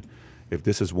rich. And if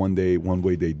this is one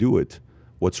way they do it,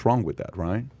 what's wrong with that,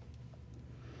 right?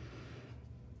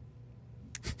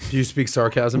 Do you speak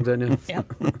sarcasm, Danielle? Yeah,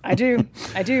 I do.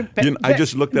 But, I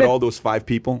just looked at all those 5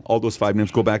 people, all those 5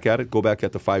 names. Go back at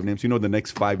the 5 names. You know the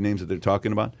next 5 names that they're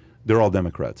talking about? They're all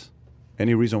Democrats.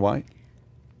 Any reason why?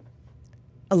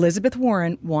 Elizabeth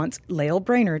Warren wants Lael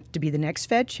Brainerd to be the next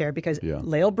Fed chair because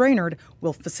Lael Brainerd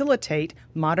will facilitate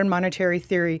modern monetary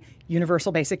theory,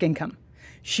 universal basic income.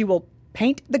 She will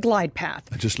paint the glide path.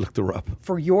 I just looked her up.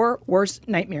 For your worst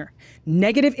nightmare.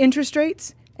 Negative interest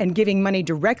rates and giving money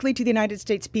directly to the United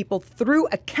States people through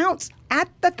accounts at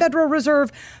the Federal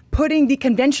Reserve, putting the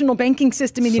conventional banking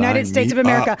system in the United States of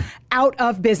America out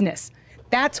of business.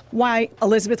 That's why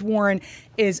Elizabeth Warren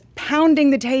is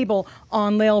pounding the table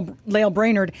on Lael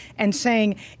Brainerd and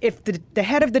saying if the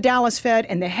head of the Dallas Fed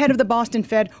and the head of the Boston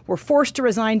Fed were forced to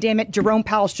resign, damn it, Jerome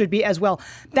Powell should be as well.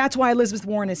 That's why Elizabeth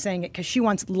Warren is saying it, because she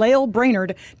wants Lael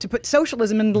Brainerd to put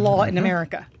socialism into law in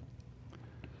America.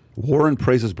 Warren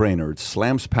praises Brainerd,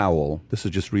 slams Powell. This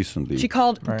is just recently. She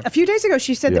called, a few days ago,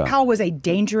 she said that Powell was a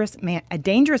dangerous man. A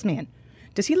dangerous man.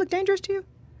 Does he look dangerous to you?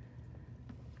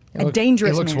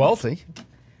 Dangerous man. He looks wealthy.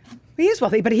 He is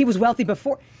wealthy, but he was wealthy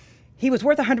before. He was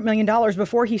worth $100 million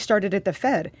before he started at the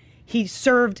Fed. He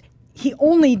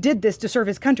only did this to serve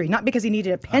his country, not because he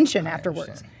needed a pension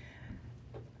afterwards.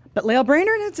 But Lael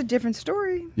Brainerd, that's a different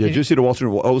story. Yeah, did you see the Wall Street?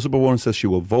 Elizabeth Warren says she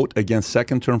will vote against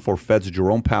second term for Fed's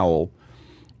Jerome Powell.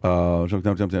 Warren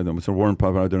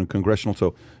during congressional,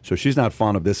 so she's not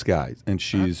fond of this guy, and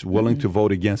she's willing to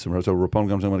vote against him. So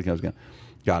Republicans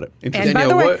got it. And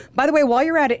by the way, while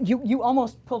you're at it, you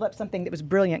almost pulled up something that was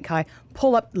brilliant, Kai.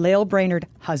 Pull up Lael Brainerd,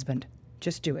 husband.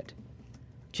 Just do it.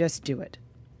 Just do it.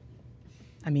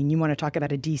 I mean, you want to talk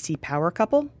about a DC power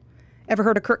couple? Ever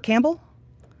heard of Kirk Campbell?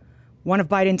 One of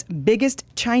Biden's biggest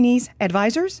Chinese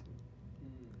advisors?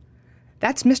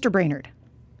 That's Mr. Brainerd.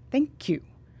 Thank you.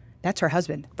 That's her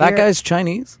husband. That guy's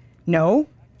Chinese? No,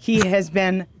 he has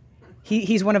been.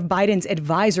 He's one of Biden's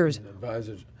advisors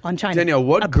on China. Danielle,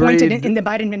 what appointed grade in the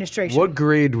Biden administration? What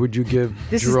grade would you give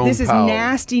Jerome Powell? This is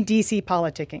nasty DC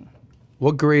politicking.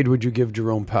 What grade would you give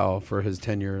Jerome Powell for his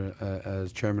tenure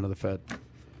as chairman of the Fed?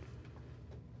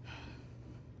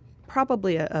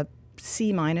 Probably a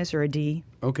C- or a D.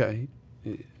 Okay.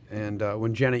 And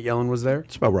when Janet Yellen was there?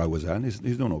 That's about where I was at. He's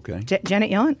doing okay.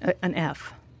 Janet Yellen, an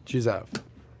F. She's F.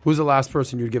 Who's the last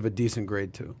person you'd give a decent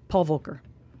grade to? Paul Volcker.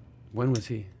 When was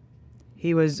he?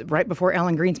 He was right before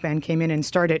Alan Greenspan came in and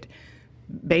started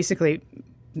basically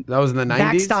that was in the 90s?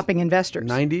 backstopping investors.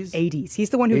 90s? 80s. He's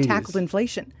the one who 80s. tackled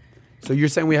inflation. So you're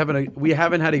saying we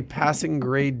haven't had a passing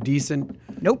grade decent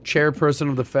Nope. chairperson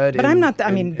of the Fed. But I'm not.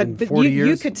 But 40 you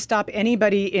years? could stop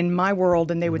anybody in my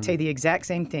world, and they would say the exact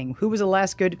same thing. Who was the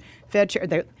last good Fed chair?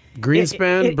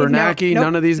 Greenspan, Bernanke,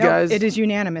 none of these guys? It is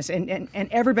unanimous, and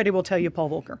everybody will tell you Paul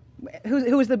Volcker.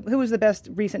 Who was the best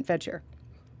recent Fed chair?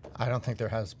 I don't think there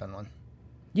has been one.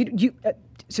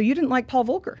 So you didn't like Paul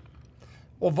Volcker?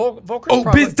 Well, Volcker's Oh,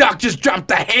 probably, BizDoc just dropped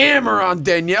the hammer on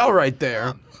Danielle right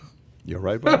there. You're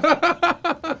right,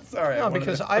 Bob. Sorry, no,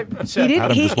 because I He said did.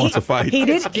 Adam just wants to fight. He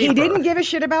didn't give a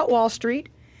shit about Wall Street,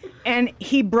 and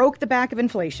he broke the back of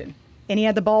inflation, and he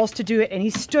had the balls to do it, and he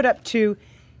stood up to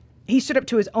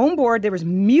his own board. There was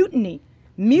mutiny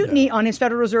on his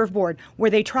Federal Reserve Board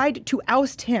where they tried to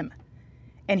oust him,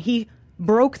 and he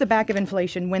broke the back of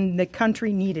inflation when the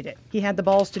country needed it. He had the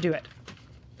balls to do it.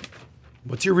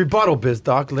 What's your rebuttal,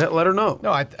 BizDoc? Let her know.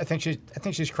 no. I think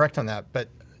she's correct on that. But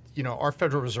our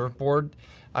Federal Reserve Board,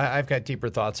 I've got deeper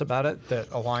thoughts about it that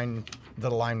align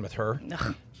with her.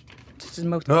 It's the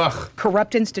most Ugh.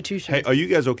 corrupt institution. Hey, are you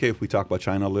guys okay if we talk about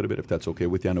China a little bit, if that's okay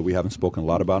with you? I know we haven't spoken a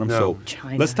lot about them. No. So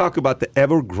China. let's talk about the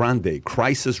Evergrande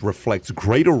crisis reflects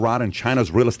greater rot in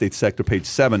China's real estate sector, page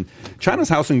 7. China's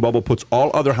housing bubble puts all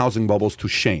other housing bubbles to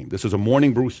shame. This is a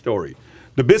Morning Brew story.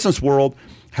 The business world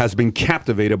has been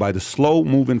captivated by the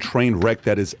slow-moving train wreck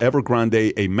that is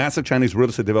Evergrande, a massive Chinese real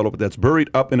estate developer that's buried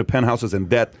up in the penthouses and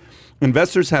debt.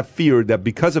 Investors have feared that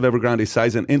because of Evergrande's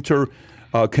size and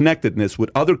interconnectedness with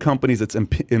other companies, its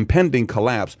impending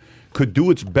collapse could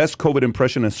do its best COVID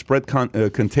impression and spread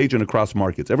contagion across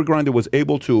markets. Evergrande was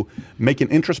able to make an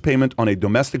interest payment on a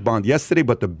domestic bond yesterday,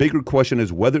 but the bigger question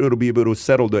is whether it'll be able to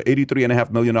settle the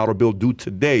 $83.5 million bill due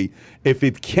today. If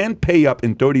it can pay up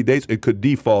in 30 days, it could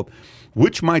default,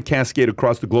 which might cascade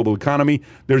across the global economy.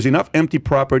 There's enough empty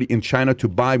property in China to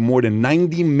buy more than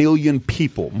 90 million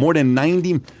people,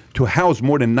 to house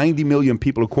more than 90 million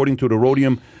people, according to the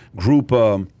Rhodium Group.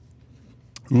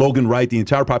 Logan Wright, the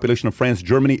entire population of France,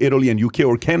 Germany, Italy, and UK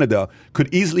or Canada could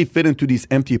easily fit into these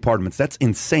empty apartments. That's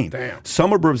insane. Damn.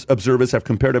 Some observers have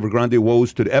compared Evergrande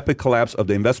woes to the epic collapse of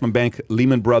the investment bank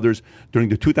Lehman Brothers during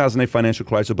the 2008 financial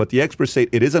crisis, but the experts say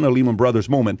it isn't a Lehman Brothers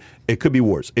moment. It could be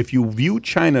worse. If you view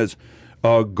China's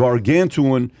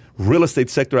gargantuan real estate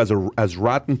sector as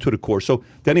rotten to the core. So,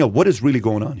 Danielle, what is really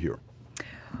going on here?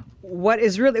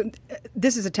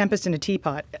 This is a tempest in a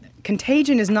teapot.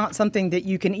 Contagion is not something that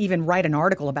you can even write an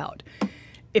article about.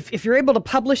 If you're able to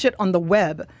publish it on the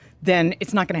web, then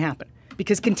it's not going to happen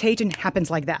because contagion happens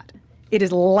like that. It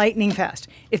is lightning fast.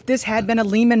 If this had been a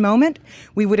Lehman moment,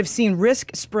 we would have seen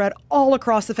risk spread all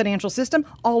across the financial system,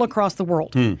 all across the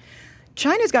world.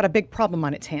 China's got a big problem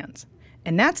on its hands.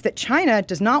 And that's that China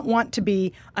does not want to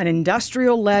be an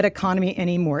industrial-led economy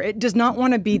anymore. It does not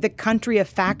want to be the country of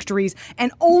factories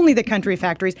and only the country of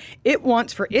factories. It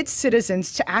wants for its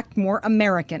citizens to act more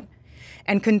American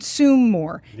and consume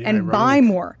more and buy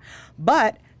more.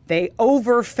 But they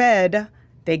overfed.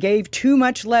 They gave too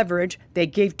much leverage. They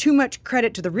gave too much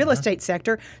credit to the real estate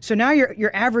sector. So now your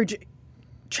average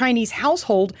Chinese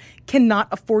household cannot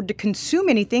afford to consume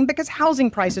anything because housing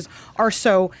prices are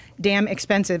so damn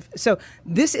expensive. So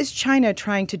this is China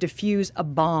trying to defuse a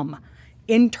bomb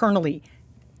internally.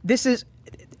 This is,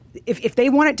 if they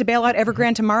wanted to bail out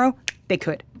Evergrande tomorrow, they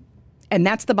could. And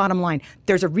that's the bottom line.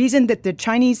 There's a reason that the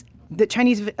Chinese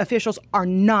officials are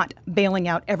not bailing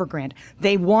out Evergrande.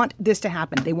 They want this to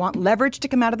happen. They want leverage to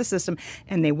come out of the system,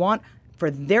 and they want for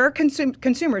their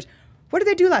consumers. What did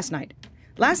they do last night?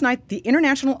 Last night, the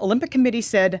International Olympic Committee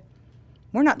said,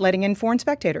 we're not letting in foreign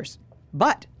spectators.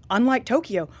 But unlike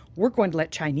Tokyo, we're going to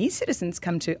let Chinese citizens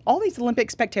come to all these Olympic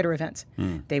spectator events.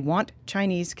 They want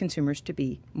Chinese consumers to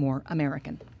be more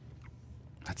American.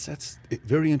 That's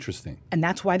very interesting. And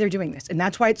that's why they're doing this. And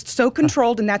that's why it's so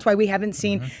controlled. And that's why we haven't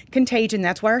seen contagion.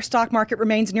 That's why our stock market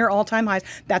remains near all-time highs.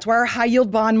 That's why our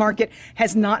high-yield bond market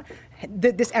has not,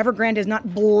 this Evergrande has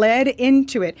not bled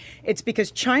into it. It's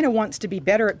because China wants to be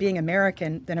better at being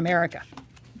American than America.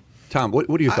 Tom, what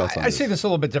are your thoughts on I this? see this a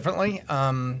little bit differently.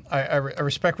 I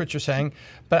respect what you're saying,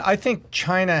 but I think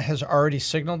China has already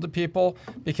signaled to people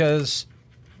because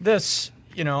this,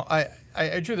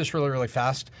 I drew this really, really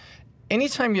fast.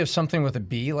 Anytime you have something with a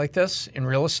B like this in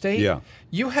real estate,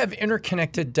 you have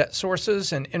interconnected debt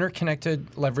sources and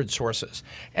interconnected leverage sources.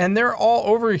 And they're all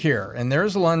over here. And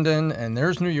there's London and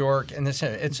there's New York and this.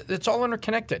 It's all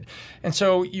interconnected. And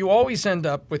so you always end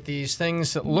up with these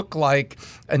things that look like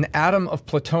an atom of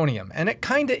plutonium. And it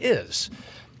kind of is.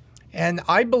 And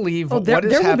I believe what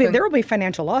has happened... There will be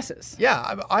financial losses.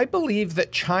 Yeah, I believe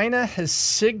that China has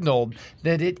signaled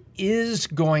that it is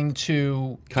going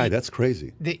to... Kai, that's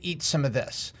crazy. Eat some of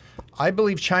this. I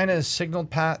believe China has signaled,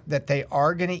 Pat, that they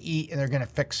are going to eat and they're going to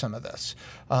fix some of this.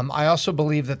 I also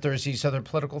believe that there's these other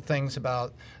political things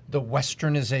about the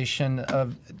westernization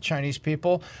of Chinese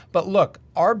people. But look,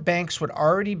 our banks would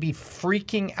already be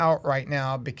freaking out right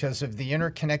now because of the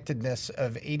interconnectedness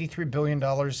of $83 billion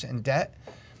in debt.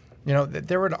 You know,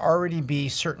 there would already be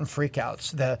certain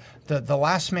freakouts. The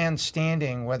last man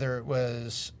standing, whether it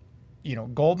was, you know,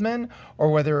 Goldman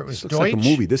or whether it was Looks Deutsche. like a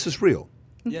movie. This is real.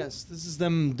 Yes, this is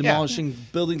them demolishing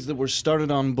buildings that were started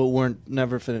on but weren't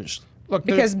never finished. Look,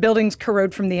 Because buildings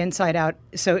corrode from the inside out,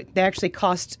 so they actually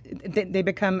cost. They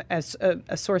become a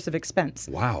source of expense.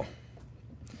 Wow.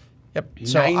 yep.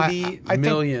 So 90 I think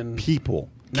million People.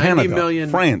 90 Canada. million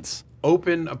France.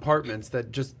 open apartments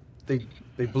that just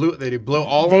they blow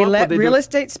all They of them. let real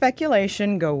estate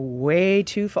speculation go way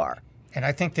too far. And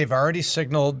I think they've already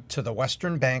signaled to the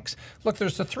Western banks. Look,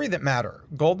 there's the three that matter: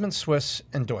 Goldman, Swiss,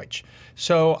 and Deutsche.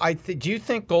 So, do you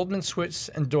think Goldman, Swiss,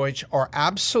 and Deutsche are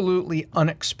absolutely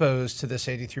unexposed to this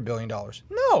 $83 billion?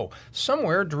 No.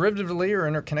 Somewhere, derivatively or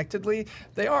interconnectedly,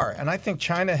 they are. And I think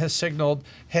China has signaled,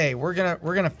 hey, we're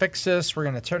gonna fix this. We're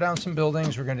gonna tear down some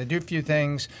buildings. We're gonna do a few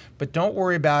things, but don't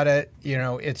worry about it. You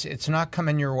know, it's not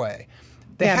coming your way.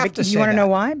 They have but to say you want to that. know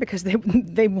why? Because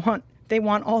they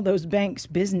want all those banks'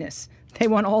 business. They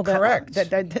want all that. Correct.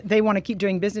 That they want to keep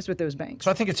doing business with those banks.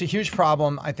 So I think it's a huge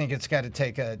problem. I think it's got to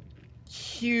take a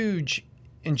huge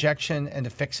injection and to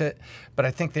fix it. But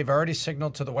I think they've already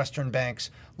signaled to the Western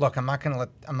banks, look, I'm not going to let.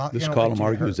 This gonna column let you get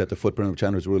argues hurt. that the footprint of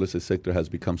China's real estate sector has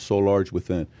become so large with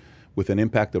an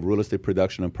impact of real estate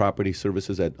production and property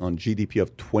services on GDP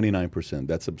of 29%.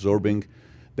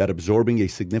 That absorbing a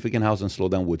significant housing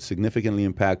slowdown would significantly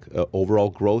impact overall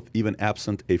growth, even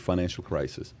absent a financial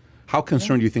crisis. How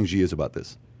concerned do you think Xi is about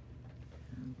this?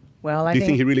 Well, I Do you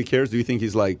think he really cares? Do you think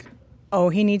he's like, Oh,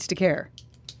 he needs to care.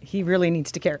 He really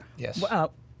needs to care. Yes.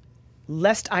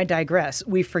 Lest I digress,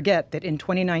 we forget that in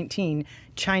 2019,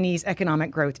 Chinese economic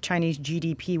growth, Chinese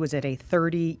GDP was at a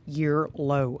 30-year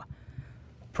low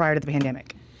prior to the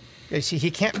pandemic. You see, he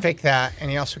can't fake that,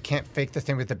 and he also can't fake the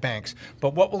thing with the banks.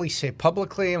 But what will he say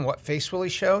publicly and what face will he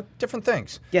show? Different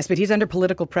things. Yes, but he's under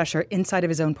political pressure inside of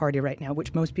his own party right now,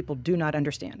 which most people do not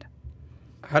understand.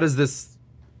 How does this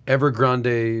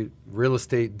Evergrande real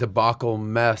estate debacle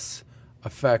mess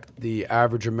affect the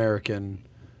average American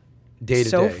day to day?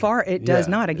 So far, it does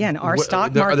not. Again, our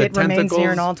stock Are the market remains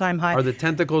near an tentacles- all-time high. Are the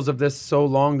tentacles of this so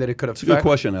long that it could affect? it's a good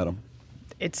question, Adam.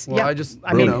 It's Well, yeah.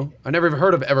 I mean, I never even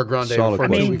heard of Evergrande Solid before question.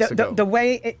 2 I mean, weeks ago. the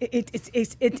way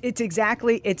it's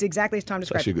exactly as Tom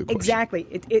described. actually a good question. Exactly,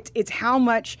 it's how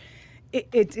much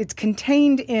it's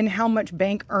contained in how much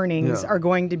bank earnings Yeah. are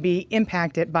going to be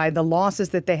impacted by the losses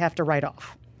that they have to write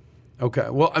off. Okay.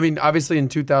 Well, I mean, obviously in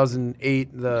 2008,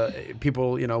 the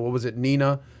people, what was it,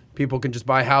 Nina? People can just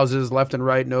buy houses left and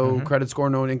right, no credit score,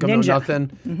 no income, Ninja. no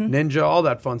nothing. Ninja, all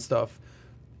that fun stuff.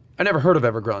 I never heard of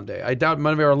Evergrande. I doubt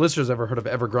many of our listeners ever heard of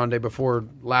Evergrande before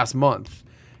last month.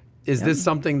 Is this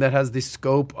something that has the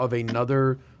scope of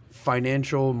another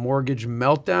financial mortgage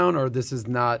meltdown, or this is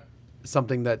not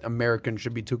something that Americans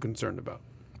should be too concerned about?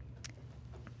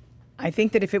 I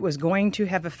think that if it was going to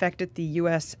have affected the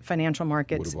U.S. financial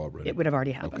markets, already. it would have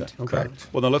already happened. Okay.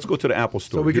 Well, now let's go to the Apple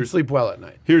story. So we can Here's- sleep well at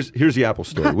night. Here's the Apple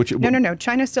story. Which No.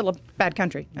 China's still a bad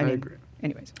country. I mean, agree.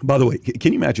 Anyways. By the way,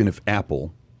 can you imagine if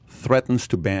Apple threatens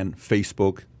to ban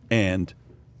Facebook and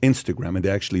Instagram, and they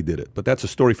actually did it? But that's a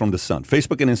story from The Sun.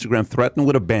 Facebook and Instagram threatened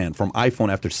with a ban from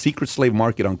iPhone after secret slave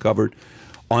market uncovered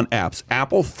on apps.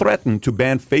 Apple threatened to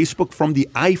ban Facebook from the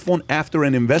iPhone after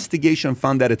an investigation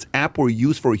found that its app were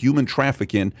used for human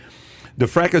trafficking. The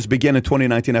fracas began in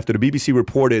 2019 after the BBC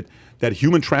reported that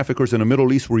human traffickers in the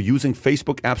Middle East were using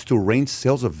Facebook apps to arrange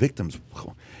sales of victims.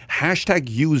 Hashtag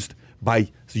used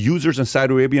by users in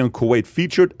Saudi Arabia and Kuwait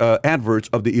featured adverts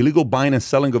of the illegal buying and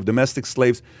selling of domestic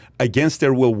slaves against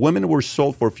their will. Women were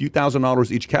sold for a few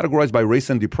 $1,000s each, categorized by race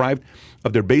and deprived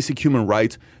of their basic human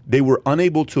rights. They were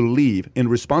unable to leave. In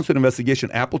response to the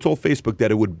investigation, Apple told Facebook that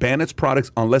it would ban its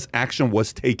products unless action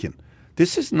was taken.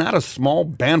 This is not a small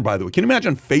ban, by the way. Can you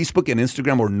imagine Facebook and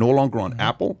Instagram are no longer on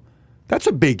Apple? That's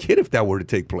a big hit if that were to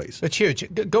take place. It's huge.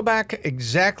 Go back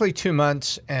exactly 2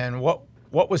 months, and what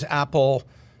was Apple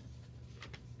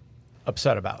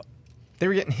upset about? They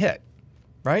were getting hit,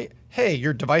 right? Hey,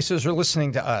 your devices are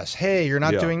listening to us. Hey, you're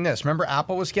not Yeah. doing this. Remember,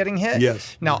 Apple was getting hit?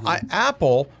 Yes. Now,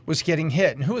 Apple was getting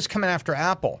hit, and who was coming after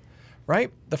Apple?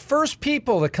 Right? The first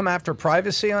people that come after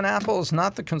privacy on Apple is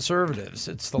not the conservatives,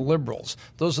 it's the liberals.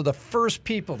 Those are the first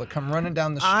people that come running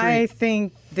down the street. I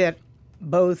think that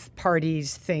both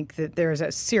parties think that there's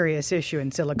a serious issue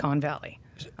in Silicon Valley.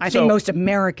 I So- think most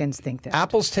Americans think that.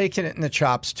 Apple's taken it in the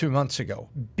chops 2 months ago,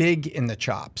 big in the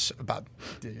chops about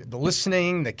the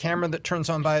listening, the camera that turns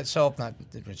on by itself,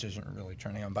 which isn't really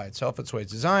turning on by itself, it's the way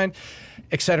it's designed,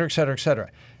 et cetera, et cetera, et cetera.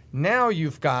 Now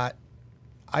you've got,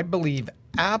 I believe,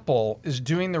 Apple is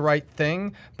doing the right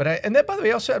thing, and then, by the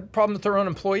way, also had a problem with their own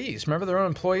employees. Remember, their own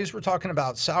employees were talking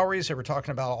about salaries. They were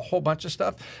talking about a whole bunch of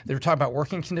stuff. They were talking about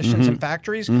working conditions in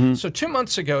factories. So 2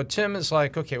 months ago, Tim is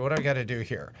like, okay, what do I got to do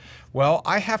here? Well,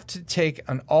 I have to take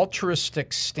an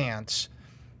altruistic stance,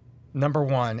 number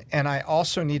one, and I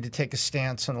also need to take a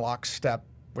stance in lockstep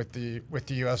with the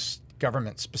U.S.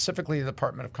 government, specifically the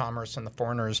Department of Commerce and the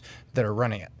foreigners that are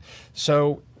running it.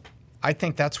 So I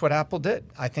think that's what Apple did.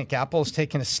 I think Apple's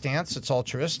taken a stance. It's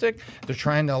altruistic. They're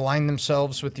trying to align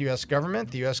themselves with the U.S.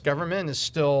 government. The U.S. government is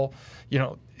still,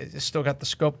 it's still got the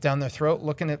scope down their throat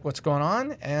looking at what's going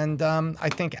on. And I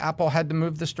think Apple had to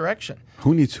move this direction.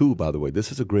 Who needs who, by the way?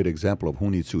 This is a great example of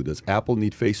who needs who. Does Apple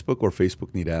need Facebook or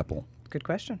Facebook need Apple? Good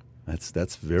question.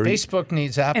 That's very... Facebook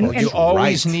needs Apple. And you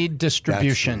always right. need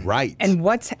distribution. That's right. And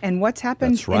what's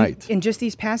happened That's right. in just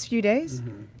these past few days?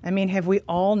 I mean, have we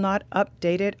all not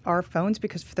updated our phones?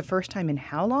 Because for the first time in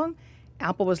how long?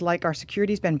 Apple was like, our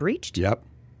security's been breached. Yep.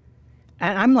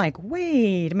 And I'm like,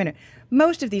 wait a minute.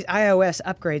 Most of these iOS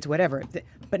upgrades, whatever.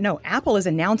 But no, Apple is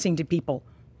announcing to people,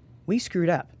 we screwed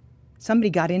up. Somebody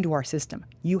got into our system.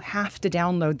 You have to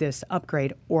download this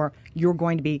upgrade or you're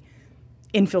going to be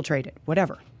infiltrated,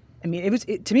 whatever. I mean,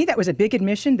 to me, that was a big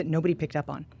admission that nobody picked up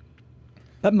on.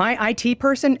 But my IT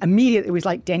person immediately was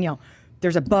like, Danielle,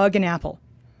 there's a bug in Apple.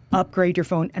 Upgrade your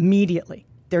phone immediately.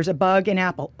 There's a bug in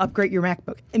Apple. Upgrade your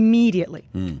MacBook immediately.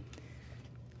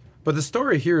 But the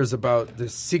story here is about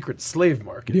this secret slave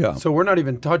market. Yeah. So we're not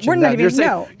even touching We're that. not even- you're saying,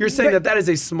 no. you're saying But- that is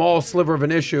a small sliver of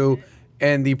an issue,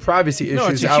 and the privacy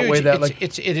issues outweigh that.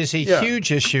 It is a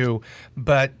huge issue,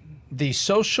 but the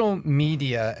social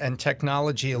media and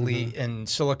technology elite in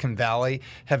Silicon Valley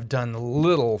have done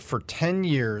little for 10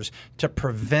 years to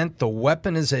prevent the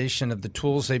weaponization of the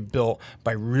tools they've built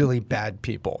by really bad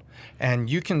people. And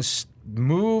you can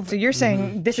move. So you're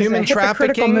saying this human is a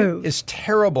hypocritical trafficking move. is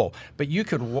terrible, but you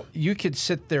could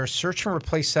sit there, search and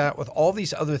replace that with all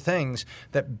these other things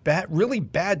that really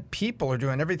bad people are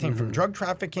doing. Everything from drug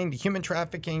trafficking to human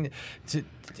trafficking to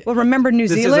Well, remember New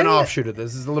this Zealand? is an offshoot of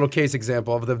this. This is a little case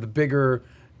example of the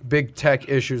big tech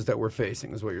issues that we're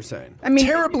facing, is what you're saying. I mean,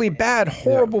 terribly bad,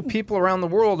 horrible people around the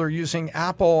world are using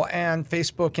Apple and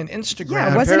Facebook and Instagram.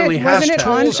 yeah, wasn't apparently it on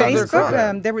hashtags are their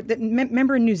Facebook? crime.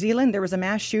 Remember in New Zealand there was a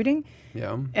mass shooting,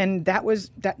 Yeah. and that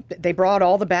they brought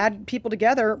all the bad people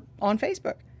together on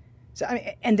Facebook. So I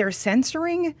mean, and they're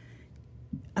censoring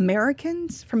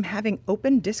Americans from having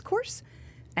open discourse,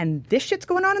 and this shit's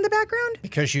going on in the background.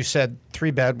 Because you said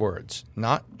 3 bad words: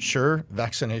 not sure,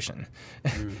 vaccination,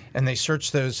 and they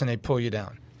search those and they pull you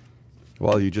down.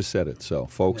 Well, you just said it. So,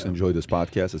 folks, enjoy this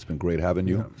podcast. It's been great having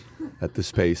you at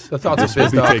this pace. The thoughts of This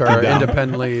will be BizDoc taken are down.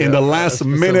 independently in the last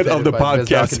minute of the facilitated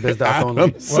by BizDoc podcast. and BizDoc only.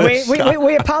 Adam said-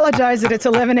 We apologize that it's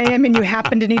 11 a.m. and you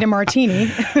happen to need a martini.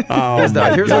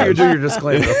 BizDoc, here's where you do your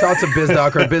disclaimer. The thoughts of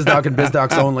BizDoc are BizDoc and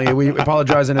BizDocs only. We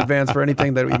apologize in advance for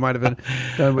anything that we might have been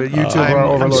done with YouTube or I'm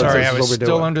overloads. sorry, This I is was what we're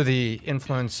still doing. under the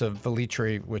influence of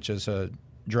Velitri, which is a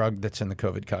drug that's in the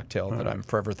COVID cocktail that I'm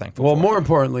forever thankful Well, for. more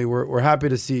importantly, we're happy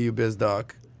to see you,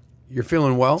 BizDoc. You're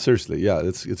feeling well? Seriously, yeah,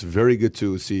 it's very good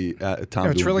to see Tom. No,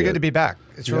 it's doing really good to be back.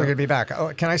 It's really good to be back.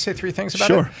 Oh, can I say 3 things about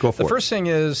it? Sure, go for The it. first thing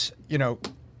is,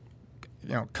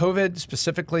 COVID,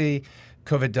 specifically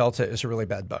COVID Delta, is a really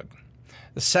bad bug.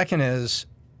 The second is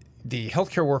the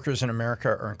healthcare workers in America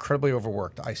are incredibly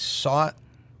overworked. I saw it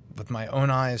with my own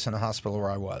eyes in the hospital where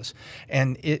I was.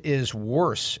 And it is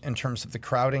worse in terms of the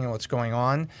crowding and what's going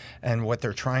on and what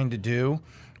they're trying to do.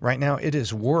 Right now, it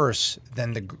is worse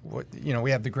than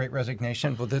we have the Great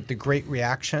Resignation, well, the Great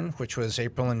Reaction, which was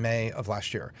April and May of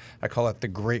last year. I call it the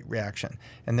Great Reaction.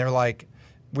 And they're like,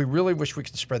 we really wish we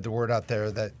could spread the word out there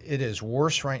that it is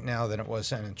worse right now than it was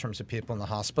then in terms of people in the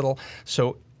hospital.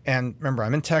 So, and remember,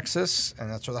 I'm in Texas, and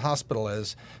that's where the hospital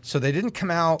is. So they didn't come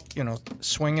out,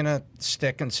 swinging a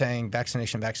stick and saying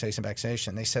vaccination, vaccination,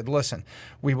 vaccination. They said, listen,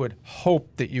 we would hope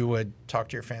that you would talk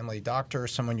to your family doctor,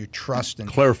 someone you trust. And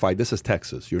Clarify, this is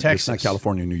Texas. It's not Texas.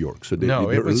 California, New York. So No,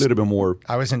 they're it was- a little bit more.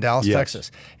 I was in Dallas, Yes.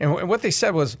 Texas. And what they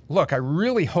said was, look, I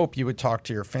really hope you would talk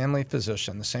to your family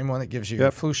physician, the same one that gives you your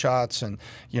Yep. flu shots and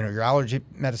your allergy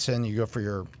medicine. You go for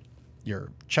your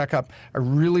checkup. I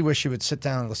really wish you would sit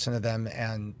down and listen to them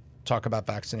and talk about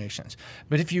vaccinations.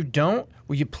 But if you don't,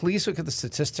 will you please look at the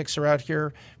statistics are out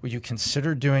here? Will you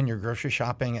consider doing your grocery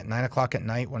shopping at 9 o'clock at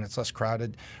night when it's less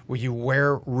crowded? Will you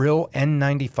wear real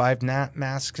N95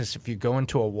 masks if you go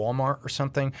into a Walmart or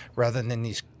something, rather than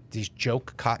these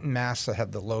joke cotton masks that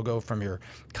have the logo from your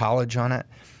college on it?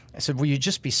 I said, will you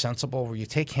just be sensible? Will you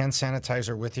take hand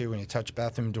sanitizer with you when you touch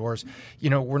bathroom doors? You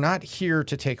know, we're not here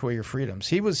to take away your freedoms.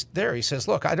 He was there. He says,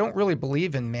 look, I don't really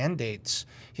believe in mandates,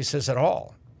 he says, at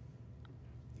all.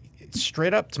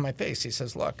 Straight up to my face, he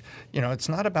says, look, you know, it's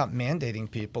not about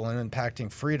mandating people and impacting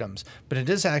freedoms, but it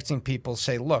is asking people,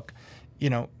 say, look, you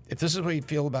know, if this is what you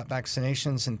feel about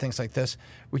vaccinations and things like this,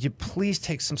 would you please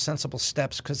take some sensible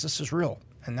steps, because this is real.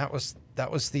 And that was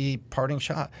the parting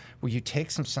shot. Will you take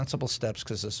some sensible steps,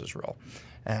 because this is real?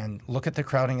 And look at the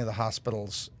crowding of the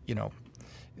hospitals. You know,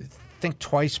 think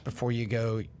twice before you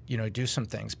go, you know, do some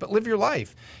things. But live your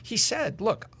life. He said,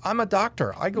 look, I'm a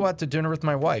doctor. I go out to dinner with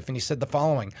my wife. And he said the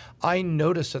following: I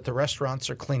notice that the restaurants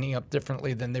are cleaning up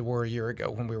differently than they were a year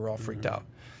ago when we were all freaked out.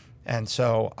 And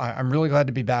so I'm really glad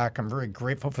to be back. I'm very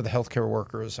grateful for the healthcare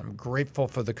workers. I'm grateful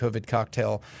for the COVID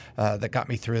cocktail that got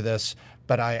me through this.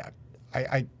 But I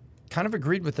kind of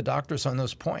agreed with the doctors on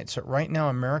those points. That right now,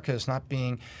 America is not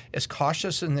being as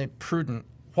cautious and prudent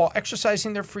while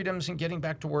exercising their freedoms and getting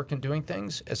back to work and doing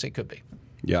things as they could be.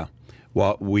 Yeah.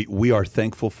 Well, we are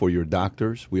thankful for your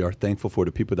doctors. We are thankful for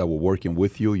the people that were working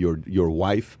with you, your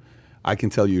wife. I can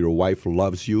tell you your wife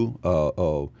loves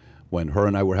you. When her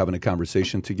and I were having a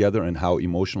conversation together and how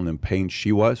emotional and in pain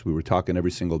she was, we were talking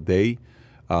every single day.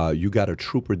 You got a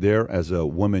trooper there as a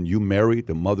woman you married,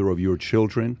 the mother of your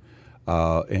children.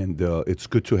 And it's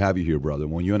good to have you here, brother.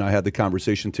 When you and I had the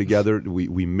conversation together,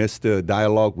 we missed the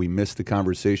dialogue, we missed the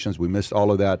conversations, we missed all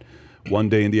of that. One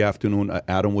day in the afternoon,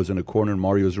 Adam was in a corner in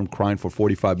Mario's room crying for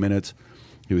 45 minutes.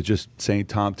 He was just saying,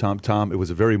 Tom, Tom, Tom. It was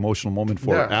a very emotional moment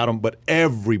for Adam, but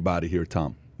everybody here,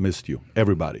 Tom, missed you,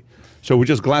 everybody. So we're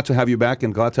just glad to have you back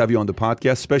and glad to have you on the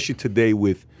podcast, especially today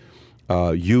with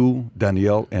you,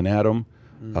 Danielle, and Adam.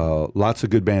 Lots of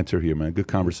good banter here, man. Good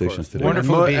conversations today.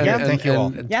 Wonderful to be here. Thank you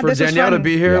all. Yeah, for Danielle to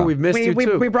be here, we've missed you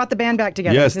too. We brought the band back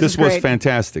together. Yes, this was great.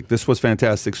 fantastic. This was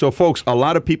fantastic. So, folks, a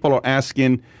lot of people are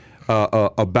asking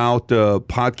about the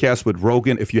podcast with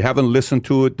Rogan. If you haven't listened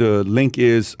to it, the link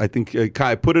is, I think,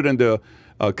 Kai, put it in the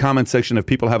comment section if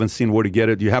people haven't seen where to get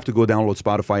it. You have to go download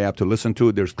Spotify app to listen to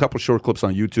it. There's a couple short clips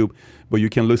on YouTube, but you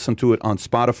can listen to it on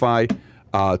Spotify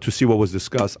to see what was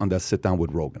discussed on that sit down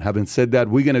with Rogan. Having said that,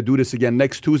 we're going to do this again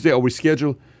next Tuesday. Are we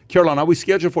scheduled? Caroline, are we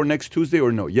scheduled for next Tuesday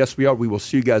or no? Yes, we are. We will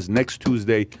see you guys next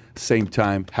Tuesday, same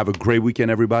time. Have a great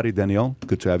weekend, everybody. Danielle,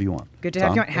 good to have you on. Good to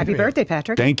have you on. Happy birthday,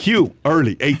 Patrick. Thank you.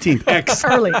 Early, 18th, X.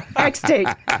 Early. X date.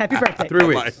 Happy birthday. 3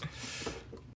 weeks. Bye.